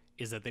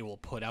is that they will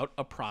put out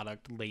a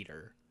product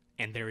later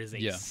and there is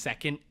a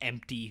second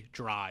empty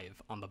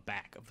drive on the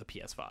back of the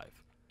PS5.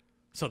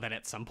 So that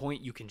at some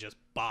point you can just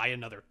buy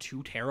another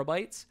 2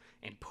 terabytes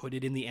and put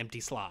it in the empty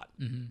slot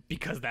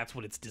because that's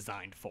what it's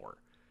designed for.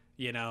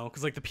 You know,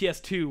 because like the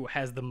PS2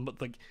 has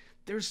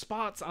there's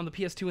spots on the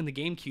PS2 and the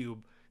GameCube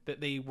that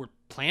they were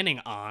planning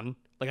on.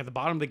 Like at the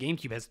bottom of the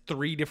GameCube has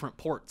 3 different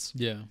ports.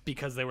 Yeah.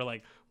 Because they were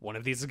like, one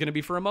of these is going to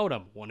be for a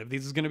modem. One of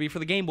these is going to be for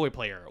the Game Boy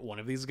player. One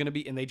of these is going to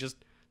be, and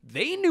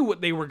they knew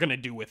what they were going to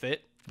do with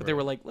it, but they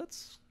were like,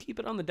 let's keep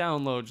it on the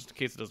download just in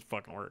case it doesn't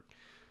fucking work.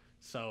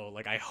 So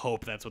like, I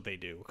hope that's what they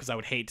do. Because I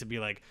would hate to be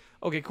like,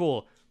 okay,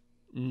 cool.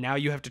 Now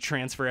you have to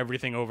transfer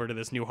everything over to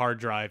this new hard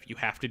drive. You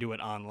have to do it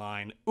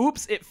online.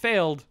 Oops, it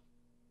failed.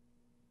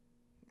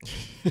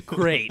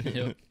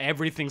 Great.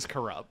 Everything's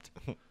corrupt.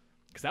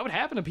 Because that would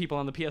happen to people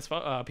on the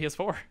PS4.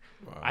 Wow.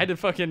 I had to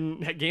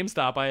fucking, at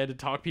GameStop, I had to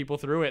talk people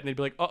through it, and they'd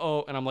be like,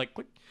 uh-oh, and I'm like,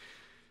 click.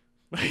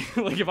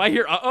 Like, if I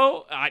hear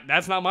uh-oh,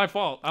 that's not my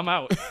fault. I'm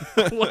out.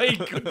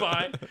 Like,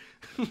 goodbye.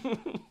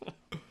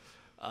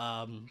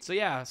 So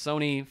yeah,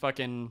 Sony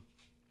fucking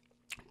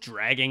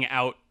dragging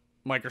out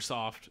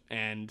Microsoft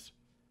and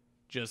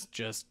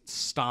just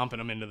stomping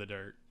them into the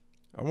dirt.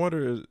 I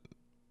wonder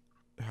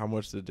how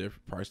much the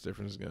price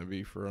difference is going to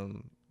be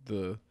from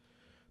the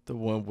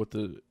one with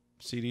the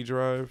CD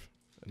drive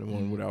and the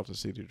one without the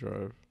CD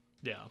drive.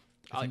 Yeah.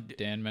 I think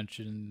Dan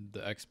mentioned the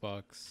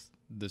Xbox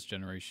this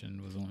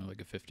generation was only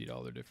like a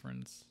 $50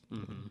 difference.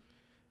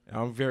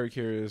 I'm very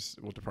curious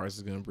what the price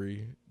is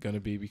gonna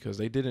be because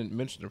they didn't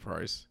mention the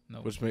price,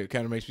 No. which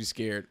kind of makes me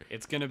scared.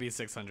 It's gonna be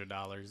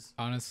 $600.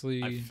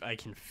 Honestly, I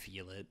can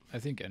feel it. I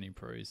think any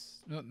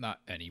price, no, not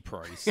any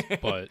price,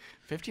 but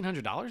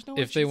 $1,500? No.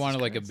 if they Jesus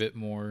wanted like a Christ. bit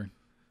more,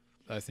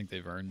 I think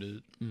they've earned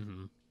it.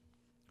 Mm-hmm.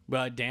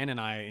 But Dan and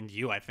I and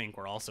you, I think,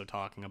 were also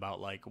talking about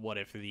like, what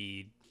if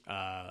the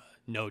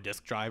no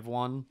disk drive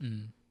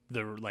one,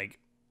 the like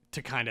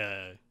to kind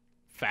of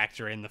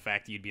factor in the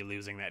fact that you'd be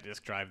losing that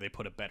disk drive, they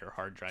put a better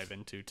hard drive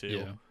into too.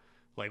 Yeah.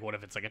 Like, what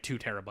if it's like a 2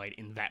 terabyte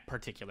in that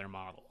particular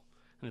model?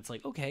 And it's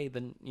like, okay,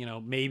 then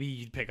maybe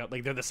you'd pick up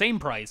like they're the same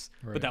price,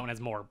 Right. but that one has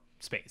more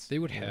space. They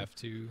would have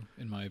to,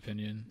 in my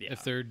opinion, Yeah.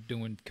 if they're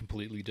doing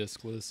completely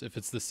diskless. If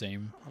it's the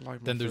same, I like my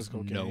then there's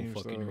physical no games,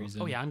 fucking though.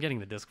 reason. Oh yeah, I'm getting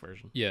the disc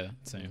version. Yeah,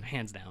 same.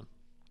 Hands down.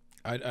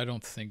 I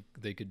don't think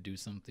they could do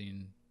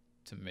something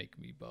to make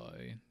me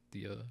buy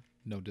the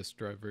no disk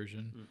drive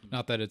version.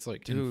 Not that it's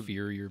like Dude,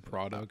 inferior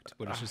product,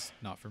 but it's just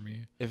not for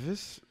me. If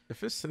it's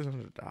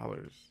 $600,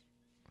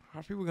 how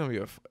are people gonna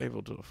be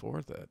able to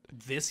afford that?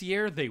 This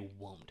year they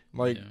won't.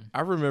 Like Yeah.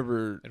 I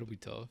remember It'll be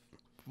tough.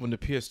 when the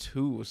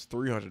PS2 was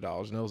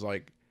 $300, and it was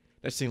like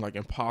that seemed like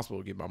impossible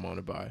to get my mom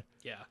to buy.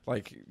 Yeah.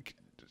 Like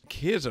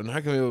kids are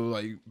not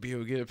gonna be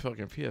able to get a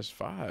fucking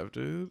PS5,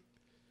 dude.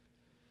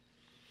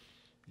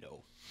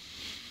 No.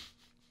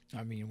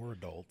 I mean, we're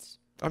adults.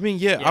 I mean,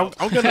 yeah,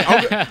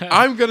 Yeah.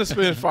 I'm gonna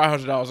spend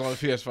 $500 on a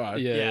PS5.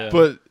 Yeah.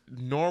 But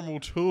normal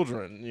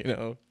children,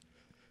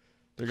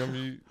 they're gonna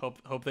be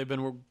Hope they've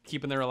been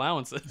keeping their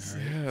allowances.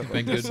 yeah,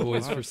 Been good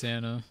boys for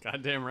Santa.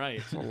 Goddamn right.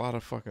 It's a lot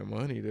of fucking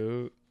money,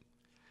 dude.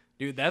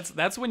 Dude,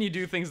 that's when you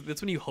do things.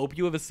 That's when you hope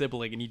you have a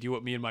sibling and you do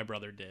what me and my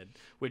brother did,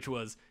 which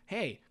was,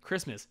 hey,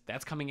 Christmas,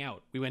 that's coming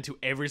out. We went to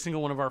every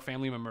single one of our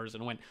family members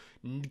and went,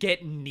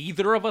 get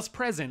neither of us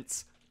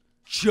presents,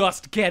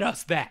 just get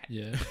us that.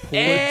 Yeah. Pull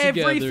it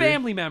Every together,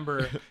 family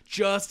member,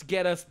 just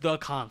get us the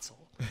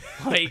console.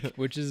 Like,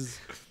 which is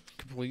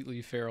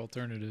completely fair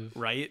alternative.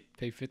 right?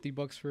 Pay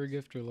 $50 for a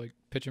gift or like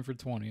pitching for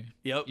 20.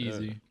 Yep.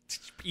 Easy.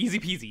 Easy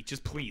peasy,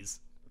 just please.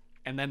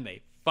 And then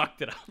they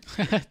fucked it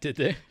up. Did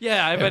they? Yeah,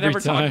 have I Every never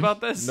talked time.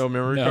 about this? No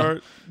memory No.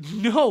 card.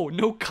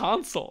 No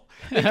console.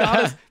 They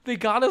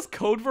got us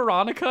Code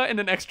Veronica and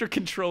an extra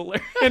controller,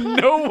 and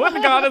no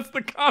one got us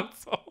the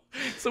console.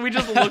 So we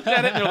just looked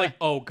at it and they're like,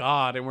 "Oh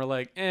God," and we're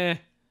like, Yeah.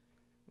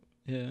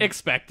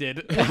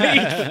 expected.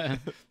 Like,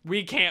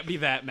 we can't be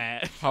that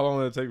mad. How long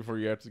did it take before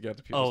you actually got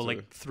the PS2? Oh,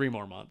 like 3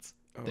 more months.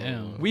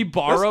 Damn. We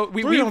borrowed.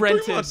 We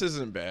rented. 3 months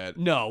isn't bad.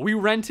 No, we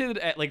rented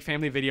at like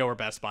Family Video or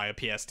Best Buy a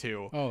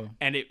PS2. Oh.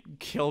 And it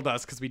killed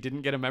us because we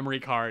didn't get a memory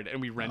card, and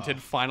we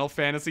rented Final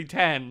Fantasy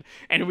X,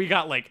 and we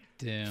got like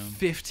Damn.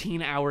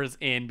 15 hours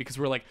in because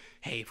we're like,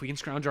 hey, if we can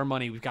scrounge our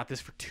money, we've got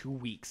this for 2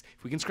 weeks.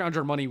 If we can scrounge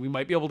our money, we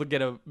might be able to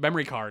get a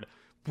memory card.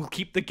 We'll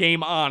keep the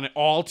game on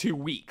all 2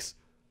 weeks.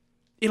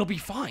 It'll be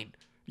fine.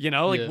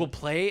 Yeah. We'll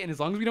play, and as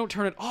long as we don't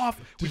turn it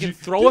off, we can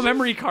throw a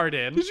memory card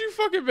in. Did you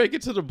fucking make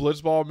it to the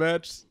Blitzball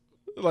match?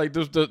 Like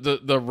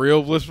the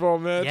real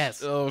Blitzball match?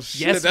 Yes. Oh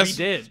shit. Yes, we that's,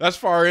 did. That's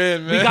far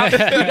in, man.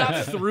 We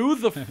got through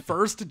the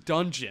first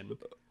dungeon,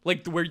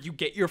 like where you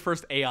get your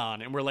first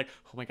Aeon, and we're like,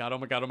 oh my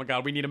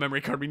god, we need a memory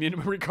card.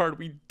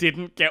 We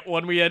didn't get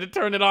one. We had to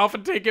turn it off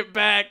and take it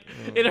back.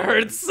 It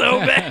hurts so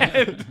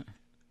bad.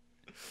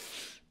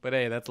 But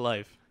hey, that's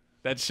life.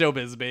 That's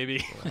showbiz,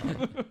 baby.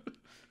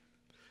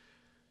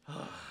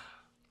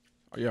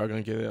 Are y'all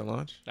gonna get it at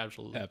launch?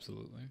 Absolutely.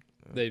 Absolutely.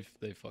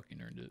 They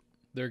fucking earned it.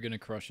 They're gonna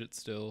crush it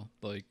still.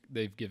 Like,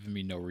 they've given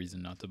me no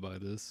reason not to buy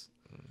this.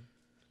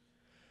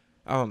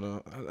 I don't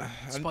know.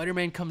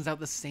 Spider-Man comes out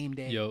the same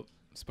day. Yup.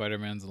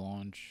 Spider-Man's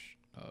launch.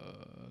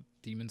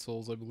 Demon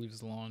Souls, I believe,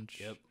 is the launch.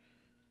 Yep.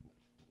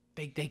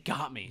 They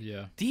got me.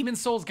 Yeah. Demon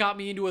Souls got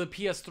me into a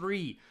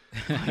PS3.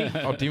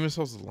 Oh, Demon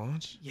Souls is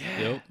launch? Yeah.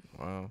 Yep.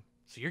 Wow.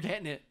 So you're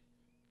getting it.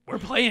 We're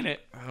playing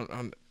it.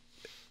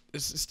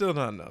 It's still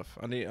not enough.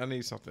 I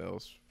need something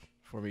else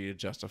for me to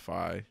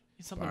justify. Need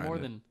something buying more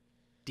it. than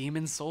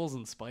Demon Souls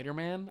and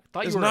Spider-Man. I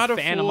thought It's you were not a a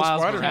fan full of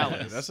Miles Spider-Man.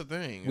 Morales. That's the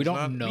thing. We It's don't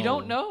not- know. We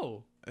don't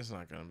know. It's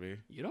not gonna be.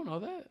 You don't know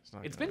that.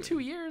 not It's gonna been be. 2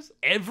 years.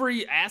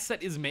 Every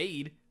asset is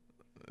made.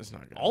 It's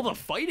not gonna. All be. the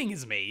fighting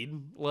is made.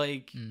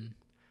 Like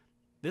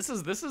this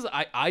is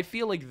I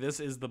feel like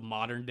this is the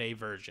modern day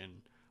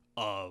version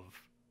of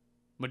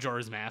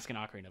Majora's Mask and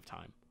Ocarina of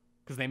Time,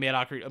 because they made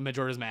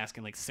Majora's Mask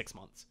in like 6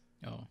 months.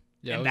 Oh.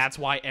 Yeah. And that's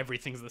why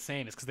everything's the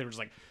same. Is because they were just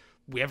like,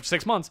 we have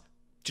 6 months,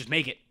 just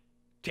make it.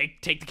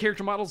 Take the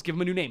character models, give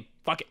them a new name.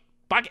 Fuck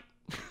it.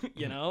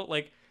 You know,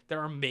 like there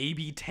are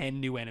maybe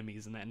 10 new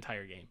enemies in that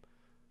entire game,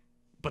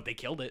 but they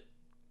killed it,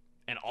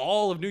 and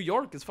all of New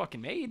York is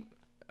fucking made.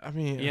 I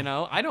mean, You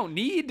know, I don't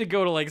need to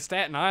go to like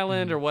Staten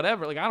Island or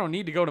whatever. Like I don't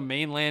need to go to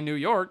mainland New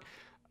York.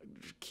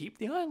 Keep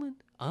the island.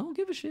 I don't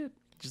give a shit.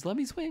 Just let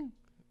me swing.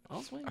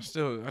 I'll swing.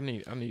 I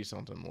need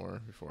something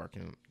more before I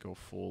can go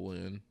full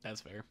in.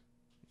 That's fair.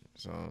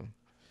 So,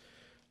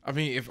 I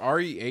mean, if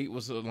RE8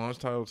 was a launch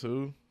title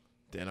too,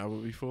 then I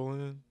would be full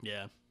in.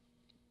 Yeah,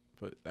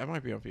 But that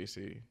might be on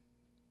PC.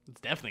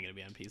 it's definitely gonna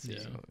be on PC. Yeah.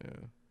 So, yeah.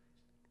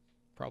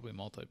 probably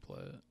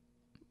multiplayer.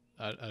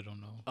 I don't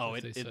know Oh,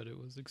 if they said it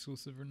was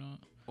exclusive or not.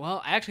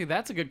 Well, actually,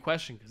 that's a good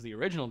question because the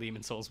original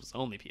Demon Souls was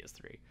only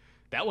PS3.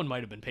 That one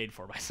might have been paid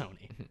for by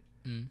Sony.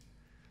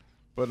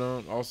 But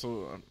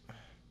also,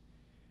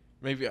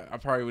 maybe I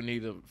probably would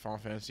need a Final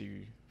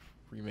Fantasy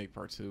Remake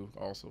Part 2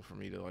 also for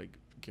me to like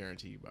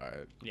guarantee buy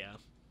it. Yeah.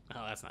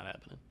 Oh, that's not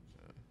happening.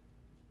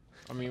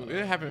 I mean,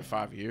 it happened in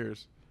 5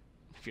 years.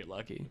 If you're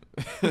lucky.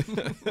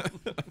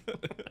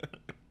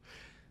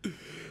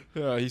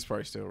 Yeah, he's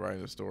probably still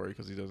writing the story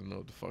because he doesn't know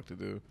what the fuck to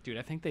do. Dude,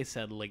 I think they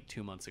said like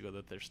 2 months ago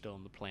that they're still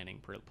in the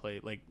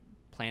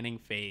planning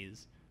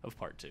phase of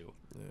Part 2.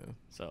 Yeah.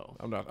 So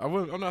I'm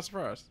not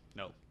surprised.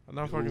 no. I'm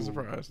not fucking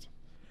surprised.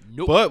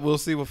 Nope. But we'll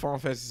see what Final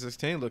Fantasy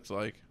 16 looks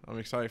like. I'm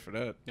excited for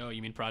that. No,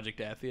 you mean Project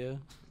Athia?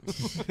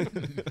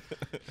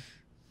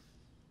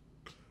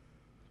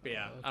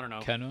 Yeah, I don't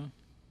know. Kenna?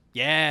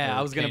 Yeah, Or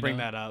I was gonna bring Kena.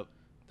 that up.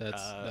 That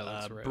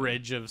looks right.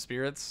 Bridge of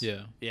Spirits.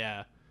 Yeah.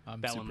 Yeah.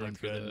 I'm That super one in looked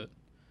for good.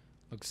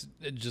 that.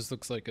 It just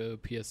looks like a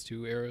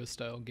PS2 era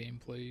style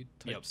gameplay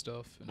type Yep.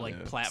 stuff. And Like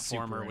I'm platformer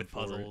super in with for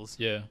it. puzzles.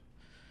 Yeah.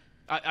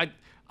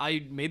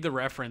 I made the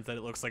reference that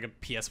it looks like a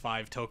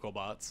PS5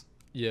 Tokobots,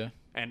 Yeah.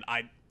 and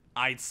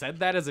I said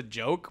that as a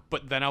joke,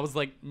 but then I was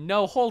like,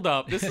 no, hold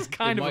up, this is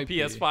kind of a might be.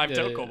 PS5 Yeah,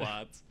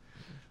 Tokobots.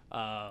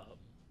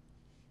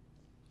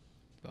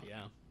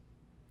 Yeah.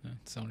 Yeah,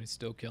 Sony's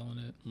still killing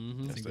it.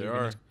 Mm-hmm. I Yes, think they they're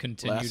gonna are.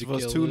 continue Last to of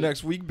Us kill 2 it.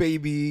 next week,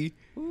 baby.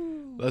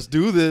 Let's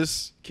do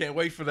this. Can't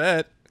wait for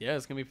that. Yeah,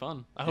 it's gonna be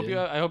fun. I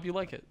Yeah. hope you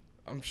like it.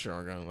 I'm sure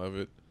I'm gonna love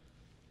it.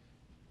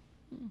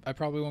 I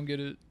probably won't get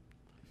it.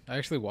 I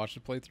actually watched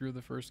the playthrough of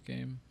the first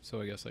game, so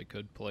I guess I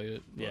could play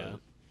it. But Yeah.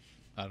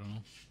 I don't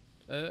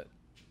know.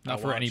 Not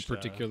I for any watched,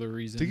 particular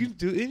reason.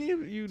 Do any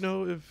of you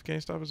know if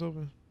GameStop is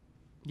open?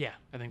 Yeah,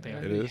 I think they Yeah,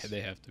 are. It is? They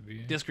have to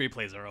be. Disc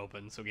replays are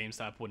open, so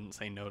GameStop wouldn't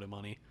say no to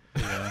money.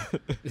 Yeah.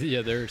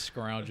 Yeah, they're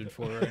scrounging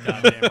for it right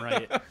now. Goddamn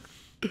right.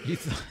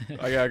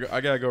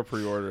 I gotta go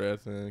pre-order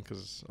that thing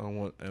because I don't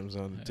want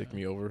Amazon to take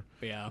me over.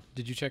 But yeah.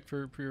 Did you check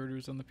for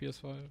pre-orders on the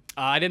PS5?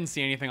 I didn't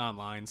see anything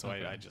online, so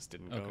Okay. I just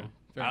didn't go. Okay,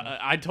 fair enough.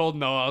 I told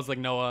Noah, I was like,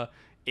 Noah,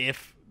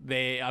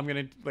 I'm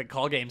gonna like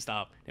call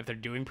GameStop. If they're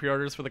doing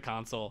pre-orders for the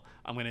console,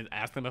 I'm gonna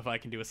ask them if I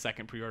can do a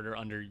second pre-order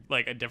under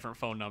like a different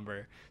phone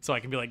number, so I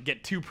can be like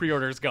get 2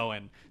 pre-orders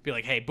going. Be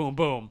like, hey, boom,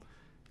 boom,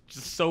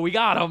 just so we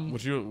got them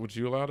Would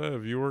you allow that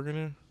if you were working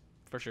there?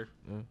 for sure.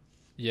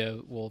 Yeah,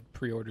 well,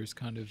 pre-orders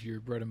kind of your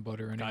bread and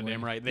butter anyway.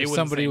 Goddamn right. They If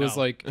wouldn't somebody say was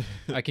no. like,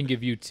 I can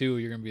give you 2,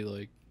 you're gonna be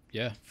like,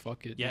 yeah,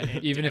 fuck it. Yeah,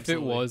 even if it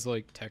absolutely. was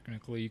like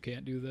technically you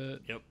can't do that.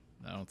 Yep.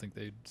 I don't think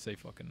they'd say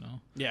fucking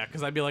no. Yeah,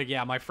 because I'd be like,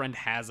 yeah, my friend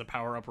has a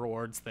power up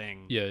rewards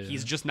thing. Yeah, yeah.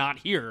 He's just not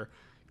here.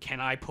 Can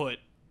I put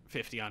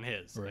 50 on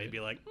his? Right. They'd be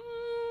like,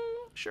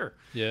 sure.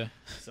 Yeah.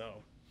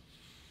 So,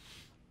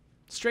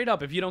 straight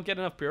up, if you don't get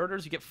enough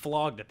pre-orders, you get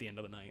flogged at the end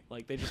of the night.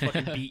 Like, they just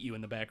fucking beat you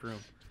in the back room.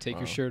 Take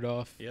Wow. your shirt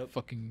off. Yep.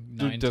 Fucking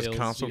Does 9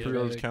 console tails,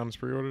 pre-orders yeah. count as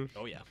pre-orders?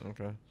 Oh, yeah.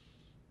 Okay.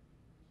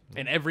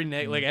 And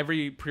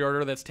every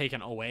pre-order that's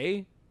taken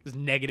away is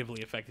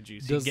negatively affected you.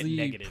 So Does you get the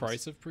negatives.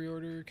 price of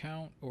pre-order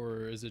count,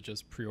 or is it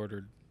just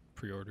pre-order?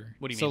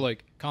 What do you So mean?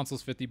 like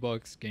consoles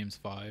 $50, games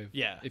 $5.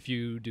 Yeah. If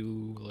you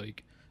do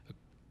like,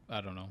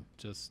 I don't know,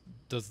 just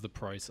does the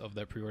price of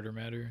that pre-order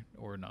matter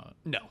or not?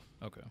 No.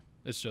 Okay,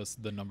 it's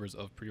just the numbers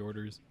of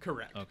pre-orders.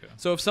 Correct. Okay.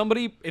 So if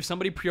somebody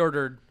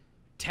pre-ordered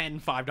 10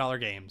 $5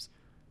 games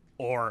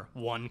or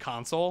one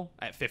console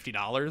at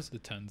 $50, The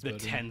 10's the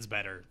better. 10's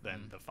better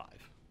than the 5.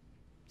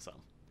 So,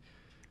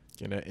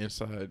 Getting that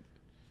inside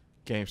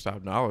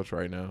GameStop knowledge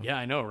right now. yeah,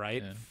 I know,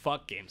 right? Yeah.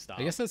 Fuck GameStop.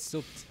 I guess that's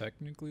still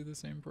technically the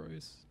same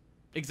price.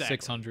 exactly.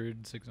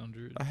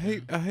 600. I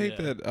hate Yeah.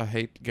 that. I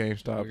hate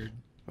GameStop. Weird.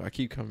 I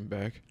keep coming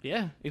back.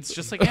 Yeah, it's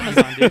just like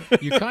Amazon, dude.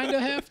 You kind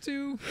of have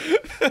to.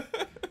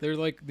 They're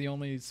like the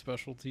only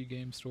specialty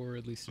game store,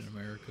 at least in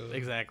America.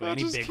 Exactly. I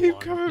Any just big keep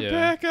one. coming Yeah.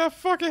 back. I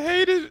fucking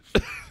hate it.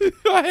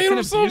 I hate It's an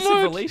them so abusive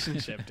much.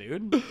 relationship,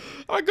 dude.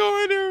 I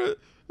go in there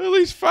at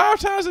least 5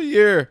 times a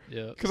year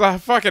Yeah. because I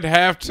fucking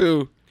have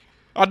to.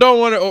 I don't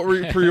want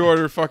to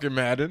pre-order fucking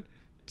Madden.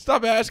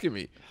 Stop asking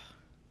me.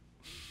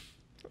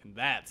 And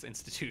that's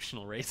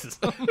institutional racism.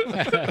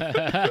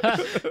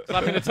 So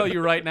I'm going to tell you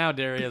right now,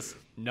 Darius,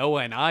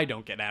 Noah and I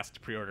don't get asked to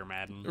pre-order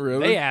Madden.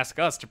 Really? They ask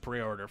us to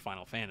pre-order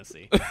Final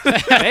Fantasy.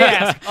 They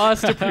ask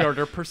us to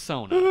pre-order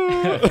Persona.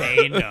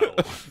 They know.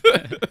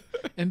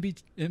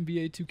 NBA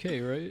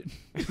 2K, right?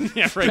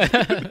 Yeah,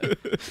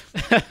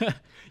 right.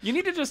 You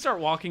need to just start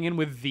walking in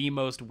with the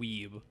most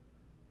weeb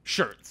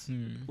shirts.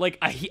 Like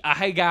a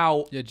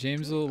Higao. Yeah,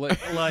 James will let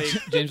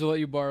James will let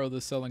you borrow the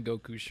Selling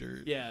Goku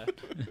shirt. Yeah.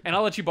 And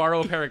I'll let you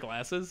borrow a pair of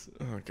glasses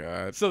Oh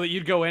god. so that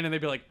you'd go in and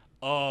they'd be like,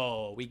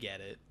 oh, we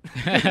get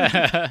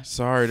it.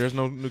 Sorry, there's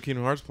no new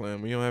Kingdom Hearts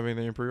plan. We don't have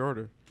anything in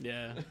pre-order.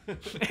 Yeah.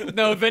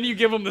 No, then you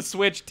give them the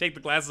Switch, take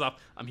the glasses off.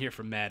 I'm here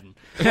for Madden.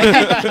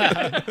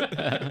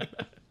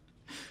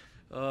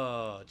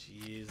 Oh,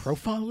 jeez.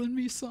 Profiling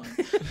me, son.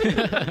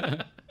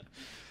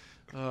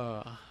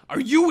 Are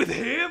you with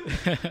him?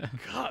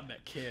 God,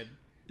 that kid.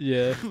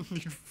 Yeah,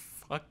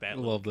 Fuck that I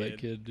little love that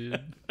kid,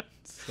 dude.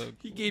 So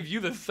He cool. gave you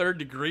the 3rd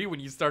degree when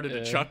you started to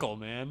Yeah. chuckle,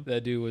 man.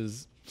 That dude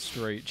was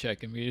straight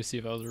checking me to see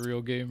if I was a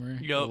real gamer.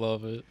 I Yup.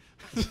 love it.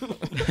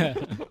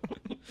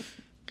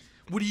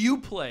 What do you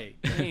play?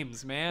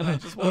 Games, man. I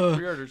just want to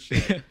pre-order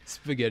shit.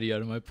 Spaghetti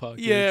out of my pocket.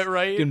 Yeah,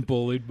 right. Getting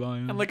bullied by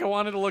him. And like I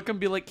wanted to look and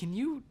be like, can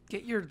you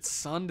get your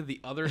son to the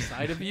other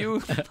side of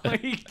you?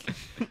 Like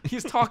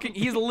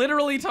he's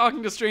literally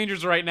talking to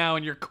strangers right now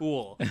and you're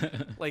cool.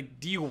 Like,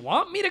 do you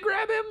want me to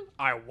grab him?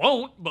 I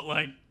won't, but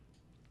like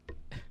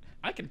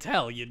I can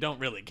tell you don't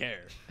really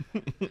care.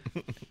 Oh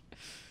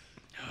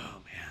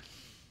man.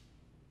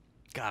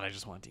 God, I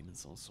just want Demon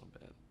Souls so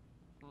bad.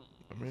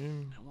 I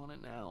mean, I want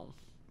it now.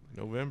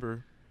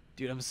 November.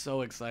 Dude, I'm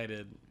so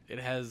excited. It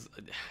has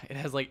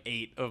like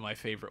 8 of my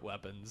favorite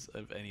weapons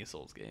of any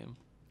Souls game.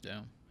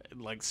 Yeah.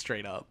 Like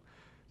straight up.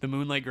 The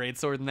Moonlight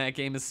Greatsword in that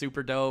game is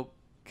super dope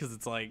because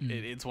it's like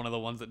it's one of the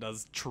ones that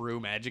does true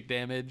magic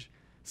damage.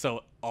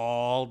 So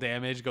all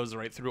damage goes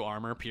right through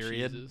armor,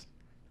 period. Jesus.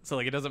 So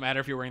like it doesn't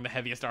matter if you're wearing the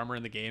heaviest armor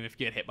in the game. If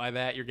you get hit by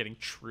that, you're getting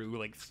true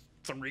like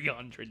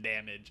 300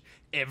 damage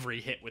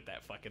every hit with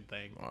that fucking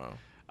thing. Wow.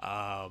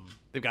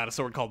 They've got a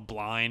sword called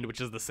Blind,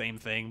 which is the same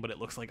thing, but it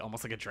looks like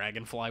almost like a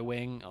dragonfly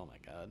wing. Oh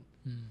my god.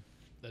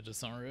 That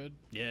just sound red.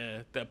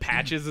 Yeah, the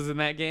Patches is in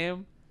that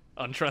game.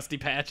 Untrusty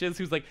Patches,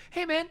 who's like,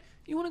 hey man,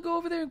 you want to go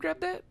over there and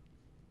grab that?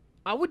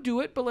 I would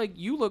do it, but like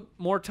you look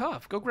more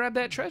tough. Go grab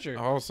that treasure.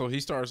 Oh, so he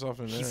starts off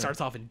in there. He starts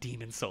off in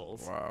Demon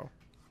Souls. Wow.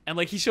 And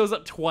like he shows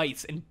up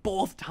twice, and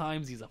both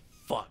times he's a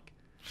fuck.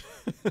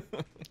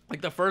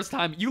 Like the first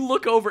time, you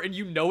look over and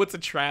you know it's a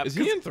trap. Is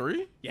he in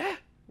 3? Yeah.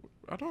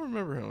 I don't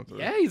remember him in 3.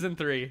 Yeah, he's in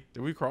 3.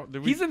 Did we cross?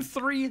 He's in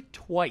 3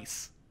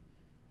 twice.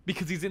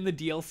 Because he's in the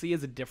DLC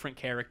as a different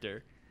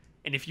character.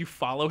 And if you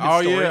follow his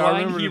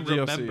storyline, he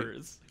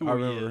remembers who I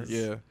he remember. is.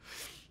 Yeah.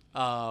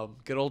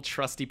 Good old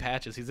trusty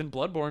Patches. He's in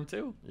Bloodborne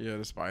too. Yeah,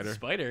 the spider.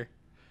 Spider.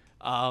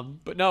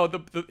 But no,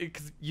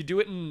 because you do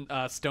it in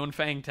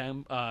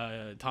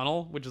Stonefang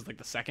Tunnel, which is like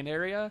the second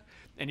area,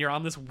 and you're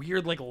on this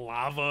weird like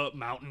lava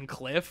mountain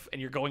cliff,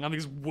 and you're going on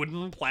these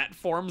wooden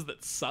platforms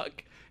that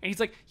suck. And he's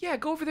like, "Yeah,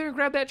 go over there and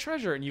grab that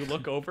treasure." And you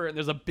look over, and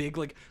there's a big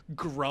like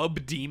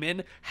grub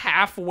demon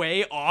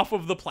halfway off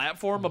of the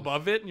platform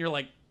above it, and you're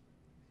like,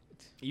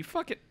 "You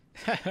fucking."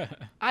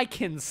 I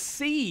can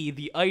see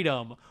the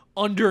item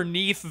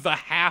underneath the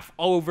half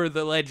over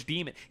the ledge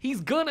demon. He's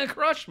gonna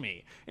crush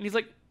me. And he's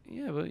like,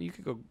 yeah, but you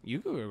could go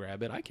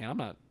grab it. I can't. I'm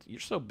not. You're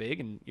so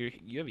big and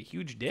you have a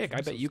huge dick.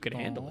 I bet you could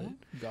handle it.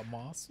 You got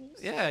muscles.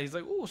 Yeah, he's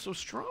like, oh, so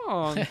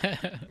strong.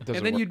 Doesn't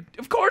And then work. you,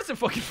 of course, it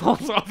fucking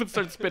falls off and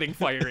starts spitting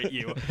fire at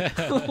you.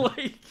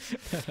 Like,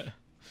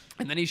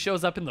 and then he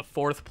shows up in the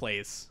 4th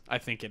place, I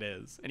think it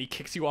is, and he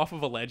kicks you off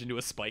of a ledge into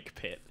a spike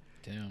pit.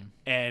 Damn.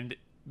 And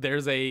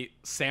there's a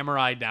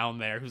samurai down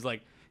there who's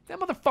like, that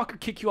motherfucker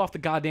kick you off the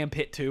goddamn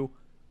pit too.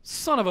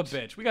 Son of a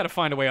bitch. We got to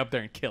find a way up there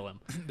and kill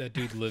him. That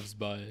dude lives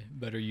by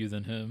better you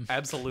than him.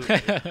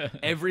 Absolutely.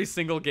 Every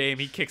single game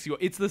he kicks you.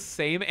 It's the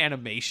same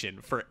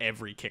animation for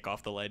every kick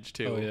off the ledge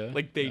too. Oh, yeah?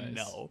 Like they Nice.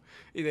 know.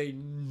 They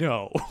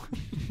know.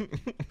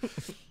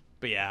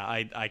 But yeah,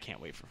 I can't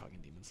wait for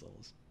fucking Demon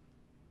Souls.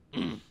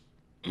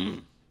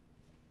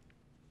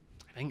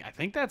 I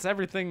think that's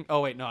everything. Oh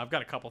wait, no, I've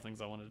got a couple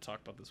things I wanted to talk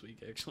about this week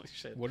actually.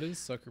 Shit. What is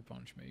Sucker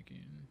Punch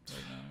making right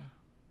now?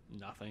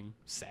 Nothing.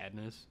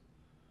 Sadness.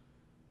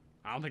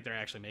 I don't think they're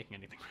actually making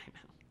anything right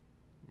now.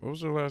 What was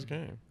their last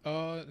game?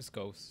 It's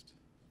Ghost.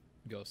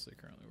 Ghost they're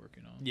currently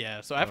working on. Yeah,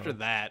 so after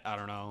that, I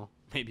don't know.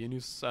 Maybe a new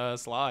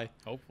Sly.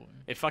 Hopefully.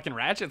 If fucking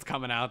Ratchet's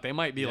coming out, they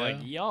might be like,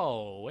 Yeah.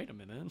 yo, wait a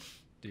minute.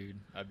 Dude,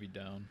 I'd be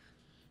down.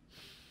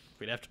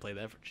 We'd have to play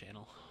that for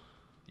channel.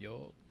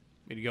 Yo.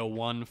 We'd go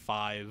 1,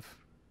 5,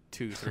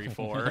 2, 3,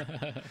 4.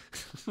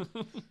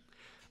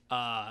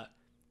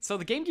 So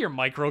the Game Gear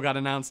Micro got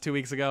announced 2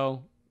 weeks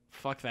ago.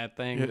 Fuck that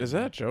thing. Yeah, is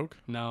that a joke?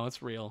 No,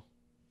 it's real.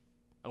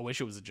 I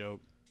wish it was a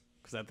joke,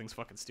 because that thing's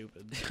fucking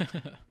stupid.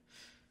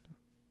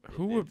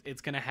 Who would?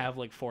 It's gonna have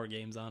like 4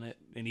 games on it,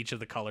 and each of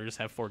the colors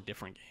have 4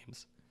 different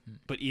games.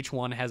 But each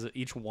one has a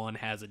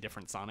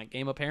different Sonic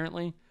game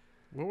apparently.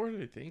 What were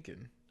they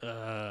thinking? They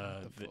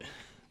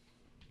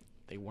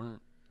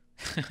weren't.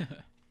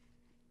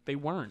 They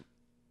weren't.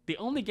 The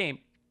only game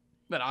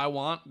that I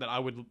want that I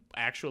would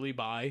actually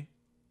buy,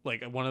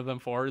 like one of them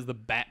for, is the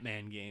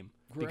Batman game,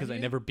 because I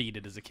Right. never beat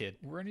it as a kid.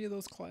 Were any of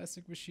those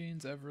classic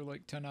machines ever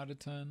like 10 out of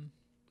 10?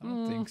 I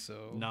don't think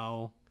so.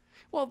 No.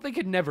 Well, they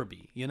could never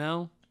be, you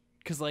know?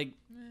 Because, like...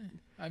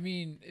 I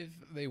mean, if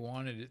they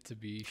wanted it to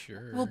be,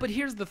 sure. Well, but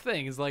here's the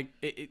thing, is like,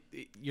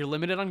 you're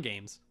limited on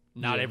games.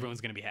 Not Yeah.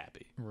 everyone's going to be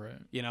happy. Right.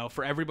 You know,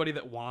 for everybody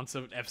that wants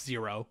an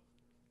F-Zero,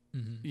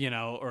 you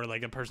know, or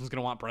like a person's going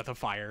to want Breath of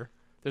Fire,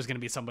 there's going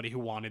to be somebody who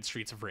wanted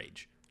Streets of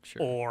Rage. Sure.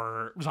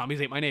 Or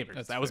Zombies Ate My Neighbors.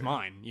 That's that was fair.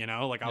 mine, you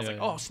know? Like, I was Yeah,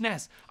 like, yeah. oh,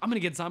 SNES, I'm going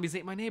to get Zombies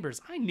Ate My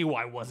Neighbors. I knew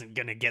I wasn't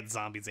going to get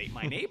Zombies Ate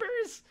My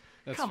Neighbors.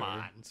 That's Come fair.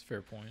 on. That's a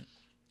fair point.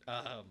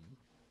 I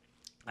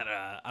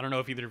don't know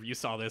if either of you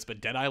saw this,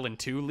 but Dead Island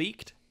 2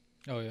 leaked.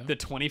 Oh, yeah? The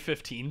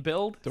 2015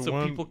 build. The so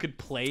one- people could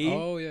play.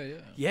 Oh, yeah, yeah.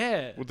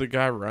 Yeah. With the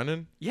guy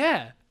running?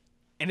 Yeah.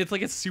 And it's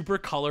like it's super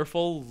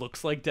colorful,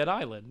 looks like Dead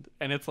Island,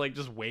 and it's like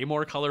just way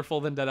more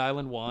colorful than Dead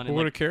Island 1. Who And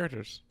were the like,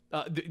 characters?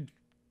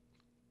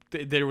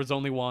 there was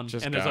only one,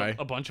 Just and Guy. there's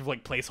a bunch of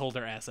like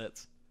placeholder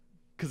assets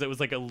because it was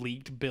like a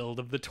leaked build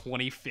of the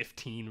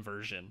 2015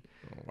 version.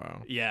 Oh,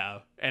 wow. Yeah,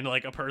 and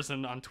like a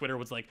person on Twitter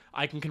was like,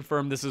 "I can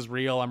confirm this is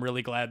real. I'm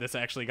really glad this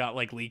actually got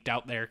like leaked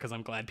out there because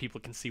I'm glad people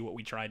can see what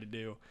we tried to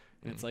do."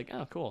 And it's like,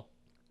 oh, cool.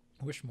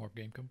 I wish more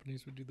game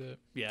companies would do that.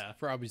 Yeah,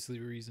 For obvious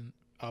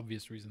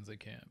reasons they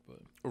can't, but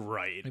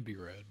right. it'd be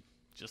rad.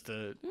 Just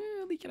to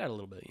leak it out a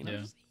little bit, you know.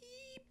 Yeah.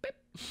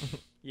 Just,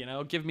 you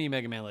know, give me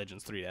Mega Man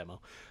Legends 3 demo.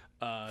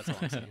 That's all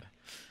I'm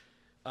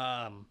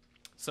saying.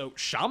 So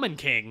Shaman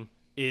King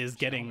is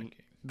getting Shaman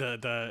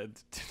King.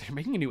 they're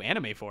making a new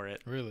anime for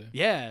it. Really?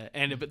 Yeah,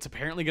 and it's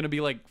apparently going to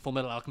be like Full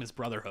Metal Alchemist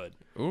Brotherhood.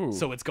 Ooh.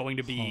 So it's going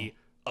to be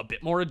a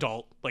bit more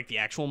adult, like the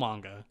actual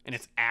manga, and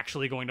it's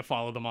actually going to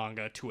follow the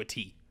manga to a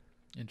T,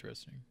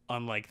 Interesting.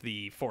 unlike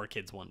the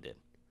 4Kids one did.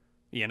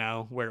 You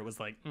know, where it was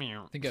like,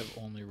 meow. I think I've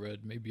only read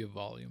maybe a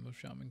volume of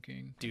Shaman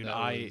King. Dude, that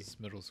I- was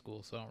middle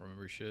school, so I don't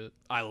remember shit.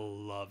 I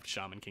loved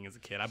Shaman King as a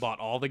kid. I bought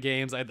all the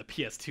games. I had the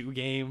PS2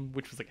 game,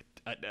 which was like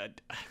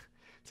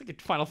it's like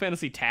a Final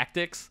Fantasy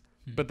Tactics,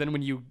 but then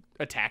when you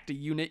attacked a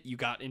unit, you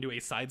got into a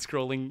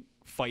side-scrolling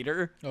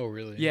fighter. Oh,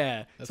 really?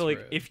 Yeah. That's So like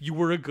rad. if you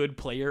were a good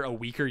player, a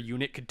weaker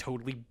unit could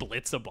totally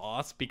blitz a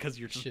boss because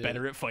you're just Shit.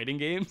 better at fighting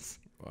games.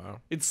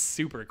 Wow. It's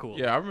super cool.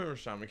 Yeah, I remember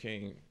Shaman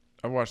King.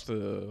 I watched the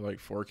like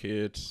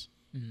 4Kids,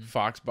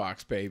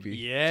 Foxbox baby.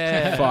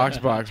 Yeah.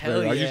 Foxbox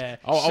Hell baby. yeah.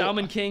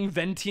 Shaman King,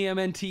 then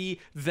TMNT,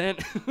 then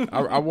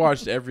I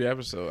watched every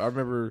episode. I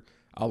remember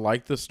I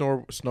liked the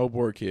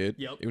snowboard kid,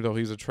 Yep. even though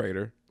he's a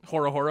traitor.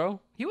 Horo.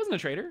 He wasn't a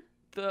traitor.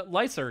 The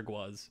Lyserg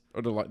was.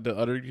 Or the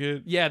other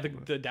kid. Yeah,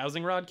 the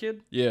dowsing rod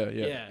kid. Yeah.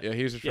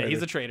 He's a traitor. Yeah,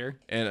 he's a traitor.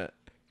 And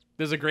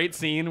There's a great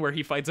scene where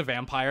he fights a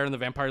vampire, and the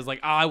vampire's like,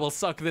 "I will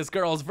suck this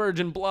girl's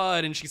virgin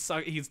blood," and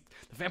the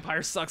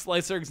vampire sucks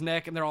Lyserg's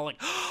neck, and they're all like,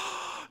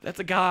 oh, "That's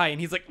a guy," and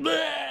he's like,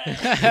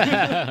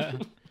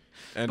 "Bleh."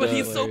 and "But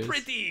he's so hilarious.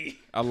 pretty."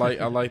 I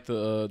like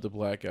the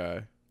black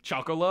guy,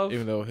 Choco Love.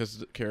 even though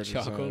his character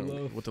Choco design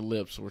Love. with the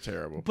lips were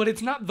terrible. But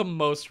it's not the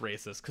most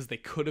racist because they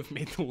could have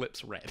made the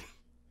lips red.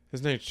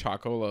 His name's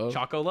Choco Love.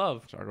 Choco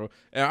Love. Choco.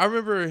 And I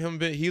remember him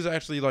he's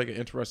actually like an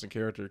interesting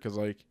character because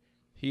like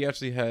he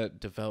actually had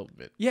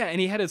development. Yeah, and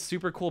he had a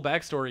super cool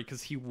backstory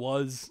because he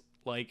was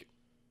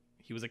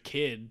a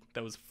kid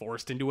that was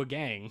forced into a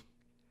gang,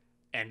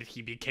 and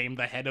he became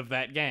the head of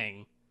that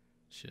gang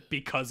Shit.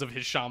 because of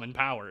his shaman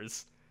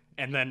powers.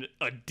 And then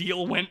a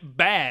deal went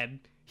bad.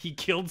 He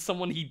killed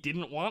someone he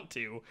didn't want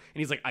to, and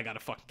he's like, "I gotta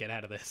fucking get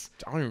out of this."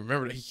 I don't even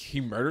remember that he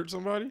murdered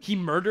somebody. He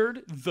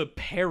murdered the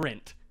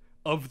parent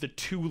of the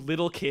two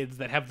little kids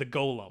that have the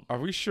golem. Are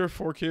we sure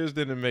 4Kids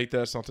didn't make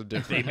that something They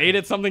different? made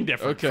it something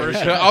different. Okay, for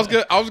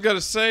sure. I was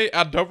gonna say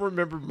I don't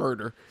remember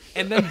murder.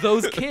 And then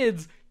those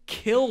kids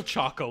kill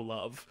Choco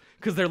Love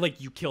because they're like,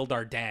 "You killed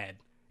our dad,"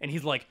 and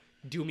he's like,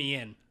 "Do me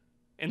in."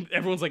 And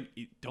everyone's like,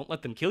 "Don't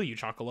let them kill you,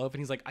 Choco Love."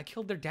 And he's like, "I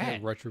killed their Yeah,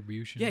 dad."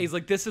 retribution. Yeah, he's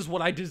like, "This is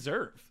what I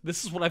deserve.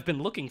 This is what I've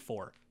been looking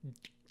for.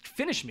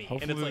 Finish me."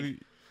 And it's like,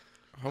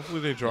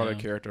 Hopefully they draw that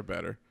Yeah. character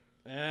better.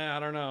 I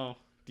don't know.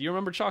 Do you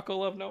remember Choco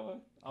Love, Noah?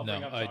 I'll no,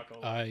 bring up Choco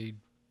Love. I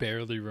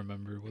barely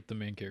remember what the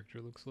main character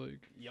looks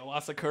like. Yo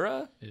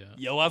Asakura? Yeah.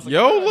 Yo Asakura.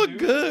 Yo, look dude.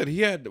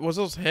 good. Was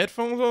those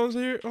headphones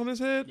on his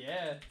head?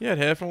 Yeah. He had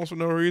headphones for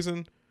no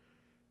reason,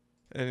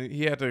 and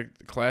he had the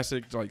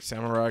classic like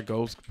samurai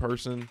ghost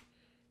person.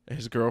 And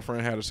his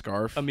girlfriend had a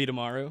scarf.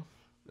 Amidamaru.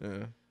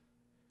 Yeah.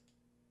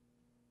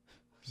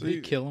 Did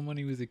they kill him when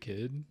he was a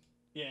kid?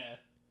 Yeah.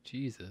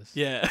 Jesus.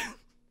 Yeah.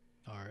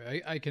 All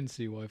right, I can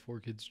see why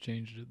 4Kids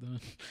changed it then.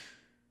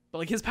 But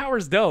like his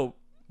power's dope.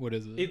 What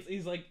is it?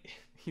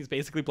 He's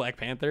basically Black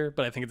Panther,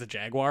 but I think it's a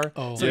jaguar.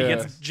 Oh. So he Yeah.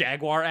 gets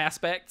jaguar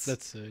aspects.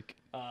 That's sick.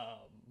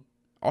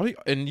 All you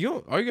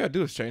gotta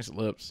do is change the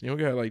lips. You don't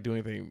gotta like do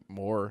anything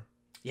more.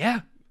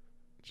 Yeah.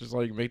 Just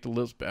like make the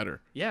lips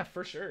better. Yeah,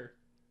 for sure.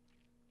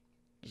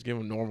 Just give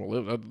him normal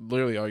lips. That's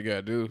literally all you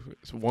gotta do.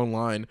 It's one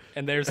line.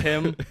 And there's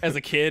him as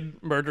a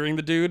kid murdering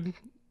the dude.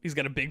 He's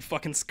got a big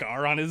fucking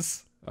scar on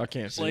his. I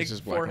can't see. Like, It's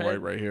just black and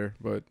forehead? white right here,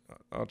 but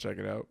I'll check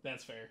it out.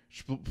 That's fair.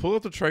 Pull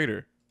up the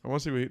trader. I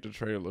want to see what the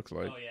trader looks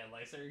like. Oh yeah,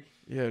 Lyserg.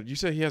 Yeah, you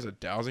said he has a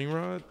dowsing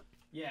rod?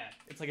 Yeah,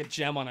 it's like a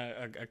gem on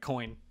a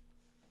coin.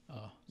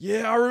 Oh.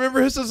 Yeah, I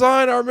remember his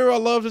design. I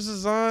loved his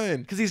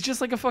design. Because he's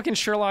just like a fucking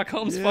Sherlock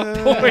Holmes Yeah.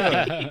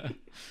 fuckboy.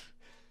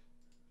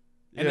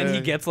 And then he Yeah.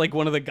 gets like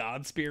one of the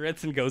god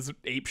spirits and goes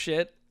ape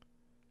shit.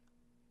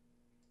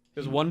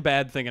 There's one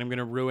bad thing, and I'm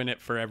gonna ruin it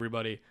for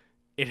everybody.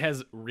 It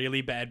has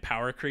really bad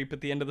power creep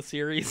at the end of the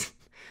series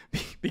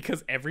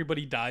because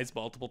everybody dies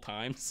multiple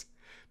times.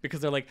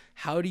 Because they're like,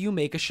 how do you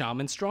make a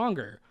shaman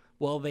stronger?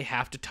 Well, they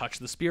have to touch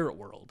the spirit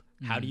world.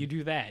 How do you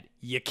do that?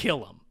 You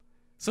kill them.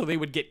 So they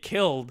would get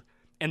killed,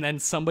 and then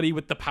somebody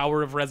with the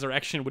power of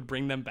resurrection would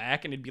bring them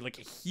back, and it'd be like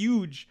a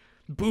huge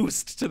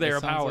boost to their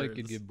It sounds powers. like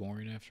it'd get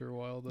boring after a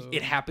while, though.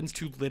 It happens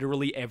to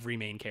literally every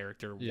main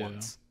character Yeah.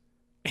 once.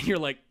 And you're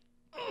like,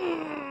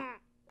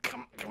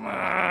 come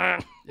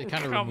on. It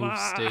kind of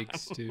removes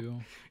stakes too.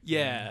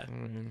 Yeah. I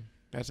mean,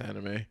 that's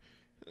anime.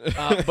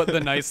 But the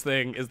nice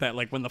thing is that,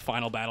 like, when the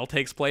final battle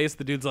takes place,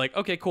 the dude's like,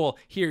 okay, cool.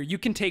 Here, you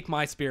can take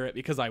my spirit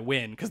because I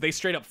win. Because they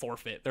straight up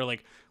forfeit. They're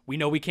like, we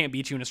know we can't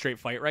beat you in a straight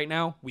fight right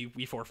now.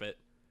 We forfeit.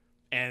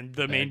 And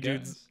the main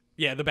dude's...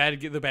 Yeah, the bad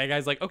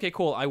guy's like, okay,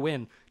 cool, I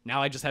win.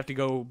 Now I just have to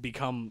go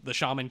become the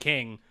Shaman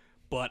King.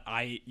 But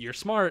you're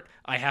smart.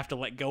 I have to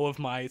let go of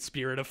my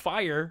spirit of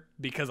fire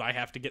because I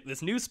have to get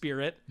this new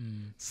spirit.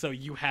 So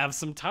you have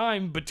some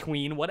time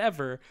between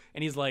whatever.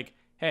 And he's like,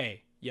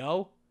 hey,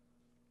 yo,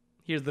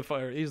 here's the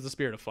fire. Here's the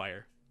spirit of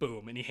fire.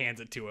 Boom, and he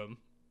hands it to him.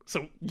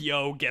 So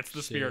Yo gets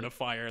the spirit of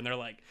fire, and they're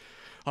like,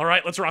 all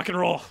right, let's rock and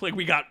roll. Like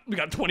we got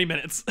 20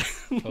 minutes.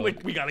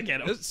 Like we gotta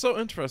get him. It's so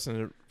interesting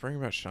to bring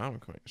about Shaman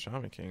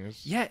King.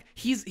 Yeah,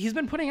 he's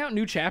been putting out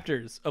new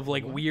chapters of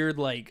like weird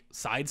like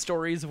side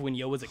stories of when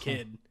Yo was a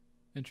kid.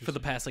 For the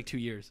past like 2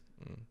 years.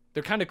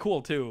 They're kind of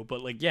cool too, but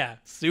like, yeah,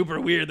 super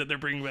weird that they're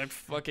bringing back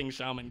fucking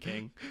Shaman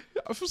King.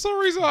 For some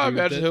reason, I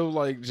imagine him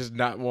like just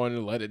not wanting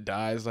to let it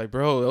die. It's like,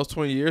 bro, that was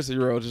 20 years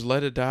ago. Just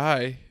let it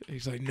die.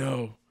 He's like,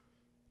 no,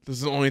 this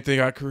is the only thing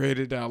I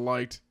created that I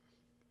liked.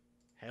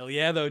 Hell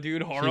yeah, though,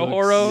 dude.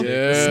 Horo,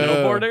 yeah.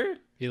 snowboarder.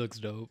 He looks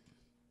dope.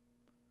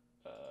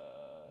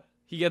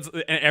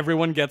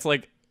 Everyone gets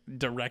like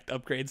direct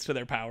upgrades to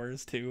their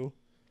powers too.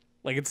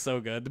 Like, it's so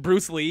good.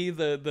 Bruce Lee,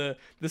 the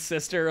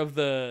sister of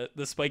the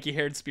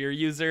spiky-haired spear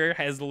user,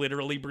 has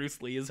literally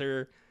Bruce Lee as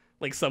her,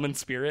 like, summoned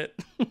spirit.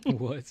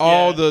 What?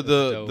 Oh,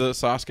 the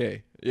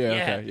Sasuke.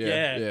 Yeah, okay.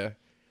 Yeah.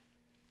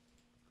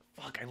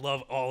 Fuck, I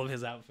love all of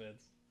his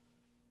outfits.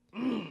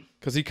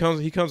 Because he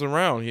comes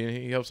around.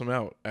 He helps him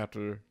out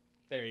after.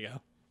 There you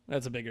go.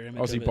 That's a bigger image.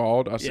 Oh, is he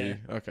bald? I see. Yeah.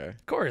 Okay.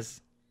 Of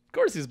course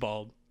he's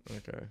bald.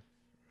 Okay.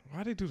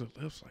 Why they do the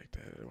lips like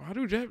that? Why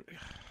do that?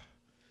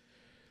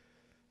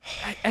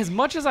 As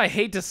much as I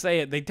hate to say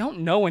it, they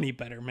don't know any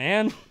better,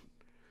 man.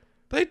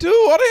 They do.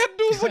 All they have to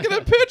do is look at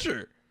that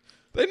picture.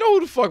 They know who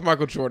the fuck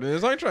Michael Jordan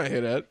is. I ain't trying to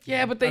hear that.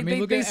 Yeah, but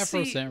look at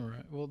Afro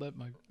Samurai. Well,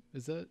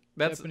 that's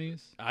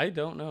Japanese? I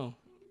don't know.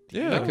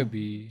 Yeah, that could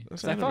be.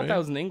 I thought that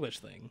was an English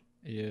thing.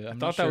 Yeah, I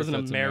thought that was an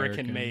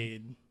American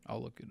made.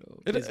 I'll look it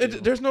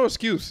up. There's no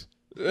excuse.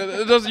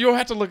 It doesn't. You don't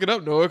have to look it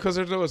up, Noah, because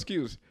there's no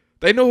excuse.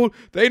 They know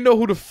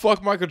who the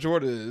fuck Michael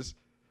Jordan is.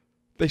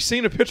 They've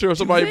seen a picture of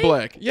somebody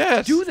black.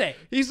 Yes. Do they?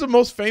 He's the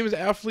most famous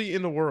athlete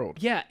in the world.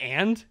 Yeah,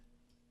 and?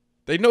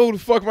 They know who the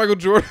fuck Michael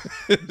Jordan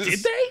is.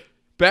 Did they?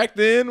 Back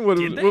then,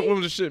 when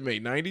was the shit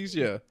made? 90s?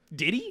 Yeah.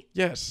 Did he?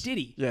 Yes. Did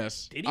he?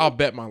 Yes. Did he? I'll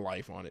bet my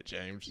life on it,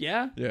 James.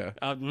 Yeah? Yeah.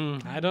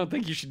 I don't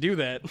think you should do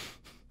that.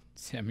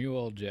 Samuel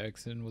L.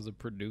 Jackson was a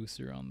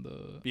producer on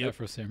the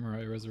Afro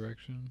Samurai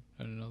Resurrection.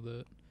 I didn't know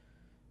that.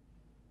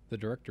 The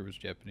director was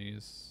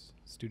Japanese.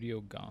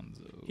 Studio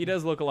Gonzo. He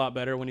does look a lot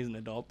better when he's an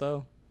adult,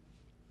 though.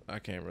 I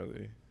can't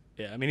really.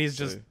 Yeah, I mean, he's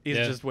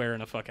just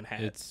wearing a fucking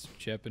hat. It's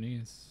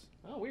Japanese.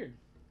 Oh, weird.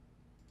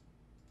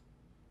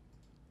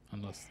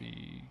 Unless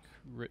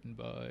written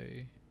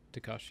by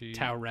Takashi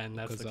Tao Ren,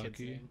 that's Okazaki. the kid's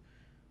name.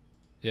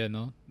 Yeah,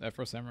 no,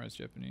 Afro Samurai is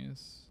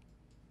Japanese.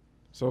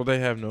 So they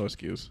have no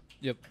excuse.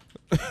 Yep.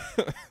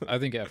 I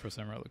think Afro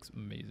Samurai looks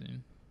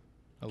amazing.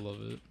 I love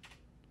it.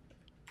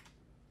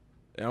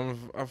 I'm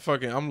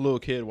a little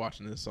kid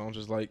watching this, so I'm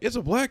just like, it's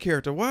a black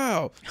character.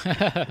 Wow.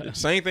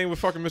 Same thing with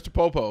fucking Mr.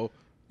 Popo.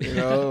 You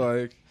know,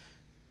 like.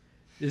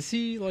 Is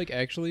he like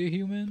actually a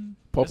human?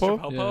 Popo?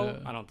 Mr. Popo? Yeah.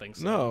 I don't think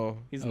so. No.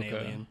 He's an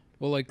alien.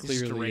 Well, like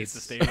He's clearly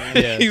just a it's racist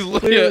alien. yeah, He's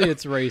clearly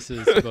it's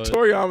racist. But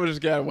Toriyama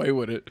just got away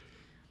with it.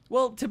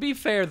 Well, to be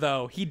fair,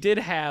 though, he did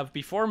have,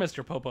 before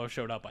Mr. Popo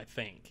showed up, I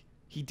think,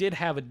 he did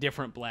have a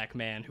different black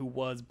man who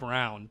was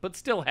brown, but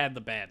still had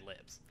the bad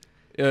lips.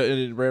 Yeah,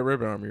 in Red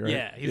Ribbon Army, right?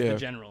 Yeah, he's the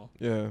general.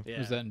 Yeah.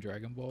 was that in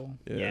Dragon Ball?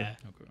 Yeah.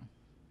 Okay.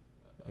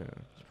 Yeah.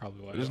 That's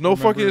probably why. There's no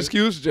fucking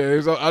excuse,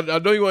 James. I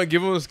know you want to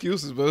give him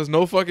excuses, but there's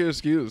no fucking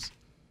excuse.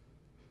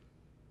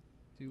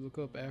 Do you look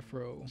up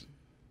Afro?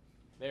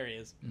 There he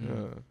is.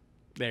 Yeah.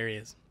 There he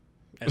is.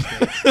 That's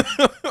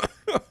great.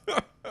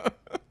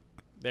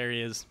 There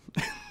he is.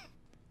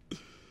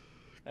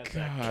 That's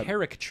a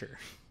caricature.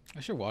 I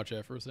should watch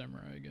Afro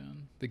Samurai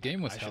again. The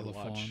game was hella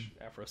fun.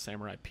 Afro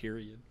Samurai,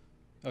 period.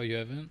 Oh, you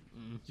haven't?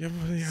 Yeah,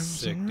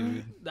 Sick,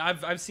 dude.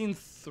 I've seen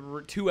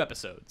 2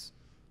 episodes,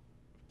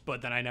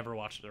 but then I never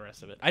watched the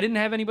rest of it. I didn't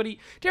have anybody.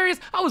 Darius,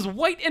 I was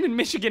white and in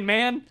Michigan,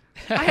 man.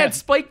 I had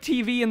Spike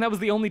TV, and that was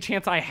the only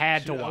chance I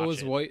had to watch it. I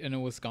was white and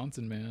in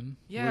Wisconsin, man.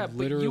 Yeah, we're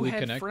literally but you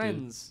had connected.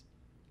 friends.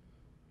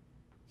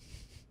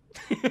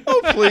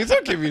 Oh, please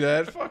don't give me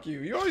that. Fuck you.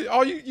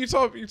 You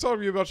talk to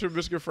me about your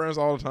Michigan friends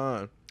all the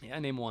time. Yeah,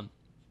 name one.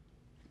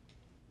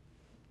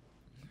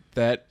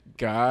 That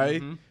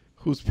guy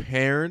whose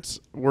parents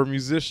were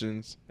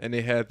musicians, and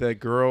they had that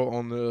girl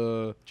on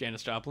the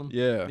Janis Joplin.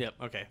 Yeah. Yep.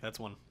 Okay, that's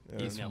one.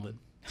 Yeah, He nailed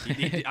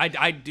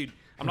it. Dude,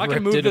 I'm not going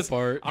to Ripped move it this.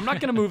 apart. I'm not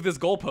going to move this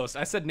goalpost.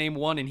 I said name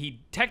one, and he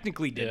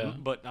technically didn't, Yeah.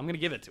 but I'm going to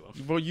give it to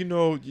him. Well,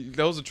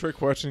 that was a trick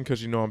question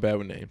because I'm bad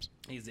with names.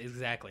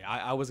 Exactly.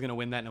 I was going to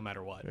win that no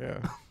matter what. Yeah.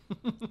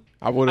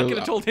 I I would could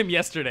have told him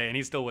yesterday, and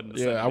he still wouldn't have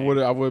said Yeah, the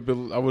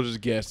name. I would just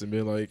guessed and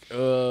been like,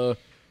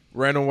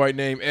 random white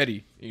name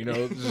Eddie.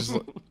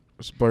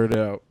 Just blurt it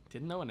out.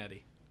 Didn't know an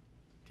Eddie.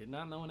 Did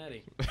not know an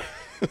Eddie.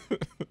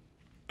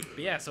 But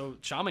yeah, so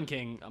Shaman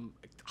King,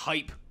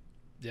 hype.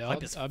 Yeah,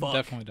 Hype as I'm fuck.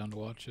 definitely down to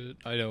watch it.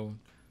 I know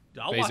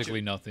I'll basically watch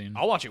it. nothing.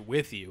 I'll watch it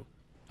with you.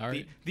 All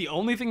right. The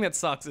only thing that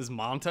sucks is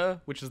Manta,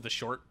 which is the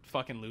short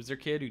fucking loser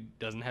kid who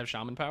doesn't have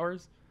shaman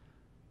powers.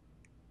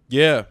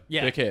 Yeah.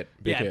 Yeah. Big head.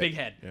 Big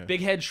head. Yeah. Big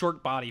head,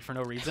 short body for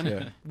no reason.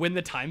 Yeah. When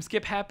the time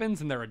skip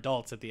happens and they're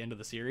adults at the end of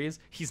the series,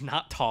 he's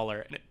not taller,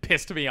 and it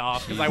pissed me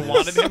off because I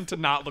wanted him to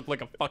not look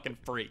like a fucking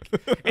freak.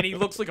 And he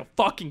looks like a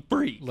fucking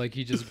freak. Like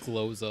he just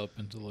glows up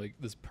into like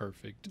this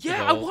perfect.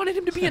 Yeah, I adult. wanted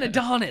him to be an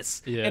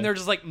Adonis. Yeah. And they're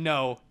just like,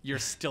 no, you're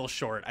still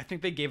short. I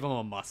think they gave him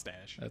a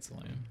mustache. That's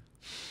lame.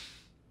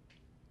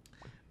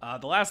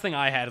 The last thing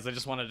I had is I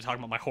just wanted to talk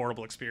about my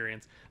horrible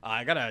experience.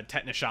 I got a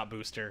tetanus shot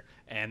booster,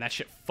 and that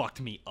shit fucked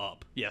me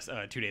up. Yes,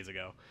 2 days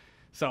ago.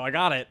 So I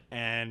got it,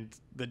 and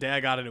the day I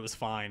got it, it was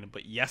fine.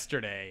 But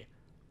yesterday,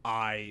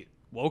 I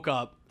woke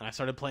up, and I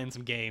started playing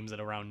some games at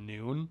around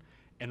noon,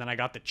 and then I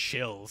got the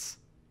chills,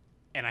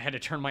 and I had to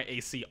turn my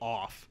AC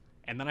off.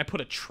 And then I put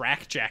a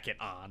track jacket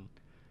on,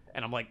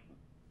 and I'm like,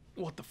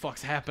 what the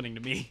fuck's happening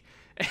to me?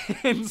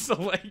 And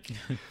so like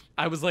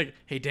I was like,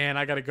 hey Dan,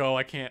 I gotta go.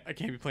 I can't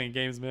be playing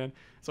games, man.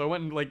 So I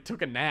went and like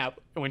took a nap,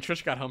 and when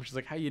Trish got home, she's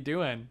like, how you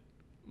doing?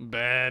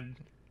 Bad.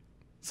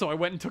 So I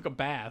went and took a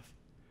bath,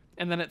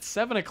 and then at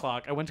 7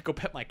 o'clock I went to go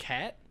pet my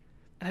cat,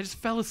 and I just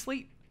fell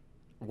asleep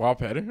While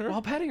petting her?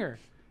 while petting her.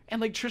 And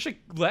like Trisha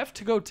left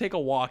to go take a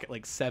walk at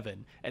like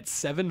 7. At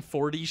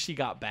 7:40 she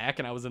got back,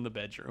 and I was in the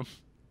bedroom.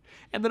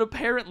 And then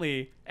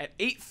apparently at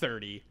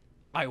 8:30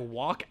 I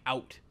walk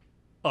out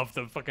of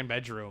the fucking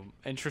bedroom,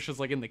 and Trisha's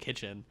like in the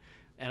kitchen,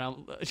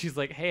 and she's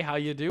like, hey, how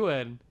you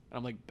doing? And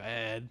I'm like,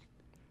 bad.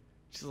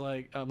 She's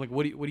like, I'm like,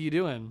 what are you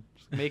doing?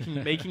 She's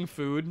making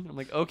food. I'm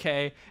like,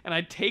 okay. And I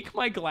take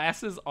my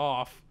glasses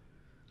off,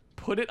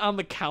 put it on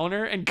the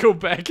counter, and go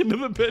back into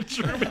the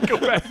bedroom and go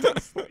back to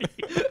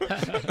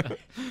sleep.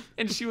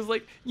 And she was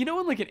like, in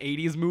like an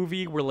 80s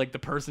movie where like the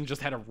person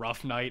just had a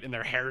rough night and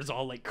their hair's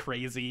all like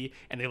crazy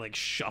and they like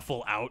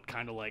shuffle out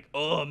kind of like,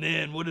 oh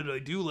man, what did I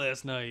do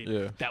last night?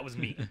 Yeah. That was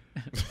me.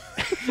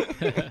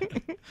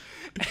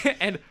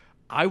 And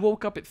I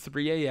woke up at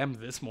 3 a.m.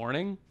 this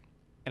morning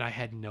and I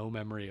had no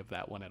memory of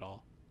that one at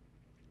all.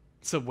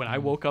 So when I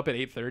woke up at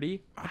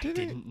 8:30, I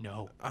didn't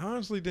know. I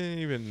honestly didn't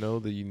even know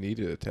that you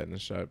needed a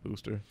tetanus shot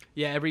booster.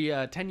 Yeah, every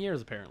 10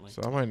 years apparently.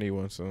 So I might need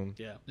one soon.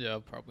 Yeah. Yeah,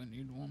 I'll probably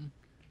need one.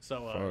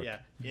 So yeah,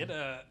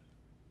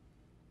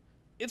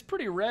 it's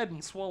pretty red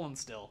and swollen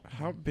still.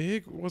 How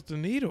big was the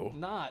needle?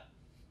 Not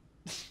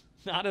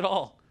at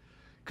all.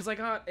 Because I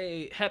got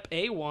a Hep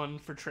A one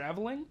for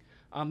traveling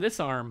on this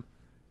arm,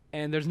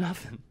 and there's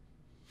nothing.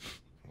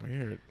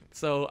 Weird.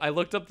 So I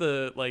looked up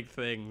the like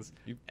things,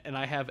 and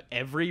I have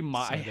every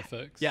Side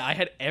effects. Yeah, I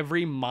had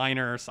every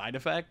minor side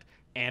effect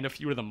and a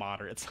few of the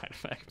moderate side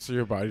effects. So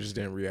your body just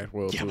didn't react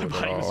well Yeah, to my it at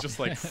body all. was just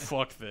like,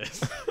 fuck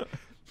this.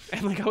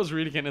 And like I was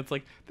reading it, and it's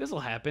like, this will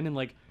happen in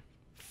like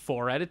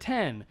 4 out of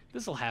 10.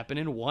 This will happen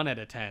in 1 out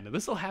of 10.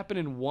 This will happen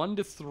in 1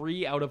 to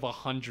 3 out of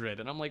 100.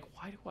 And I'm like,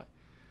 why do I?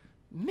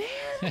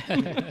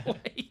 Man,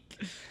 like,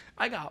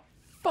 I got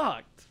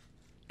fucked,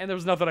 and there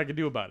was nothing I could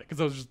do about it because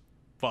I was just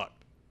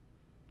fucked.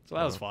 So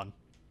that was fun.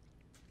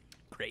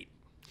 Great.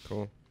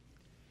 Cool.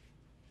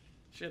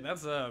 Shit,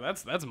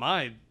 that's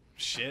my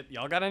shit.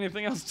 Y'all got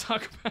anything else to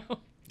talk about?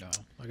 No,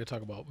 I could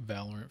talk about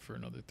Valorant for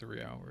another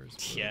 3 hours.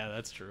 but- Yeah,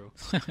 that's true.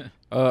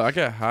 I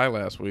got high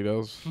last week. That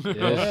was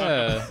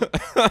Yeah.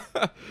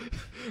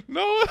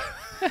 no.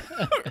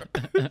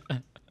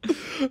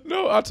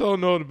 No, I told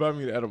Noah to buy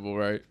me an edible,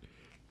 right?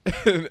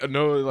 And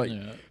Noah like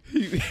Yeah.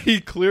 he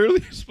clearly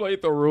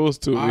explained the rules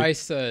to me. I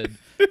said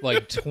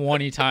like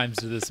 20 times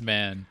to this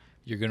man,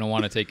 you're going to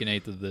want to take an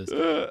eighth of this.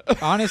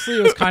 Honestly,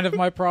 it was kind of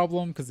my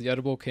problem because the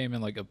edible came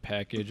in like a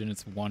package and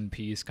it's one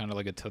piece, kind of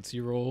like a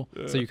Tootsie Roll.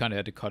 So you kind of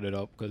had to cut it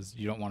up because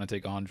you don't want to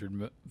take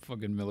 100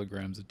 fucking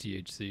milligrams of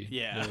THC.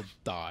 Yeah. You'll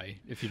die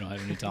if you don't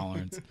have any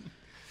tolerance.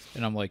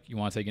 And I'm like, you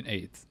want to take an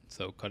eighth.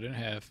 So cut it in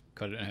half,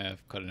 cut it in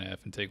half, cut it in half,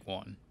 and take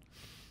one.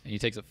 And he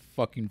takes a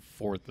fucking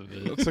fourth of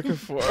it. It's like a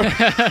 4.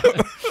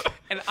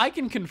 And I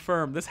can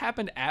confirm this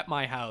happened at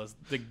my house.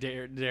 The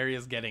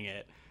Darius getting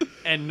it,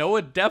 and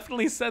Noah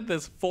definitely said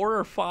this 4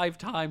 or 5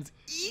 times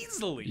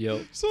easily.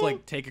 Yep. So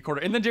Like take a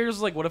quarter, and then Darius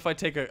was like, "What if I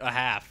take a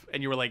half?"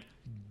 And you were like,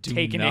 Do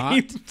 "Take an not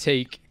eighth."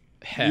 take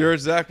half. your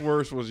exact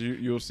worst was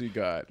you'll see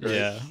God. Right?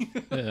 Yeah.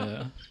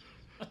 Yeah.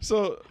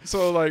 So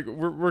like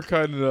we're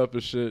cutting it up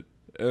and shit,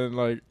 and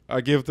like I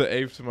give the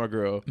eighth to my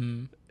girl,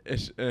 Mm.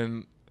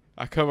 and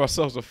I cut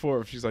myself the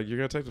fourth. She's like, "You're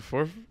gonna take the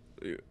fourth?"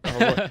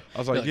 I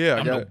was like, "Yeah, I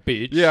I'm got no it."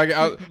 bitch.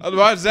 Yeah,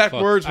 my exact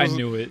Fuck, words. I Was,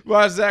 knew it.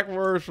 My exact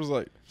words was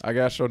like, "I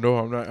gotta show no,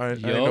 I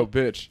ain't no Yup.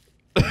 bitch."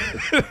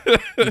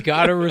 You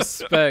gotta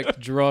respect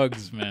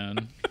drugs,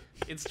 man.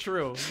 It's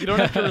true. You don't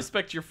have to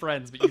respect your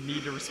friends, but you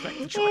need to respect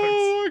the drugs.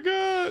 Oh my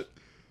god!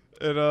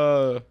 And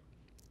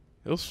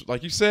it was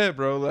like you said,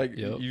 bro. Like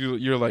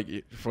you're like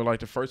for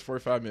like the first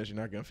 45 minutes, you're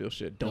not gonna feel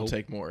shit. Don't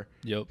take more.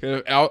 Yep.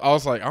 I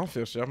was like, I don't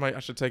feel shit. I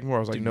should take more. I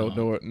was like,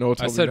 no.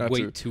 I said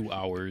wait 2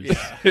 hours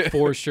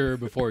for sure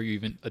before you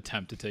even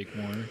attempt to take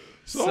more.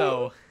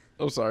 So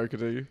I'm sorry,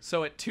 continue.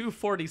 So at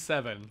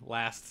 2:47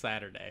 last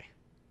Saturday,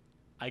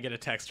 I get a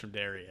text from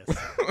Darius.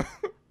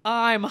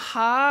 I'm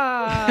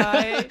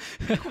high!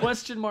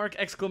 Question mark,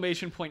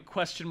 exclamation point,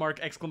 question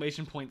mark,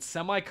 exclamation point,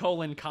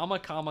 semicolon, comma,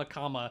 comma,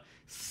 comma,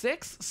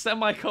 6,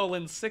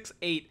 semicolon,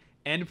 68,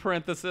 end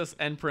parenthesis,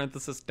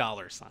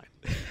 dollar sign.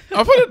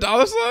 I put a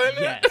dollar sign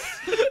in? Yes.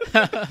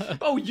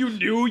 Oh, you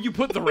knew you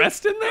put the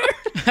rest in there?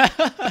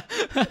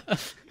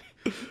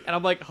 And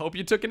I'm like, hope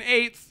you took an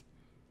 8th.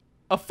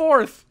 A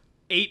 4th.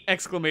 8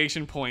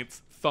 exclamation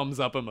points, thumbs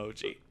up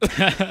emoji.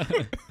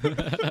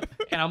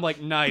 And I'm like,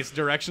 nice,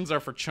 directions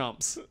are for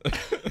chumps.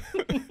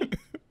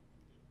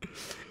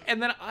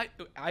 And then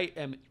I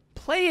am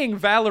playing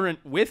Valorant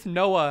with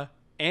Noah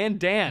and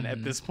Dan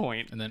at this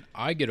point. And then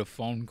I get a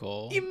phone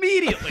call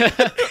Immediately.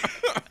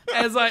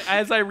 as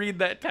I read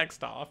that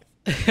text off.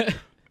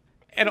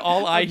 And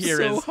all I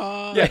hear is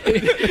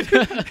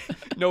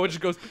Noah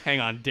just goes, hang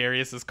on,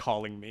 Darius is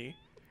calling me.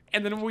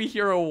 And then we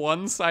hear a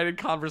one-sided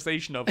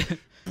conversation of,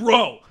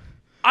 bro,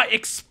 I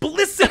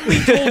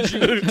explicitly told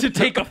you to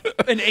take an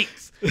 8.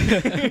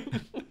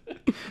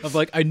 Of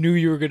like, I knew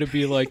you were gonna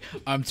be like,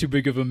 I'm too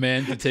big of a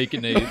man to take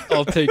an 8.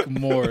 I'll take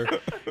more.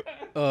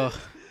 Yeah,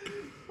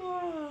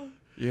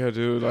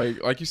 dude.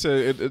 Like you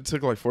said, it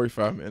took like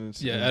 45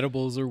 minutes. Yeah,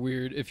 edibles are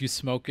weird. If you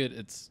smoke it,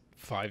 it's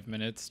 5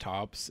 minutes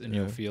tops, and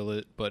you'll feel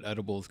it. But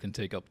edibles can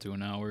take up to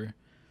an hour.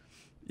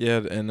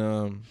 Yeah, and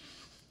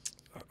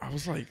I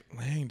was like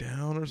laying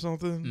down or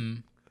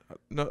something.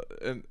 No,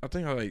 and I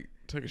think I like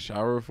took a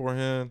shower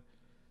beforehand,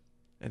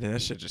 and then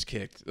that shit just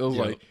kicked. It was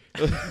like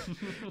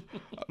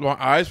my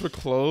eyes were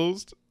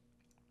closed,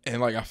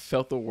 and like I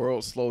felt the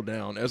world slow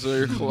down as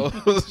they were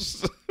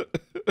closed.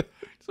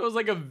 So it was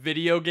like a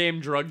video game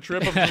drug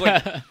trip. I'm just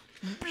like,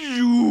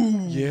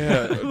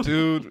 yeah,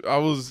 dude. I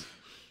was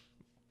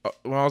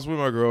when I was with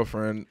my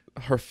girlfriend,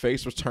 her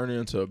face was turning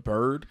into a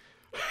bird.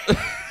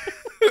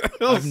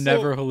 I've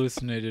never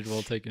hallucinated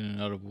while taking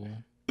an edible.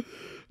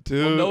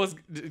 Dude. Well,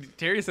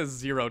 Terry says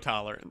 0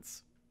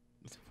 tolerance.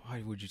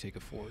 Why would you take a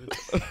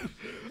 4th?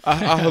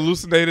 I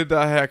hallucinated that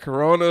I had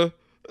corona.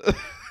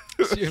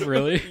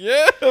 Really?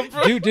 Yeah,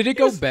 bro. Dude, did it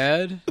go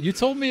bad? You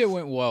told me it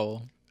went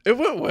well. It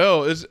went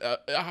well. I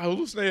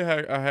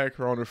hallucinated I had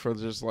corona for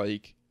just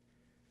like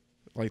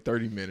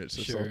 30 minutes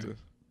or something.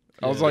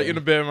 I was like in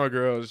the bed with my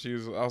girl. I was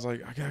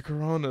like, I got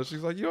corona.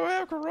 She's like, you don't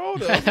have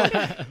corona. I was like,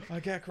 I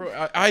got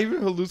corona. I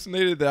even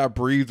hallucinated that I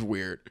breathed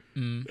weird.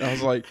 I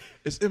was like,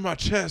 it's in my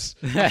chest.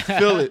 I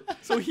feel it.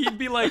 So he'd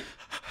be like,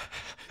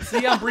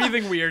 see, I'm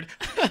breathing weird.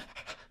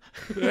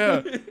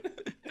 Yeah.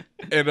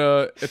 And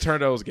it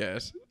turned out it was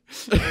gas.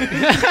 Because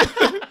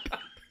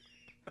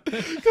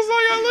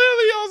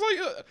I was like,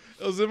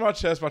 it was in my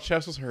chest. My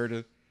chest was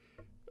hurting.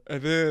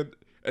 And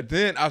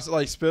then I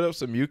like spit up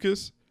some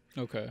mucus.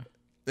 Okay.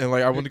 And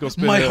like I went to go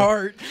spit my it out.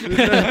 heart.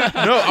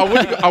 No,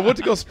 I went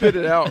to go spit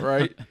it out,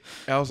 right?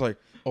 And I was like,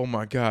 oh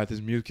my god,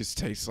 this mucus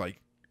tastes like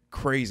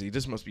crazy.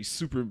 This must be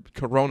super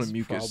corona It's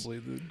mucus. probably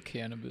the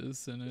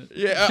cannabis in it.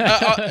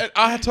 Yeah,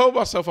 I told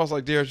myself, I was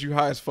like, Darius, you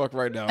high as fuck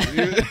right now.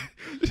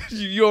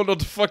 You don't know what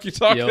the fuck you're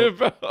talking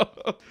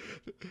about.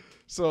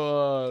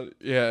 So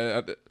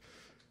yeah,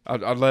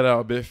 I let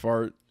out a bit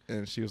fart.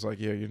 And she was like,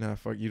 "Yeah, you're not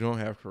you don't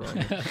have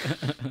corona."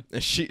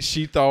 And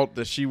she thought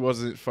that she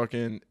wasn't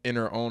fucking in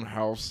her own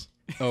house.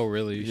 Oh,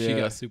 really? Yeah. She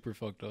got super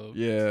fucked up.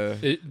 Yeah.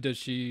 Does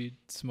she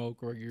smoke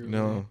regularly?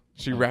 No.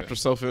 She wrapped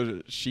herself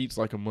in sheets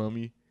like a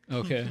mummy.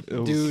 Okay.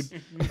 Dude,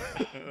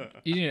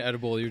 eating an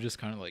edible, you're just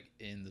kind of like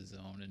in the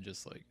zone and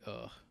just like,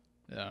 I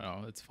don't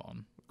know. It's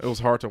fun. It was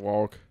hard to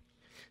walk.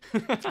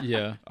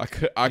 Yeah. I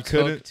couldn't.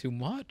 couldn't. Too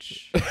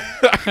much.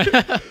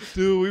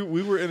 Dude,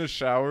 we were in a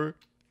shower,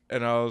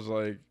 and I was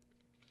like,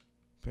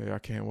 "Babe, I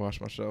can't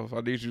wash myself. I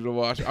need you to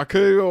wash." I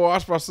couldn't even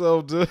wash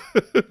myself, dude.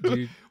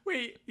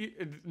 Wait,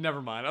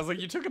 never mind. I was like,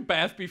 you took a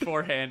bath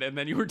beforehand, and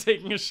then you were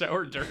taking a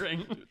shower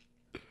during.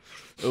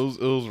 It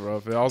was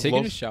rough. I was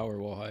taking a shower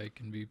while high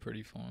can be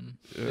pretty fun.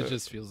 Yeah. It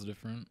just feels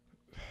different.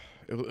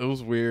 It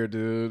was weird,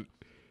 dude.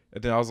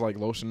 And then I was like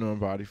lotioning my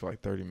body for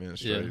like 30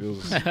 minutes straight.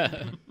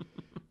 Yeah.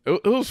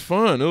 It was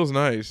fun. It was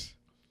nice.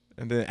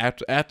 And then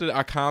after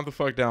I calmed the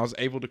fuck down, I was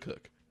able to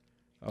cook.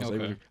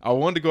 I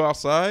wanted to go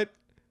outside.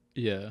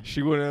 Yeah.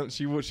 She wouldn't.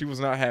 She was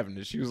not having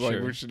it. She was like,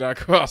 "We should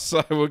not go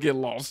outside. We'll get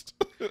lost."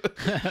 I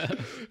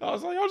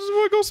was like, "I just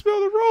want to go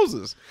smell the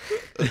roses."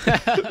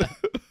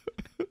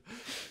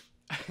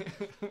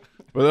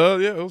 But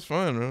yeah, it was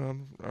fun,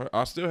 man.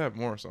 I still have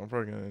more, so I'm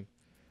probably gonna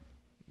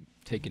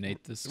take an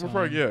 8 this time.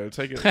 We're probably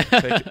take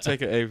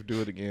an 8,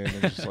 do it again,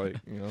 and just like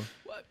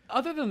What?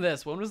 Other than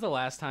this, when was the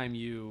last time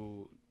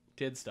you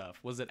did stuff?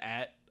 Was it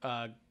at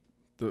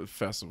the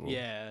festival.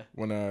 Yeah.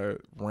 When I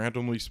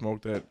randomly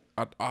smoked that,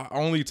 I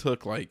only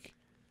took like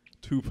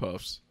 2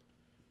 puffs,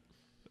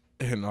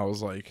 and I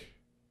was like,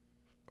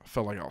 I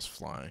felt like I was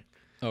flying.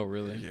 Oh,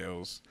 really?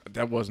 Yeah,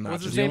 that was not.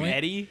 What's his just name? only-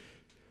 Eddie?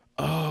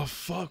 Oh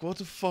fuck! What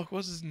the fuck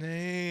was his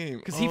name?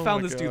 Because he Oh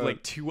found my this dude God.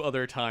 like 2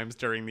 other times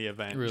during the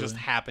event. Really? Just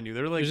happened to.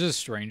 They were like, There's just a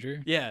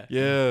stranger. yeah.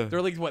 Yeah. There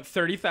were like, what,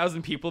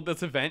 30,000 people at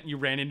this event? You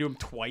ran into him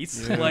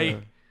twice? Yeah. Like,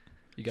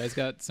 You guys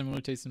got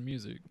similar taste in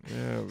music.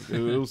 Yeah,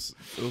 it was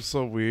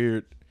so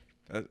weird.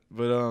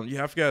 But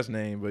yeah, I forgot his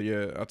name. But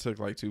yeah, I took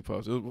like 2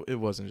 puffs. It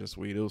wasn't just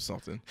weed. It was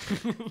something.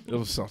 It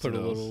was something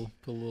Put a else.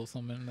 little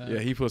something in that. Yeah,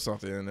 he put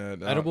something in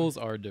that. Edibles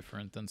are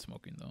different than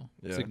smoking, though.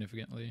 Yeah.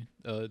 Significantly.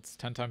 It's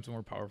 10 times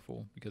more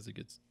powerful because it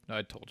gets.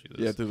 I told you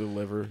this. Yeah, through the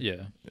liver.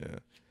 Yeah. Yeah.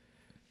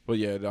 But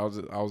yeah,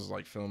 I was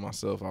like feeling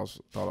myself.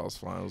 Thought I was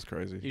flying. It was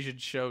crazy. you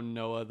should show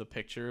Noah the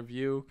picture of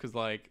you. Because,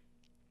 like,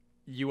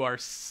 you are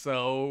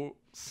so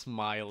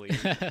smiley.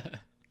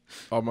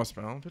 Oh, my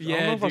smile. I Yeah,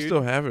 don't know if I dude.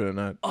 still have it or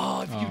not.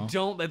 Oh, if you Oh.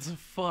 don't, that's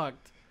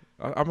fucked.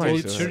 I might. Well,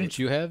 still have shouldn't it.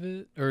 you have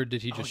it, or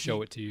did he Oh, just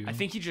show it to you? I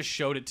think he just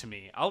showed it to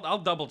me. I'll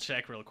double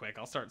check real quick.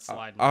 I'll start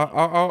sliding.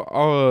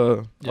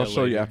 I'll Yeah,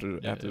 show you later.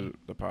 after Yeah.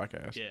 the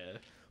podcast. Yeah.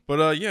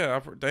 But yeah,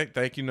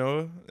 thank you,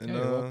 Noah. And Yeah,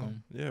 you're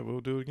welcome. yeah, we'll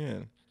do it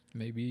again.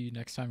 Maybe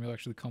next time you'll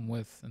actually come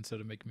with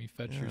instead of making me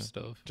fetch Yeah. your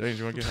stuff. James,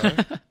 you want to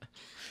get high?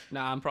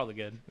 Nah, I'm probably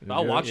good. You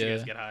I'll good? watch you Yeah.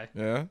 guys get high.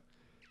 Yeah.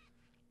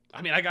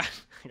 I mean, I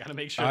gotta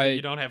make sure that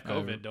you don't have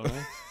COVID, don't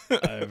I?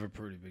 I have a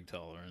pretty big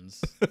tolerance,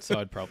 so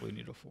I'd probably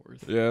need a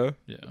 4th. Yeah.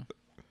 Yeah.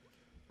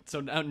 So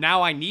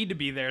now I need to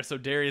be there so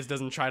Darius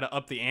doesn't try to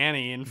up the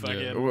ante and fucking.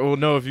 Yeah. Well,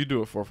 no, if you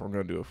do a 4th, I'm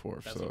gonna do a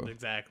 4th. That's So what,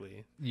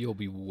 exactly. You'll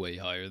be way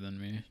higher than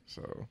me.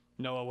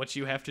 Noah, what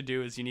you have to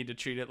do is you need to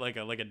treat it like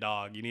a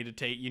dog. You need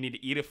to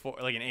eat an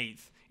 1/8,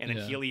 and then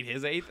Yeah. he'll eat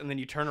his 1/8, and then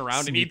you turn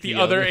around and Sneak eat the the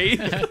other other.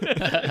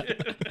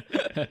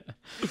 1/8.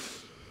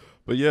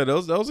 But yeah, that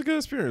was a good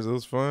experience. It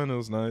was fun. It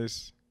was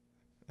nice.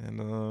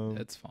 And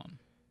That's fun.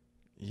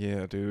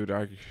 yeah, dude,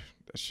 that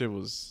shit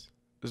was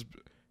that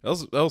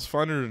was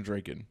funner than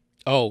drinking.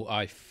 Oh,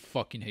 I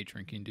fucking hate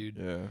drinking, dude.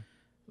 Yeah.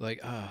 Like,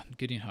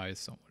 getting high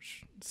is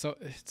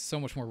it's so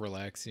much more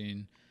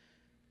relaxing.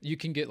 You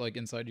can get like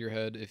inside your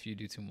head if you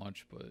do too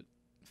much, but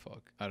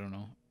fuck, I don't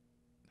know.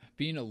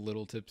 Being a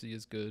little tipsy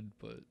is good,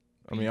 but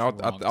I mean, being I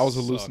drunk was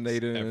sucks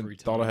hallucinating every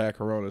and thought I time. had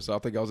corona, so I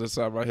think I was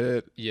inside my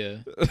head. Yeah.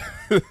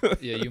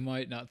 Yeah, you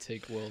might not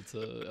take well to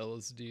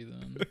LSD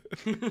then.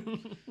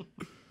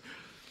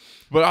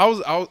 But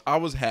I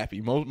was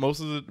happy. Most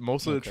of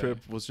the Okay.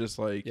 trip was just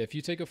like Yeah, if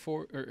you take a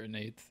 4 or an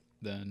 1/8,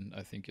 then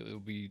I think it'll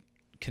be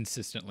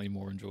consistently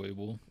more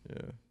enjoyable.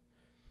 yeah.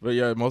 But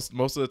yeah, most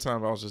of the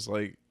time I was just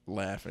like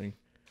laughing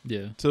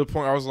Yeah. to the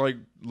point I was like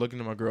looking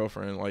at my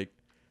girlfriend like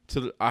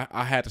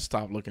I had to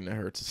stop looking at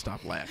her to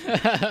stop laughing,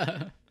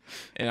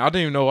 and I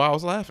didn't even know why I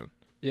was laughing.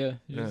 Yeah,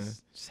 Yeah.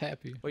 just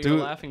happy. Well, you were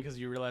Dude. laughing because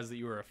you realized that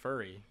you were a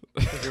furry.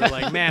 'Cause you were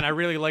like, man, I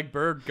really like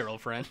bird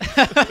girlfriend.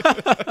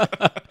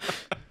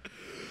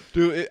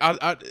 Dude,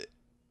 I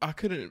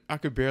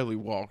could barely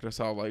walk. That's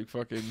how like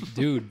fucking.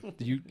 Dude,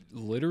 you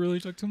literally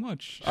took too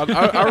much. I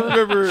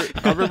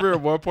remember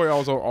at one point I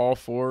was on all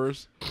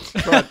fours,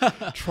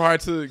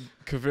 tried to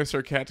convince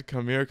her cat to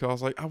come here because I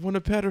was like, I want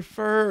to pet her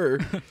fur.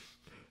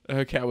 And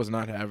her cat was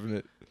not having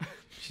it.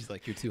 She's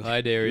like, you're too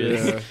high,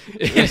 Darius.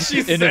 Yeah.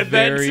 She said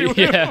that to him.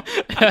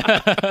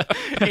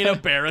 Yeah. In a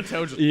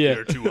baritone, just, Yeah.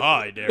 you're too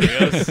high,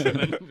 Darius. And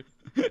then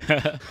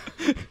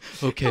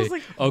Okay,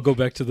 like- I'll go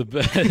back to the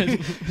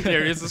bed.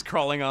 Darius is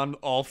crawling on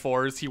all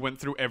fours. He went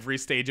through every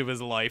stage of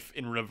his life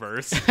in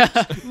reverse.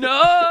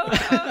 No!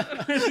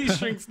 He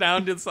shrinks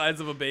down to the size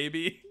of a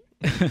baby.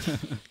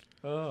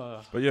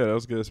 Ugh. But yeah, that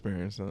was a good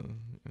experience.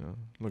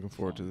 Looking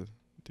forward to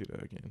do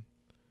that again.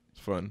 It's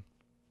fun.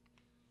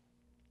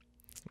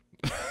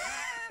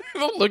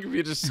 Don't look at me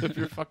and just sip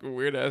your fucking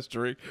weird ass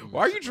drink.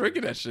 Why are you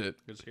drinking that shit?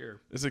 It's here.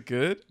 Is it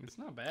good? It's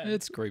not bad.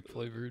 It's grape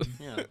flavored.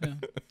 yeah. Yeah.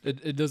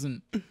 It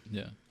doesn't.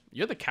 Yeah.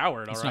 You're the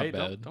coward, all It's not right?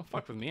 bad. Don't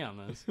fuck with me on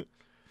this.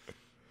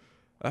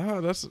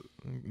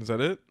 Is that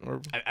it?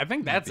 Or I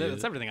think that's Might it. be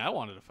That's it. everything I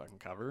wanted to fucking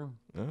cover.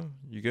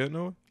 you good,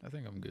 Noah? I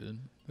think I'm good.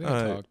 I think All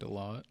I right. talked a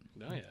lot.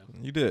 Oh, yeah.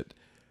 You did.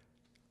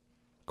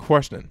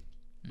 Question.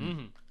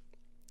 Mm-hmm.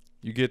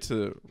 You get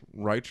to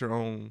write your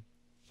own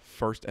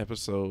first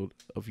episode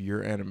of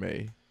your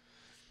anime.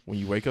 When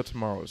you wake up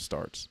tomorrow, it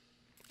starts.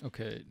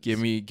 Okay. Give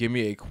me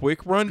a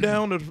quick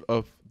rundown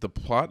of the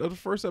plot of the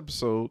first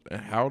episode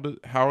and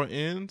how it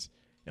ends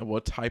and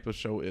what type of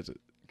show is it.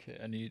 Okay,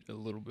 I need a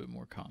little bit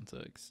more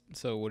context.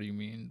 So, what do you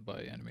mean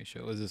by anime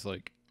show? Is this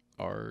like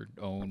our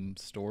own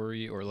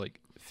story, or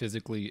like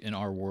physically in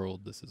our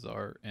world, this is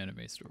our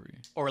anime story?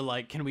 Or,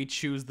 like, can we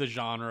choose the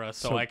genre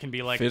so So I can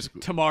be like,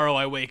 physical- tomorrow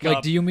I wake Like,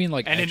 up. do you mean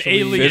like and an actually-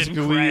 alien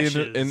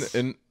Physically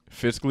in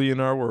physically in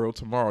our world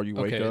tomorrow you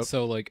wake Okay, up.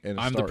 so like and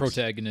it I'm the starts.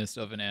 protagonist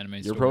of an anime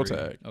You're story.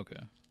 protag. Okay.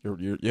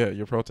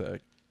 You're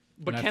protag.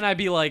 But can I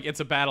be like, it's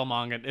a battle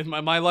manga?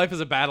 My life is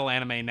a battle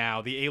anime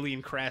now. The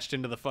alien crashed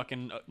into the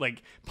fucking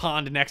like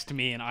pond next to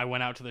me, and I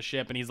went out to the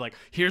ship, and he's like,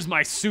 "Here's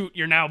my suit.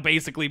 You're now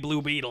basically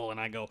Blue Beetle." And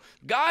I go,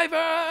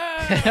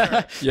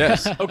 "Guyver!"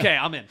 Yes. Okay,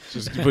 I'm in.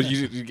 But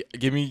you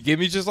give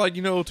me just like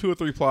 2 or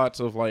 3 plots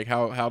of like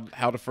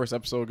how the first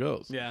episode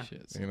goes. Yeah.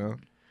 You know,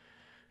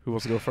 who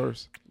wants to go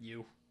first?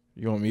 You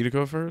Want me to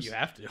go first?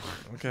 have to.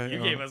 Okay.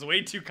 You gave us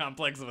way too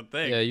complex of a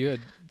thing. Yeah, you had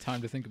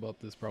time to think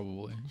about this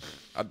probably.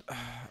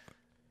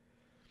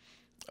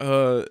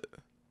 I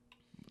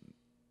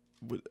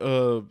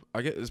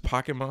guess, is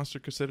Pocket Monster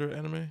considered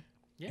anime?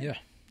 Yeah,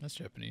 that's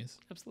Japanese.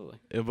 Absolutely.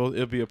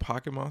 It'll be a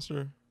Pocket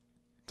Monster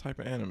type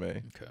of anime.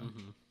 Okay.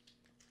 Mm-hmm.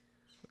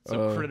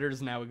 So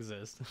critters now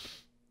exist.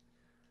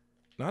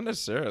 Not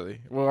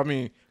necessarily. Well, I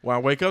mean, when I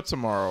wake up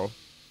tomorrow,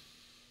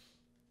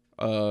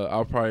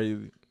 I'll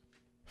probably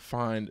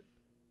find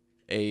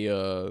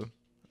a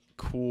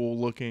cool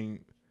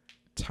looking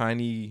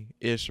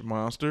tiny-ish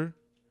monster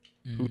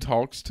who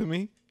talks to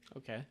me.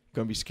 Okay.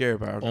 Gonna be scared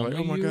by it. Like,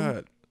 oh my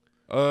god.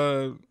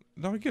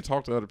 No, we can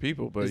talk to other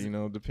people, but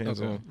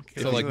depends on.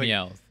 So like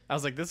Meowth. I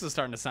was like, this is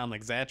starting to sound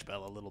like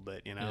Zatchbell a little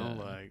bit,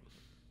 like.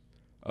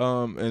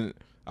 And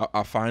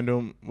I find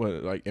them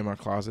like in my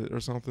closet or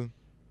something,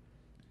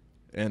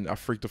 and I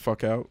freak the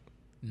fuck out.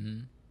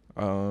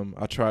 Mm-hmm.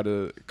 I try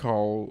to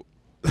call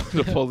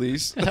the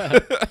police.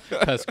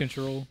 Pest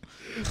control.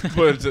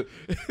 But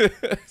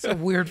It's a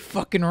weird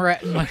fucking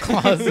rat in my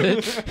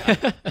closet.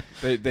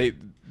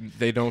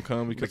 they don't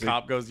come because the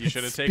cop goes, "You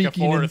should have taken a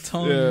Speaking in fourth."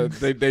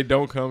 tongues. Yeah, they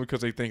don't come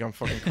because they think I'm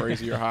fucking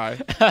crazy or high.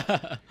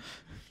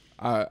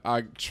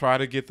 I try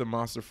to get the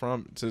monster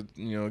to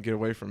get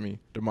away from me.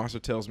 The monster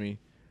tells me,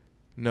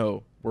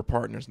 "No, we're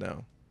partners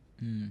now.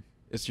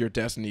 It's your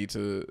destiny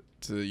to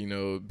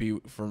be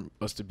for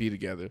us to be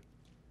together."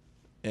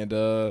 And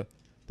the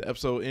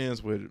episode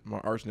ends with my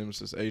arch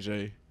nemesis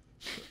AJ.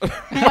 my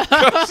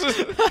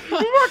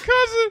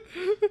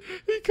cousin,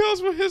 he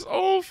comes with his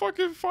own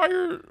fucking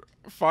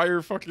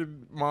fire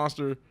fucking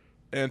monster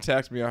and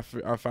attacks me. I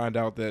find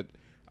out that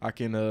I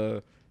can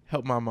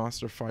help my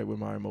monster fight with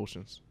my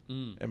emotions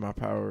and my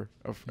power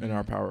and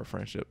our power of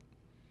friendship.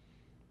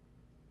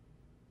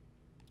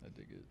 I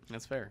dig it.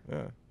 That's fair.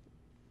 Yeah.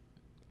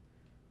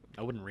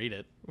 I wouldn't read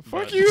it.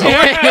 Fuck but- you.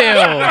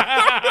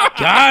 Damn!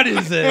 God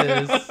is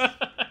this.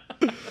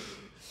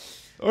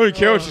 I don't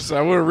care what you say.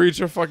 I wouldn't read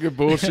your fucking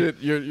bullshit.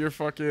 your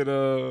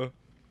fucking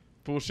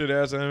bullshit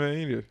ass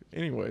anime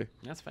anyway.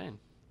 That's fine.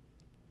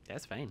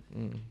 That's fine.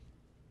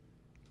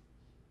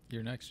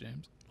 You're next,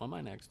 James. What am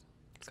I next?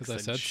 Because I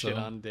said shit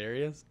so. on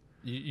Darius.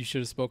 You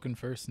should have spoken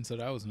first and said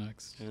I was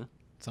next. Yeah.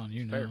 It's on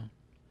you Fair.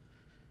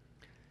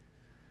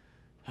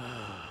 now.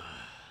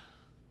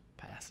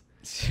 Pass.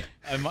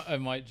 I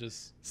might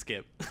just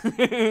Skip.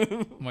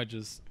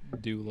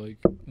 do like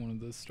one of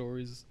the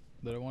stories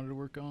that I wanted to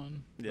work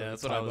on. Yeah,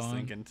 that's what I was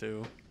thinking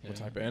too. What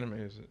type of anime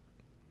is it?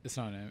 It's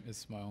not an.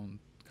 It's my own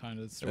kind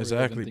of story.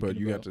 Exactly, but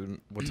you got to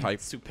what type?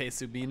 Supe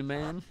Subina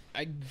Man.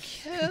 I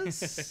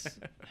guess.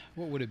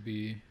 What would it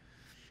be?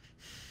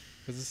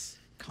 Because it's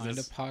kind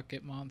of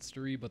pocket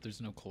monstery, but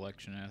there's no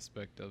collection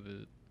aspect of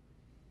it.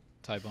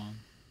 Taibon.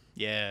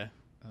 Yeah.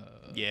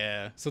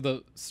 Yeah. So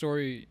the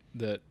story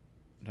that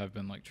I've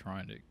been like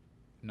trying to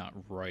not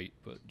write,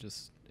 but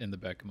just in the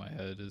back of my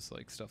head is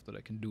like stuff that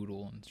I can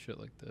doodle and shit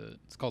like that.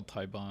 It's called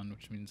Taibon,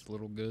 which means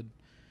little good,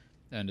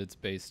 and it's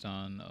based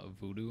on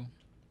voodoo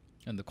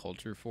and the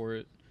culture for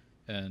it.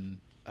 And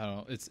I don't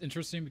know, it's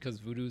interesting because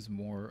voodoo is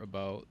more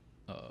about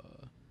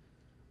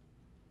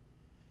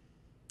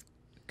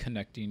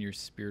connecting your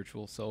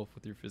spiritual self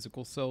with your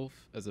physical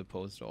self, as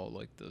opposed to all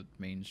like the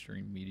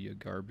mainstream media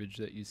garbage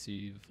that you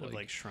see,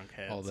 Like shrunk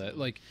heads. all that.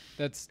 Like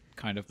that's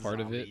kind of part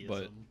of it,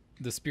 but zombieism.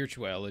 the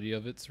spirituality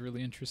of it's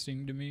really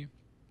interesting to me.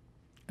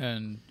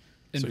 And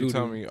in So voodoo, you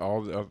tell me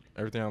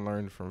everything I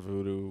learned from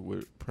voodoo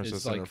with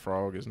Princess and like- the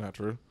Frog is not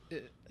true?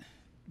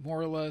 more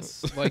or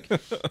less, like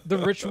the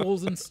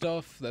rituals and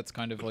stuff, that's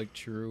kind of like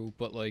true,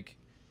 but like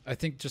I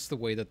think just the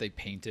way that they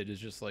paint it is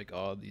just like,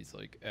 oh, these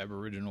like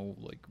aboriginal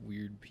like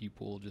weird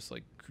people just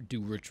like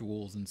do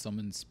rituals and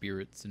summon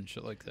spirits and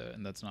shit like that,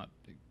 and that's not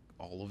like,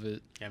 all of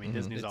it. Yeah, I mean,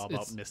 Disney's all about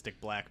it's- mystic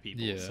black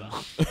people. Yeah.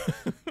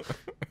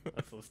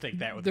 So let's take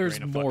that with There's a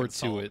grain of more fucking to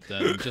salt. it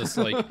than just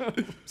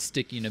like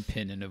sticking a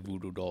pin in a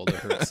voodoo doll to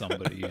hurt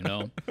somebody, you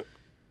know?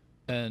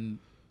 And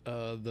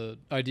the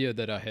idea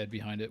that I had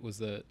behind it was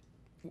that,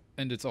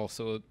 and it's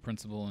also a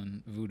principle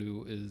in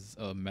voodoo, is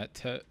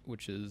Metet,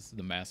 which is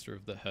the master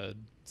of the head.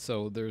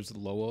 So there's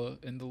Loa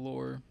in the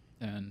lore,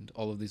 and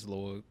all of these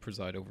Loa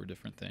preside over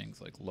different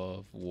things like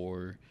love,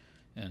 war,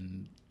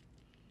 and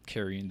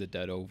carrying the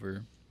dead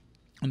over.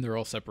 And they're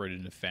all separated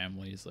into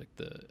families, like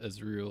the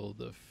Ezreal,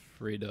 the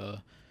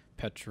Freda,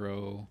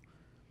 Petro,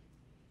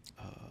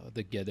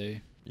 the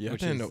Gede. Yeah, I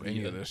which didn't is know any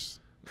the, of this.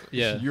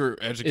 Yeah. You're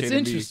educating It's me.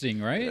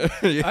 interesting, right?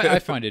 Yeah. I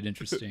find it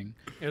interesting.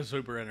 It's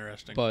super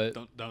interesting. But-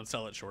 don't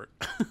sell it short.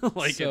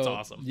 Like, So, it's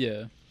awesome.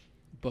 Yeah.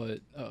 But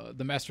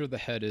the master of the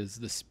head is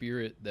the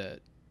spirit that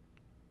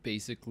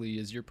basically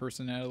is your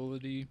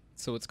personality.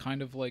 So it's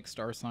kind of like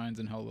star signs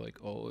and how like,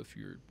 oh, if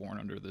you're born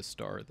under this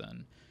star,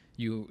 then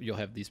you'll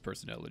have these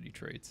personality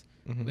traits.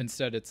 Mhm.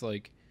 Instead, it's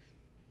like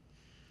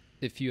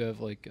if you have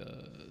like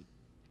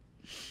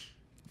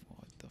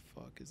what the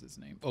fuck is his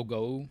name?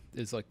 Ogo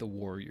is like the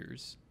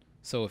warriors.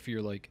 So if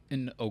you're like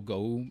in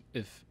Ogo,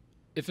 if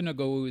an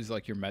Ogo is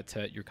like your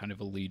Metet, you're kind of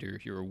a leader,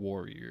 you're a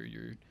warrior,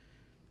 you're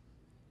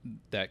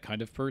that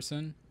kind of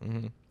person.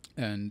 Mm-hmm.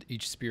 And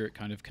each spirit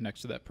kind of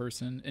connects to that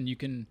person, and you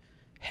can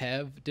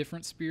have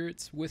different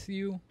spirits with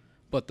you,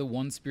 but the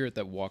one spirit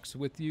that walks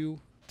with you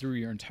through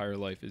your entire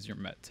life is your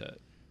Metet.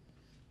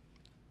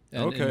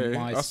 And Okay, in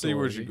my I see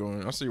where story- you're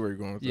going. I see where you're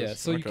going with this. Yeah,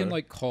 so you can Okay.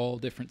 like call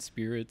different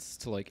spirits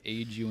to like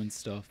aid you and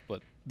stuff,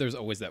 but there's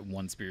always that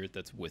one spirit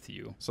that's with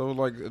you. So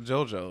like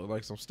JoJo,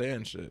 like some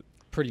Stan shit.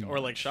 Pretty Or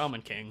much. like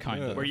Shaman King,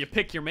 Kinda. where you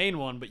pick your main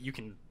one, but you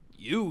can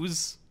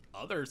use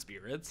other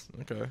spirits.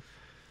 Okay.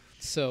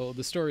 So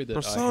the story that I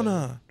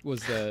Persona. had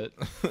was that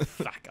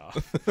Fuck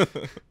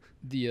off.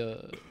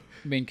 the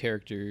main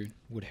character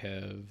would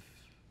have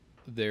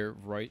their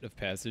rite of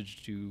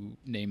passage to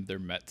name their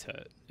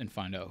Metet and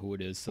find out who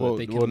it is, so well,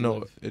 that they can no,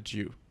 live. it's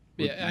you.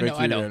 Yeah, Make I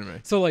your know. anime.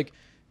 So like,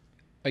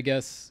 I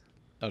guess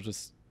I'll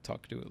just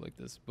talk to it like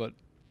this. But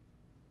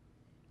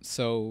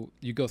so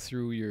you go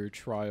through your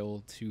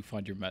trial to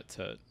find your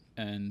Metet,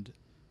 and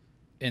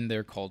in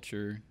their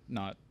culture,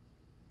 not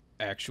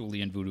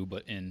actually in Voodoo,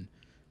 but in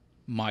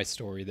my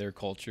story, their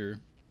culture,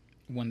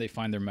 when they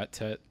find their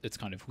Metet, it's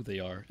kind of who they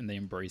are, and they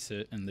embrace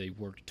it, and they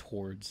work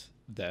towards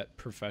that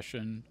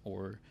profession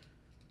or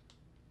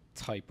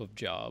type of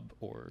job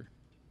or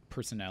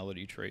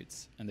personality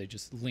traits, and they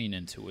just lean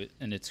into it,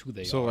 and it's who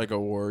they are. So like a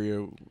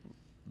warrior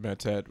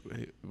Metet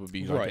would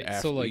be like Right. an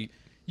athlete. So like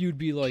you'd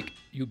be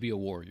a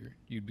warrior.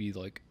 You'd be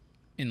like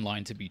in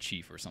line to be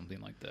chief or something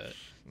like that.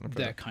 Okay.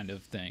 That kind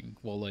of thing.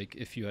 Well, like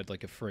if you had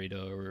like a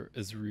Freda or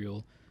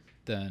Israel,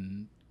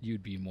 then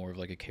you'd be more of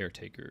like a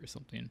caretaker or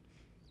something.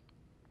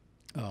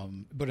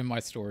 But in my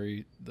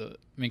story, the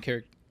main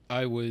character,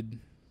 I would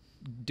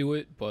do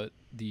it, but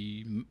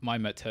my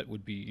Metet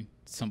would be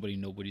somebody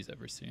nobody's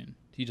ever seen.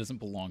 He doesn't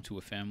belong to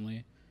a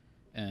family,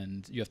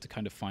 and you have to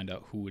kind of find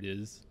out who it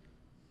is.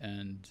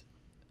 And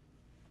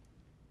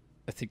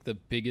I think the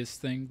biggest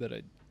thing that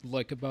I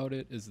like about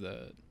it is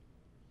that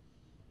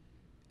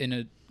in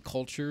a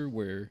culture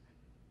where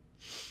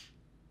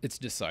it's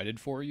decided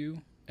for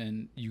you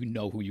and you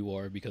know who you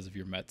are because of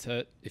your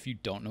Metet, if you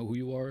don't know who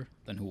you are,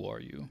 then who are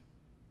you?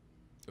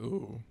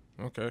 Ooh.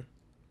 Okay.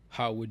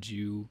 How would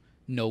you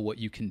know what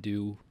you can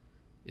do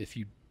if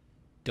you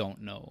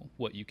don't know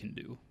what you can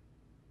do?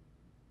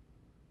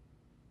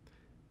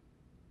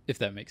 If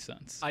that makes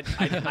sense.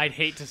 I'd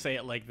hate to say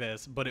it like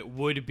this, but it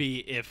would be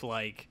if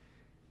like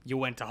you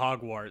went to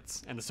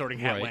Hogwarts and the Sorting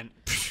Hat Right. went.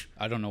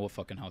 I don't know what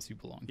fucking house you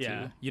belong to.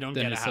 Yeah, you don't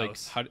Then get a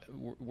it's house. like,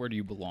 where do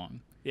you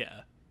belong?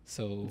 Yeah,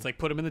 So it's like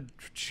put him in the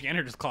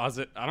janitor's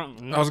closet. I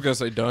don't know. I was gonna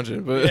say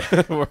dungeon, but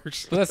it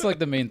works. but that's like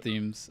the main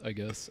themes, I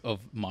guess, of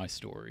my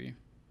story.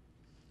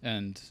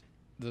 And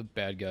the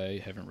bad guy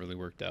haven't really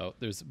worked out.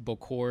 There's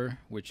Bokor,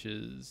 which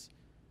is,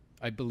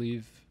 I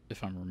believe,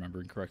 if I'm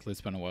remembering correctly,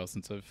 it's been a while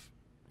since I've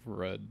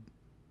read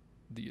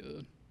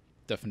the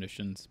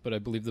definitions, but I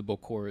believe the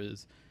Bokor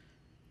is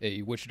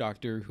a witch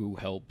doctor who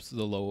helps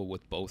the Loa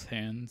with both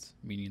hands,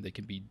 meaning they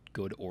can be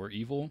good or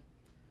evil,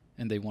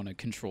 and they want to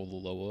control the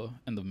Loa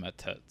and the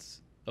Metets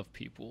of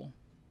people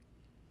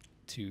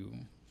to,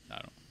 I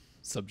don't know,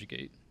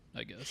 subjugate,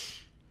 I guess.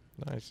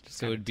 Nice.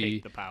 So Kinda it'd be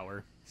take the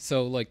power.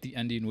 so like the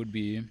ending would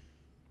be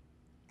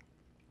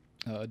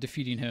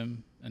defeating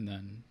him and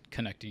then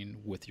connecting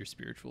with your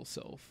spiritual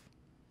self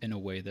in a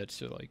way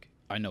that's like,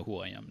 I know who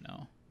I am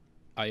now.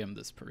 I am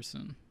this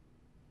person.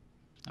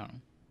 I don't know.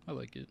 I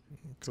like it.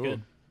 Cool.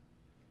 Good.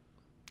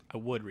 I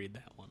would read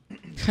that one.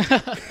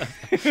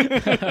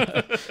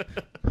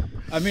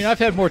 I mean, I've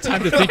had more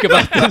time to think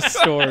about this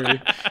story.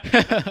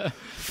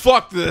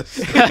 Fuck this.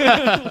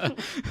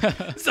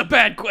 It's a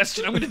bad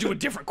question. I'm going to do a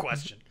different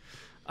question.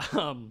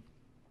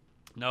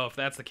 No, if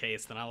that's the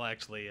case, then I'll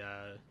actually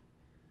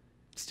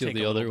Steal take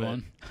the a other little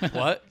one. bit.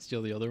 What?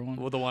 Steal the other one.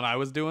 Well, the one I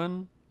was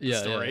doing. The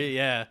Yeah, story.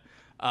 Yeah.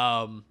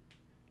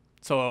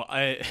 So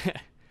I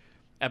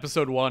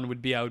episode 1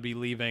 would be I would be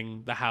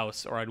leaving the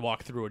house, or I'd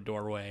walk through a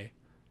doorway,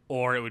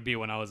 or it would be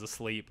when I was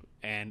asleep,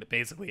 and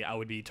basically I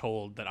would be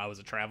told that I was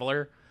a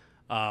traveler,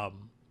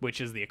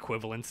 which is the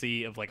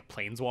equivalency of like a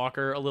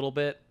planeswalker a little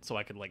bit, so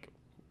I could like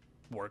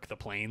work the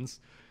planes.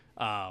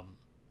 But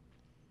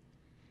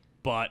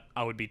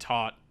I would be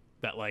taught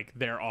that like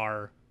there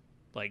are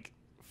like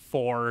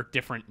 4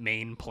 different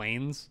main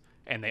planes,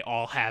 and they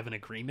all have an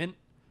agreement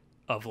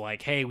of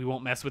like, hey, we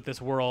won't mess with this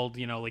world,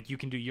 you know, like you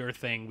can do your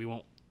thing, we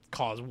won't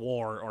cause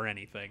war or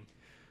anything.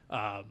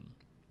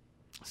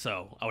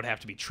 So I would have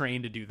to be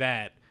trained to do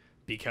that,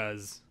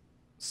 because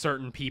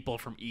certain people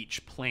from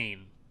each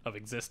plane of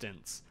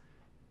existence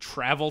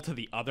travel to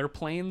the other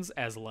planes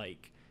as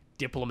like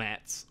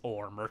diplomats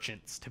or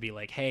merchants to be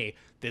like, hey,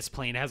 this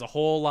plane has a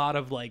whole lot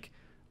of like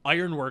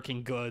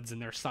ironworking goods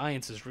and their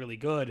science is really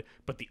good,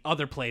 but the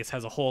other place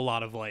has a whole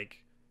lot of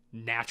like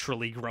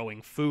naturally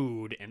growing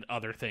food and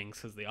other things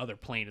because the other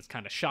plane is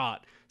kind of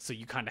shot. So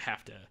you kind of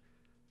have to,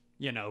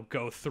 you know,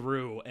 go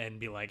through and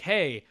be like,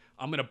 hey,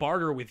 I'm going to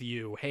barter with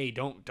you. Hey,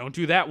 don't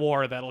do that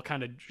war. That'll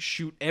kind of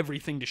shoot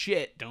everything to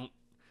shit. Don't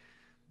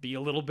be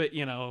a little bit,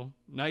 you know,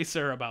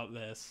 nicer about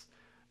this.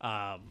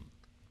 And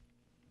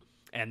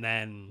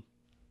then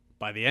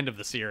by the end of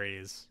the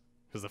series,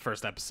 because the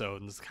first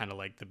episode is kind of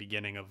like the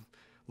beginning of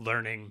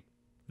learning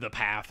the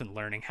path and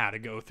learning how to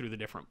go through the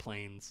different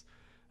planes.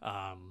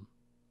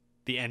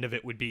 The end of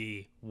it would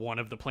be one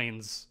of the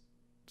planes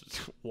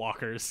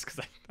walkers, because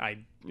I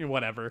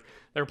whatever,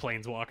 they're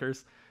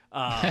planeswalkers.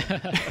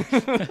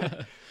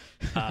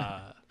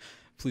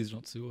 Please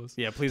don't sue us.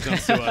 Yeah, please don't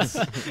sue us,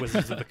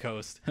 Wizards of the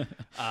Coast.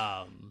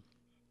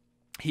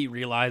 He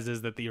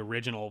realizes that the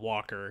original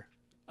walker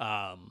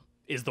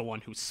is the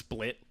one who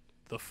split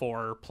the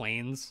 4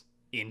 planes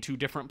into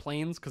different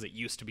planes, because it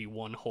used to be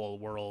one whole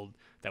world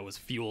that was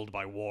fueled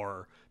by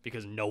war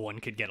because no one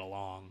could get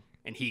along.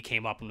 And he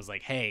came up and was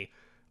like, hey,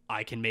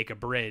 I can make a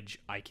bridge.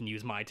 I can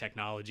use my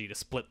technology to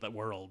split the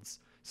worlds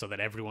so that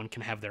everyone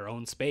can have their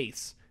own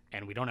space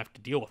and we don't have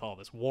to deal with all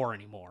this war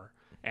anymore.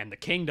 And the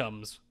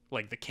kingdoms,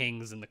 like the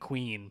kings and the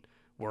queen,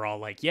 were all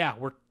like, yeah,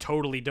 we're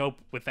totally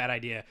dope with that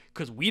idea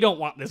because we don't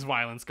want this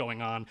violence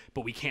going on,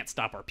 but we can't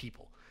stop our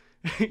people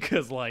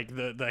because like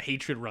the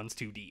hatred runs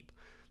too deep.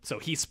 So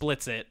he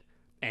splits it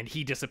and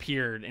he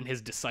disappeared and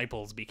his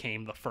disciples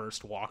became the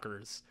first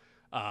walkers.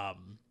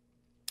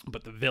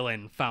 But the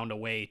villain found a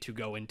way to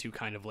go into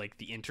kind of like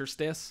the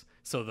interstice,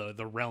 so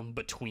the realm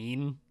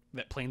between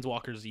that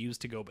planeswalkers use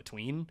to go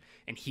between,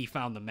 and he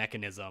found the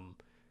mechanism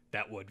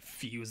that would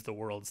fuse the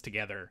worlds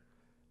together,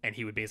 and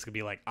he would basically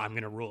be like, I'm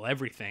going to rule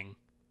everything,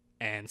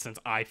 and since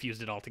I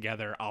fused it all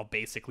together, I'll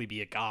basically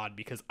be a god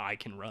because I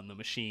can run the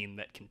machine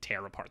that can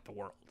tear apart the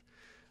world.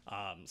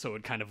 So it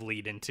would kind of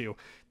lead into,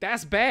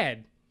 that's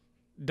bad,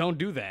 don't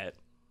do that.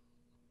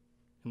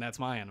 And that's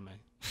my anime.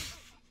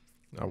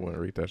 I wouldn't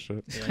read that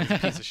shit. Yeah, he's a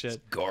piece of shit.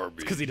 It's garbage.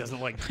 Because he doesn't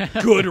like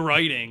good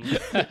writing.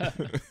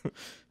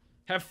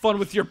 Have fun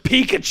with your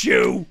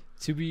Pikachu.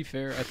 To be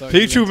fair, I thought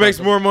Pikachu makes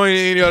more money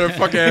than any other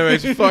fucking anime.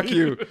 So fuck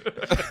you.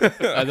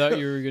 I thought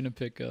you were gonna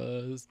pick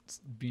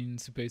Bean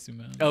Supesu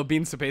Man. Oh,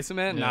 Bean Supesu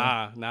Man?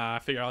 Yeah. Nah. I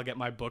figure I'll get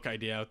my book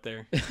idea out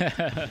there.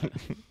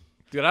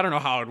 Dude, I don't know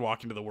how I would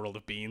walk into the world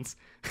of beans.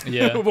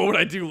 Yeah. What would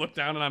I do? Look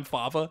down and I'm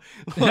fava?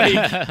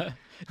 Like,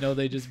 No,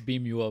 they just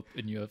beam you up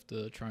and you have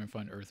to try and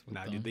find Earth with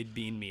nah, them. dude, they'd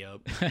bean me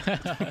up.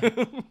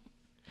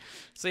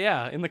 So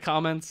yeah, in the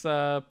comments,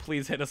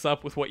 please hit us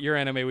up with what your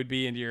anime would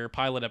be in your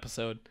pilot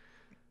episode.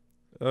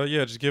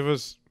 Yeah, just give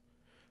us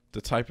the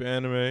type of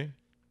anime.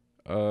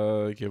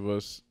 Give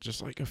us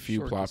just like a few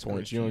Short plot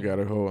points. You don't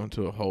description. gotta go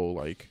into a whole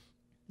like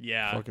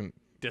Yeah, fucking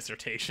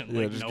dissertation.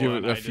 yeah. Like Just Noah give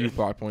and it I a few did.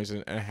 plot points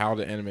and how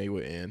the anime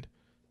would end.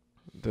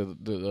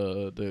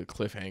 The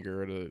cliffhanger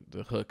or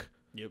the hook.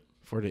 Yep.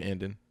 For the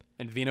ending.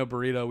 And Vino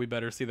Burrito, we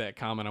better see that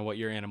comment on what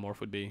your Animorph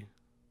would be.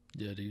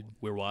 Yeah, dude.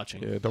 We're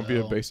watching. Yeah, don't be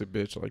a Well. basic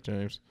bitch like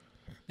James.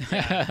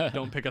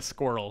 Don't pick a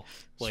squirrel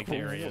like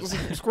Darius.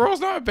 Squirrel's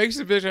not a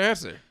basic bitch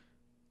answer.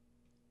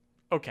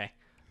 Okay.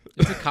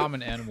 It's a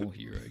common animal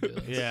here, I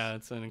guess. Yeah,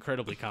 it's an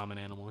incredibly common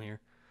animal here.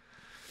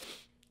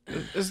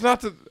 It's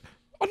not the.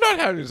 I'm not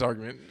having this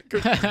argument.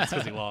 It's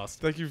because he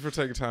lost. Thank you for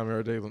taking time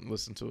every day to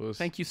listen to us.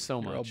 Thank you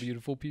so You're all much.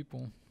 beautiful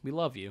people. We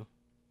love you.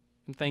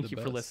 And thank The you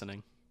for best.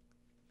 listening.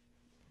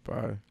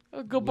 Bye.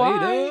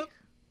 Goodbye. Later.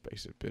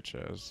 Basic bitch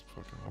ass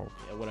fucking Hulk.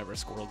 Yeah, whatever,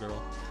 squirrel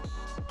girl.